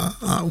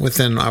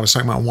within. I was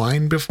talking about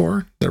Wine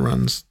before that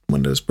runs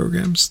Windows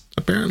programs.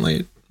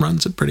 Apparently, it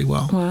runs it pretty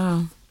well.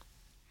 Wow.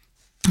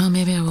 Well,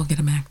 maybe I will get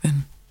a Mac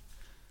then.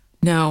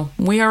 No,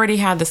 we already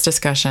had this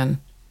discussion.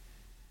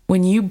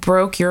 When you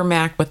broke your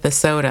Mac with the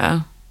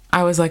soda,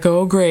 I was like,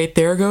 oh, great,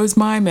 there goes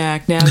my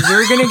Mac. Now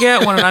you're going to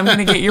get one, and I'm going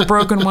to get your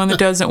broken one that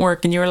doesn't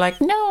work. And you were like,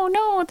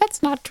 no,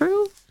 that's not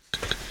true.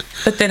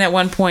 But then at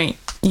one point,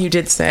 you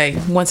did say,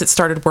 once it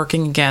started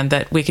working again,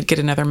 that we could get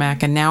another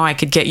Mac, and now I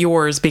could get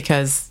yours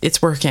because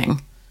it's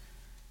working.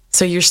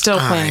 So you're still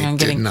planning on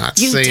getting... I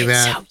did not say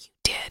that. So you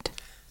did.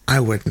 I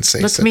wouldn't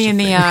say Look such me a in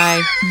thing. the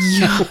eye.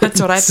 Yeah,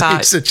 that's what I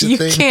thought. You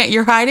can't.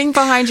 You're hiding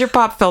behind your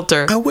pop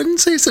filter. I wouldn't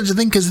say such a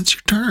thing because it's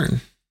your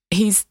turn.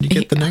 You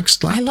get the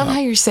next laptop. I love how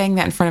you're saying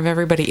that in front of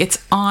everybody.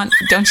 It's on.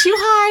 Don't you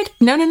hide.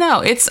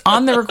 No. It's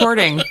on the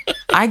recording.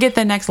 I get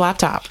the next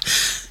laptop.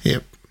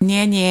 Yep.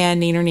 Yeah, neener,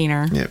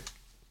 neener. Yep.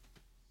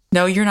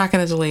 No, you're not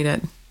going to delete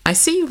it. I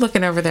see you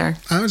looking over there.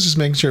 I was just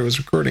making sure it was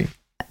recording.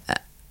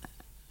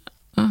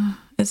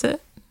 Is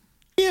it?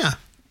 Yeah.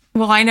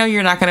 Well, I know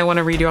you're not going to want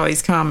to redo all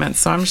these comments,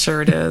 so I'm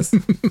sure it is.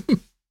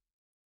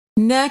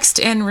 Next,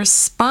 in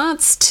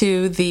response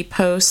to the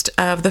post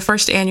of the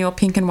first annual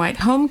Pink and White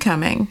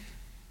Homecoming,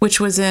 which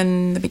was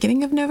in the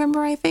beginning of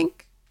November, I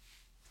think,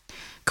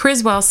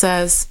 Criswell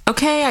says,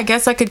 okay, I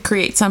guess I could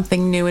create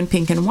something new in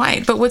Pink and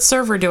White, but what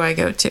server do I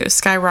go to?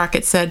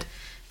 Skyrocket said,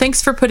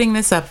 thanks for putting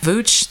this up,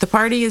 Vooch. The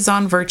party is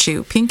on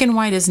Virtue. Pink and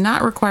White is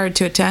not required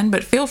to attend,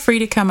 but feel free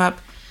to come up.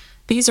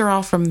 These are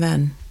all from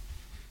then.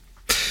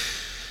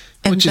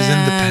 Which is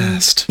in the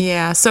past.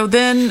 Yeah. So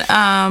then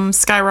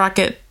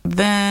Skyrocket,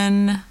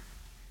 then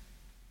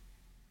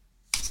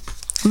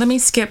let me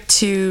skip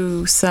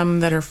to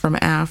some that are from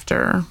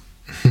after.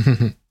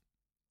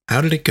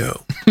 How did it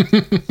go?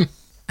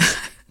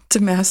 To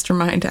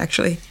Mastermind,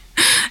 actually.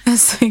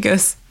 As he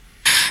goes,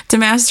 to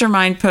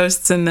Mastermind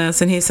posts in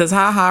this, and he says,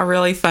 haha,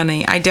 really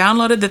funny. I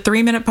downloaded the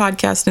 3-minute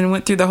podcast and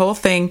went through the whole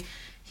thing,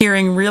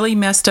 hearing really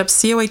messed up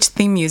COH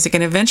theme music,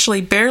 and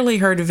eventually barely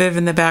heard Viv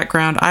in the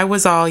background. I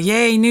was all,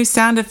 yay, new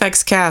sound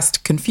effects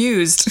cast,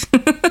 confused.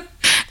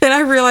 Then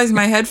I realized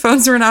my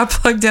headphones were not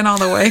plugged in all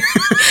the way.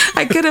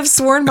 I could have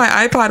sworn my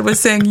iPod was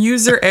saying,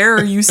 user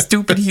error, you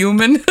stupid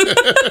human.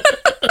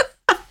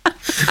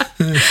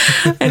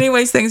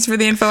 Anyways, thanks for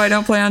the info. I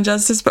don't play on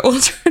Justice, but we'll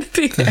try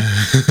to be there.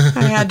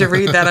 I had to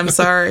read that. I'm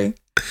sorry.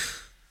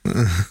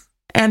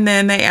 And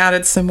then they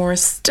added some more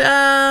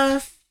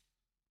stuff.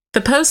 The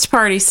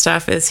post-party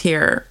stuff is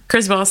here.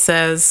 Criswell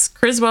says,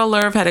 Criswell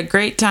Lerv had a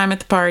great time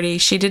at the party.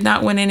 She did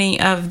not win any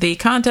of the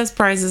contest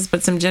prizes,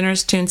 but some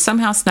generous tunes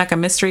somehow snuck a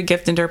mystery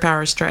gift into her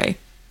power tray.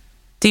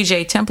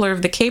 DJ Templar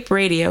of the Cape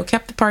Radio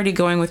kept the party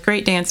going with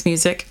great dance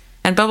music,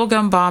 and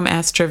Bubblegum Bomb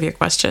asked trivia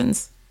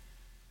questions.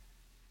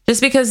 Just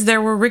because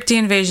there were Richter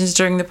invasions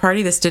during the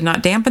party, this did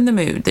not dampen the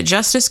mood. The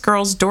Justice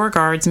Girls door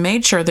guards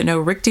made sure that no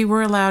Richter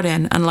were allowed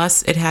in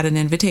unless it had an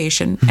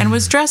invitation, and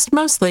was dressed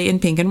mostly in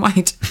pink and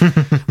white.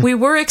 We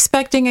were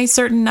expecting a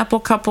certain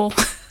Nepple couple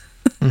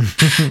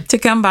to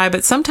come by,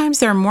 but sometimes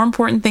there are more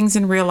important things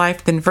in real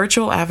life than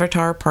virtual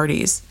avatar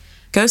parties.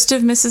 Ghost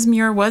of Mrs.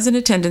 Muir was in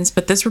attendance,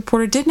 but this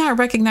reporter did not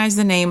recognize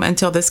the name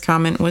until this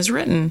comment was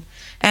written.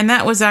 And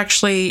that was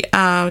actually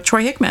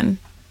Troy Hickman.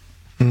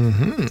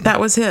 Mm-hmm. That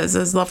was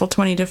his level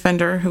 20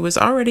 defender who was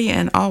already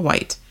in all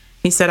white.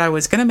 He said, I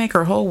was going to make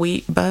her whole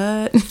wheat,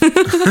 but...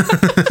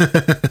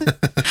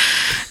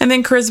 And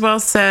then Criswell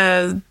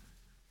said,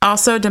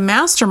 also, the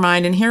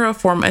Mastermind in hero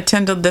form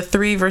attended the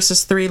 3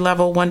 versus 3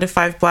 level 1 to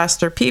 5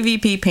 blaster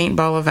PvP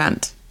paintball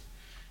event.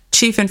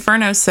 Chief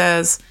Inferno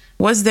says,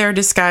 was there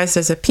disguised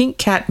as a pink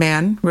cat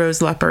man,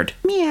 Rose Leopard.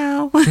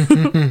 Meow.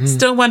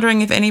 Still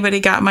wondering if anybody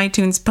got my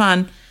tune's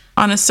pun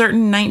on a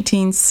certain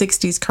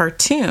 1960s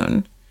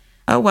cartoon.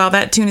 Oh, well,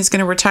 that tune is going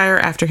to retire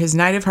after his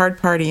night of hard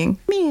partying.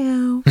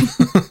 Meow.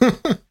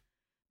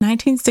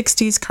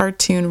 1960s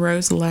cartoon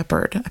Rose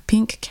Leopard, a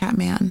pink cat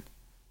man.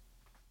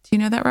 Do you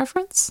know that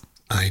reference?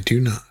 I do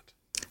not.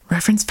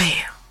 Reference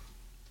fail.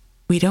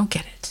 We don't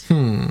get it.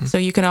 So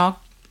you can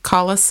all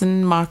call us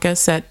and mock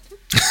us at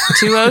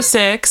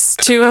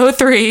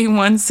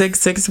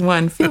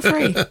 206-203-1661. Feel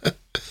free.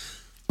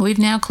 We've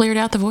now cleared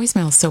out the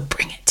voicemails, so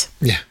bring it.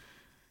 Yeah.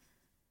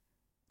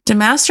 The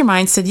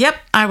Mastermind said, yep,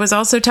 I was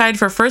also tied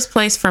for first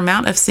place for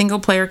amount of single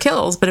player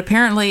kills, but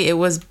apparently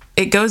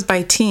it goes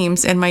by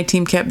teams and my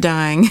team kept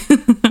dying.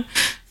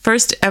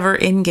 First ever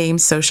in-game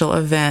social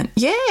event.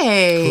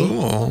 Yay!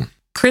 Cool.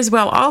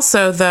 Criswell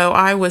also, though,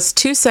 I was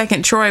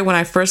 2-second Troy when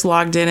I first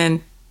logged in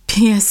and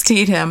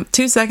PST'd him.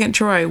 2-second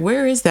Troy,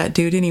 where is that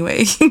dude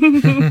anyway?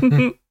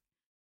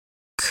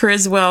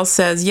 Criswell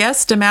says,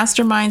 yes, the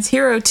Mastermind's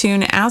hero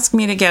tune asked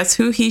me to guess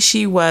who he,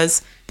 she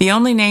was. The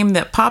only name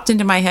that popped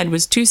into my head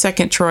was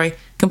 2-second Troy,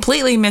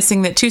 completely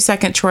missing that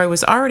 2-second Troy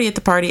was already at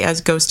the party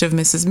as Ghost of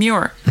Mrs.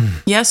 Muir.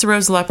 Yes,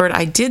 Rose Leopard,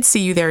 I did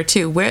see you there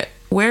too.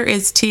 Where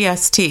is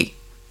TST?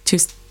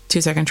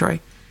 2-second Troy.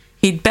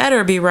 He'd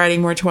better be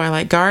writing more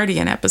Twilight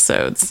Guardian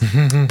episodes.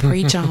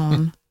 Preach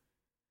on.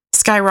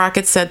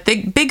 Skyrocket said,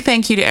 big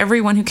thank you to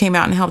everyone who came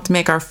out and helped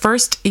make our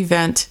first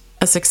event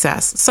a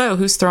success. So,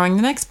 who's throwing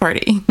the next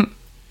party?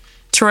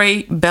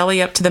 Troy,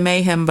 belly up to the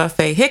mayhem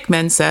buffet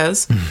Hickman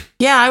says,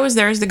 yeah, I was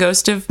there as the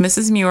ghost of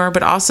Mrs. Muir,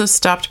 but also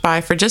stopped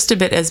by for just a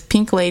bit as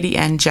Pink Lady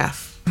and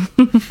Jeff.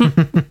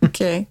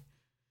 Okay.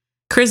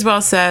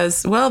 Criswell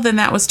says, well, then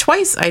that was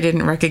twice I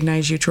didn't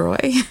recognize you,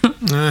 Troy.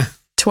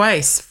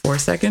 Twice.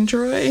 4-second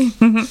Troy.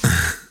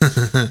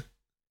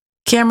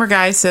 Camera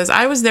Guy says,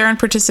 I was there and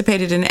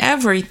participated in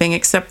everything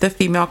except the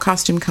female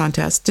costume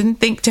contest. Didn't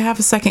think to have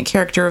a second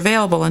character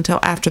available until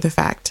after the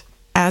fact,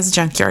 as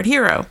Junkyard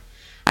Hero.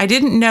 I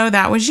didn't know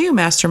that was you,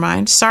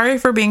 Mastermind. Sorry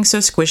for being so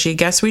squishy.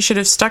 Guess we should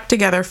have stuck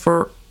together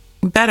for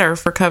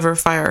cover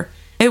fire.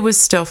 It was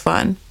still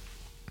fun.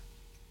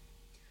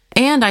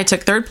 And I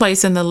took third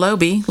place in the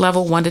Lobby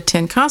level 1 to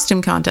 10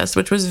 costume contest,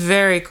 which was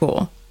very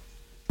cool.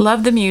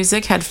 Loved the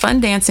music, had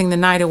fun dancing the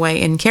night away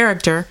in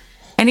character,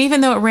 and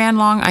even though it ran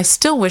long, I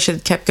still wish it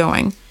had kept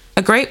going.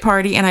 A great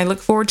party, and I look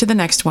forward to the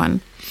next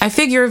one. I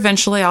figure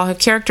eventually I'll have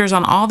characters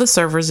on all the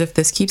servers if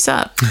this keeps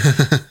up.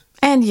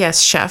 And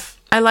yes, Chef,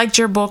 I liked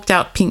your bulked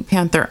out Pink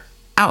Panther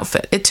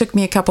outfit. It took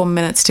me a couple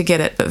minutes to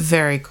get it, but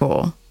very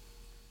cool.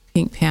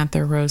 Pink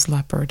Panther, Rose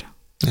Leopard.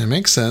 That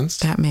makes sense.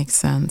 That makes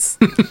sense.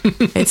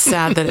 It's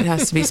sad that it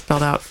has to be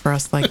spelled out for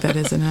us like that,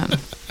 isn't it?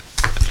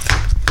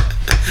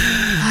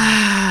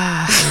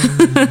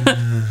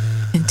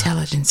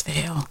 Intelligence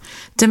fail.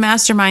 The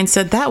Mastermind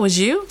said, that was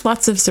you?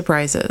 Lots of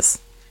surprises.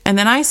 And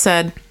then I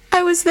said,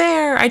 I was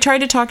there. I tried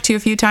to talk to you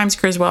a few times,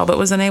 Criswell, but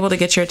was unable to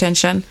get your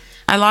attention.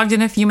 I logged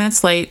in a few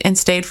minutes late and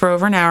stayed for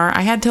over an hour.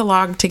 I had to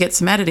log to get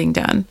some editing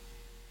done.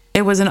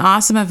 It was an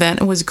awesome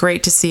event. It was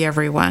great to see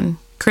everyone.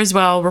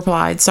 Criswell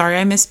replied, sorry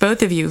I missed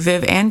both of you,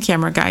 Viv and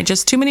Camera Guy.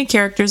 Just too many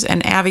characters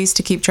and Avies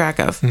to keep track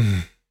of.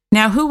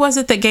 Now, who was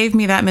it that gave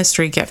me that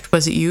mystery gift?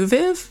 Was it you,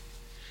 Viv?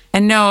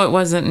 And no, it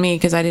wasn't me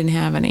because I didn't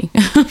have any.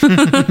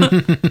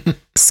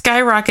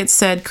 Skyrocket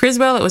said,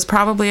 Criswell, it was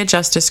probably a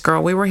Justice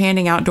Girl. We were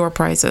handing out door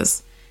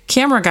prizes.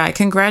 Camera Guy,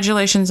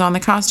 congratulations on the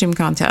costume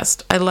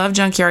contest. I love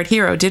Junkyard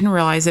Hero. Didn't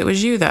realize it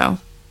was you, though.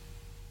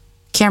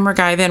 Camera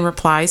Guy then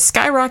replies,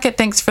 Skyrocket,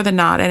 thanks for the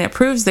nod, and it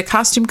proves the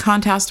costume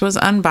contest was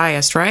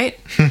unbiased, right?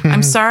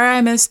 I'm sorry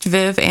I missed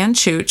Viv and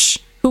Chooch.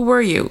 Who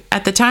were you?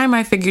 At the time,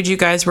 I figured you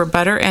guys were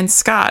Butter and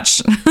Scotch.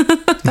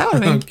 That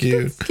would have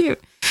been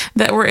cute.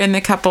 That were in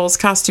the couple's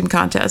costume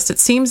contest. It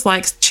seems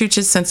like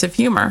Chooch's sense of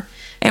humor.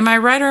 Am I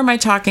right or am I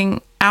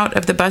talking out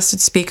of the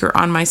busted speaker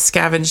on my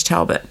scavenged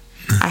helmet?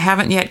 I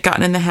haven't yet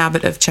gotten in the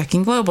habit of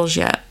checking globals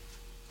yet.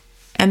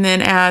 And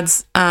then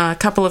adds a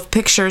couple of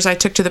pictures I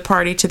took to the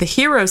party to the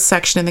heroes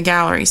section in the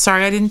gallery.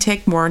 Sorry I didn't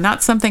take more.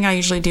 Not something I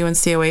usually do in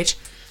COH,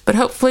 but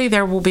hopefully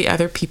there will be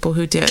other people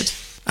who did.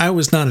 I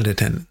was not in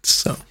attendance,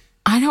 so.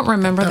 I don't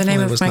remember the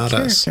name of my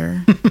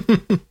character.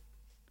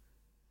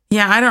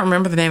 Yeah, I don't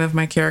remember the name of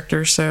my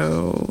character,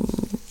 so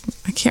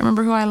I can't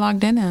remember who I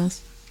logged in as.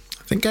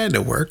 I think I had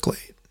to work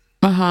late.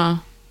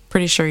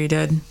 Pretty sure you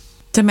did.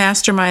 The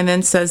Mastermind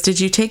then says, did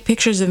you take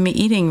pictures of me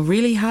eating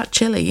really hot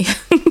chili?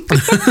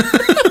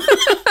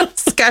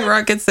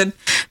 Skyrocket said,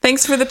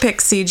 thanks for the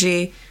pics,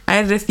 CG. I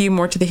added a few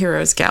more to the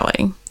Heroes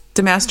Galley.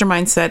 The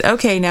Mastermind said,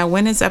 okay, now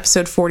when is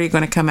episode 40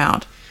 going to come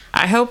out?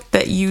 I hope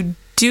that you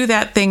do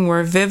that thing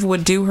where Viv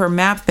would do her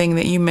map thing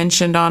that you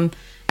mentioned on,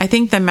 I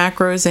think, the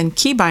Macros and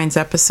Keybinds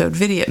episode,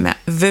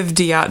 Viv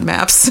Diot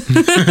maps.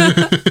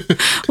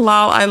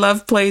 Lol, I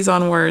love plays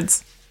on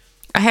words.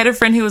 I had a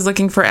friend who was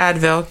looking for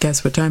Advil.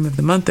 Guess what time of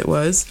the month it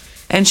was?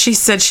 And she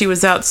said she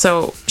was out,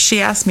 so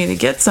she asked me to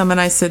get some,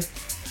 and I said,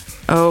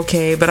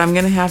 okay, but I'm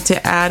going to have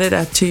to add it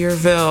up to your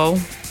Vil.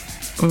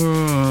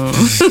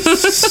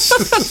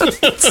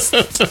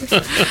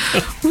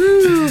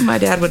 Woo, my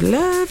dad would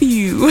love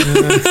you.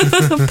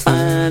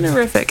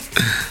 Punerific.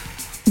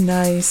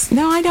 Nice.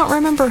 No, I don't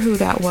remember who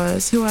that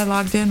was, who I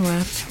logged in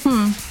with.